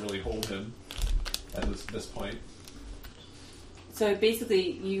reason to really hold him at this point. So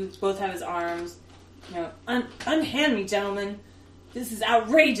basically, you both have his arms. You know, unhand me, gentlemen. This is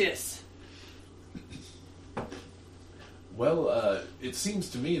outrageous. Well, it seems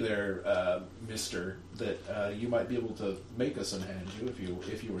to me there, Mister, that you might be able to make us unhand you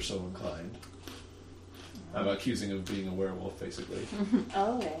if you were so inclined. I'm accusing of being a werewolf, basically.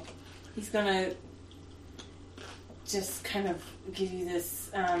 Oh, okay. He's gonna just kind of give you this.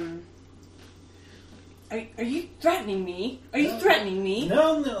 Are you threatening me? Are you threatening me?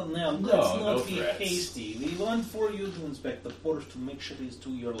 No. Let's No not be threats. hasty. We want for you to inspect the port to make sure it's to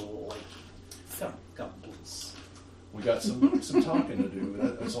your liking. Come, please. We got some talking to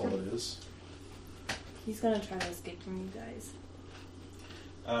do. That's all it is. He's gonna try to escape from you guys.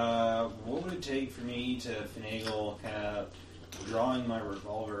 What would it take for me to finagle kind of drawing my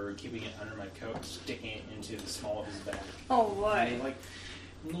revolver, keeping it under my coat, sticking it into the small of his back? Oh,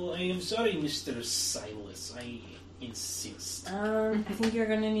 No, I am sorry, Mr. Silas. I insist. I think you're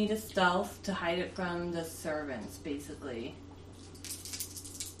gonna need a stealth to hide it from the servants, basically.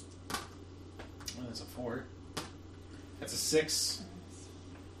 Well, that's a 4. That's a 6.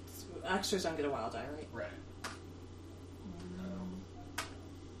 Extras don't get a wild die, right? Right.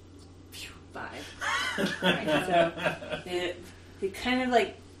 5. Right, so they kind of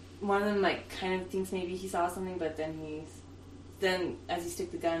like, one of them like kind of thinks maybe he saw something, but then as you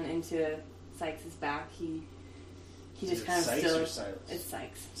stick the gun into Sykes' back, he just kind of Sykes still. or Silas? It's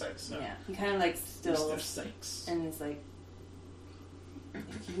Sykes. Sykes, no. Yeah, he kind of like still Mr. Sykes. and is like,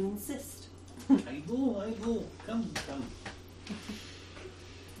 if you insist. I do. Come.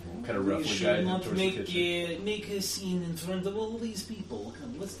 Kind of We roughly should guide him not towards the kitchen. make a scene in front of all these people.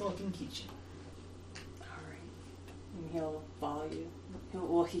 Come, let's talk in kitchen. All right, and he'll follow you.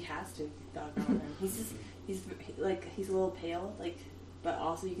 He has to. Doggone him. He's a little pale, like, but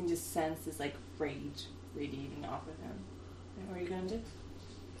also you can just sense this like rage radiating off of him. What are you gonna do?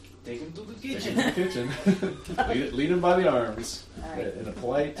 Take him to the Take kitchen. him to the kitchen. Lead him by the arms. All right. In a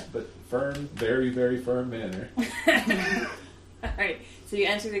polite but firm, very, very firm manner. All right. So you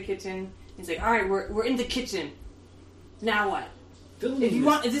enter the kitchen. He's like, "All right, we're in the kitchen. Now what? Tell me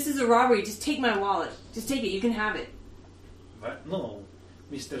If this is a robbery, just take my wallet. Just take it. You can have it." What? No,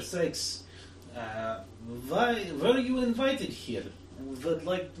 Mr. Sykes. Why were you invited here? I would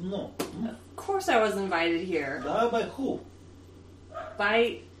like to know. Of course, I was invited here By who?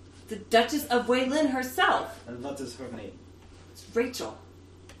 by the Duchess of Waylin herself. And what is her name? It's Rachel.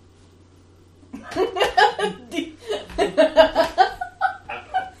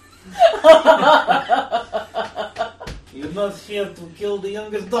 You're not here to kill the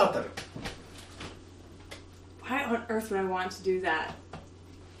youngest daughter. Why on earth would I want to do that?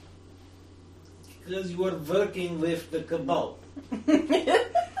 Because you are working with the Cabal.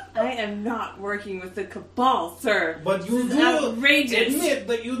 I am not working with the Cabal, sir. But you This is do outrageous. admit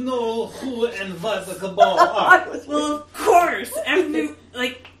that you know who and what the Cabal are. Well, of course.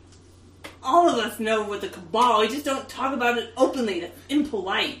 All of us know what the Cabal. We just don't talk about it openly. That's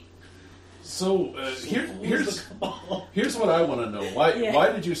impolite. So Who's the Cabal? here's what I want to know. Why Yeah.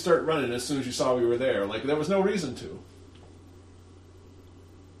 why did you start running as soon as you saw we were there? Like there was no reason to.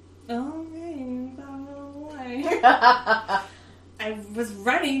 Oh, I don't know why. I was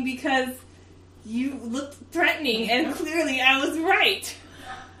running because you looked threatening, and clearly I was right.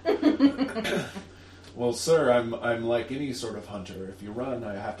 Well, sir, I'm like any sort of hunter. If you run,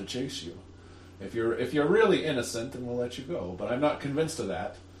 I have to chase you. If you're really innocent, then we'll let you go. But I'm not convinced of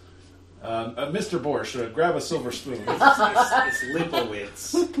that. Mr. Borscht, grab a silver spoon. It's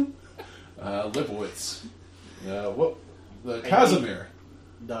Lipowitz. Lipowitz. Casimir.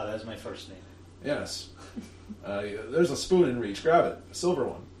 No, that's my first name. Yes. There's a spoon in reach. Grab it. A silver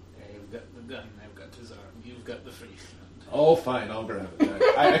one. Okay, you've got the gun, I've got his arm, you've got the free hand. Oh, fine. I'll grab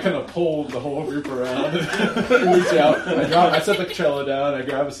it. I kind of pulled the whole group around and reach out. I set the cello down. I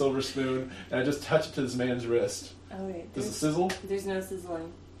grab a silver spoon and I just touch it to this man's wrist. Oh, wait. Does it sizzle? There's no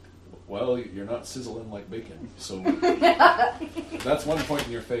sizzling. Well, you're not sizzling like bacon, so that's one point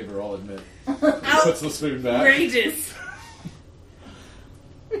in your favor. I'll admit. He puts the spoon back Outrageous.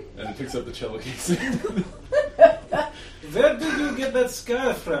 and he picks up the cello case. Where did you get that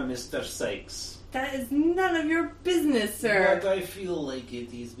scar from, Mr. Sykes? That is none of your business, sir. But I feel like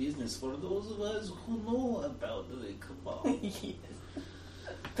it is business for those of us who know about the Cabal. Yes.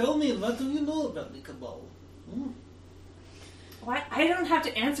 Tell me, what do you know about the Cabal? Why? I don't have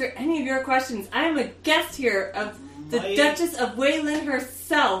to answer any of your questions. I am a guest here of the My- Duchess of Waylin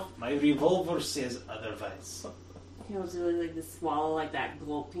herself. My revolver says otherwise. he'll do like this swallow, like that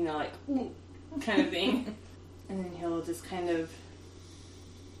gulp, you know, like ooh, kind of thing. And then he'll just kind of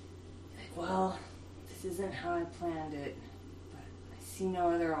like, well, this isn't how I planned it, but I see no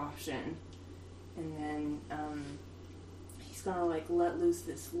other option. And then he's gonna like let loose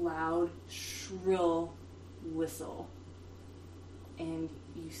this loud, shrill whistle, and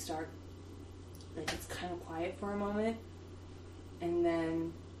you start like it's kind of quiet for a moment, and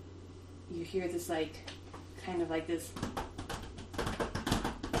then you hear this like kind of like this,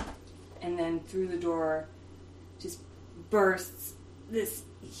 and then through the door just bursts this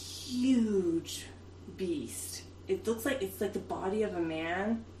huge beast. It looks like it's like the body of a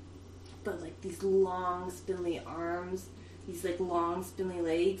man, but like these long spindly arms, these like long spindly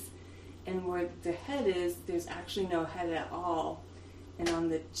legs, and where the head is, there's actually no head at all, and on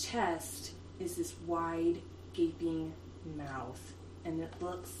the chest is this wide gaping mouth, and it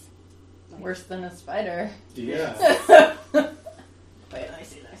looks like Worse than a spider. Yeah. Wait, let me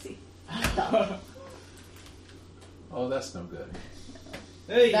see. Oh, that's no good.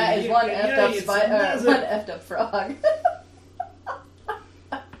 Hey, That is one effed up spider, one effed up frog.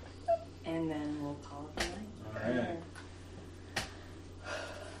 and then we'll call it a night. All right.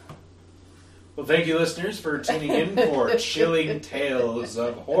 Well, thank you, listeners, for tuning in for Chilling Tales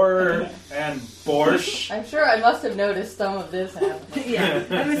of Horror and Borscht. I'm sure I must have noticed some of this happening. Yeah,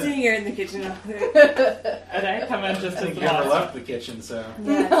 I was sitting here in the kitchen. And I come in just I as think you never lost. left the kitchen, so...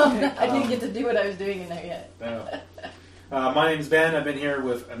 Yeah, I didn't get to do what I was doing in there yet. No. My name's Ben. I've been here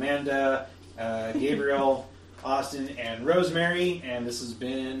with Amanda, Gabriel, Austin, and Rosemary, and this has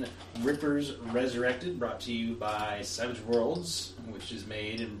been Rippers Resurrected, brought to you by Savage Worlds, which is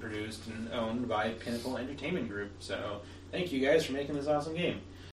made and produced and owned by Pinnacle Entertainment Group. So, thank you guys for making this awesome game.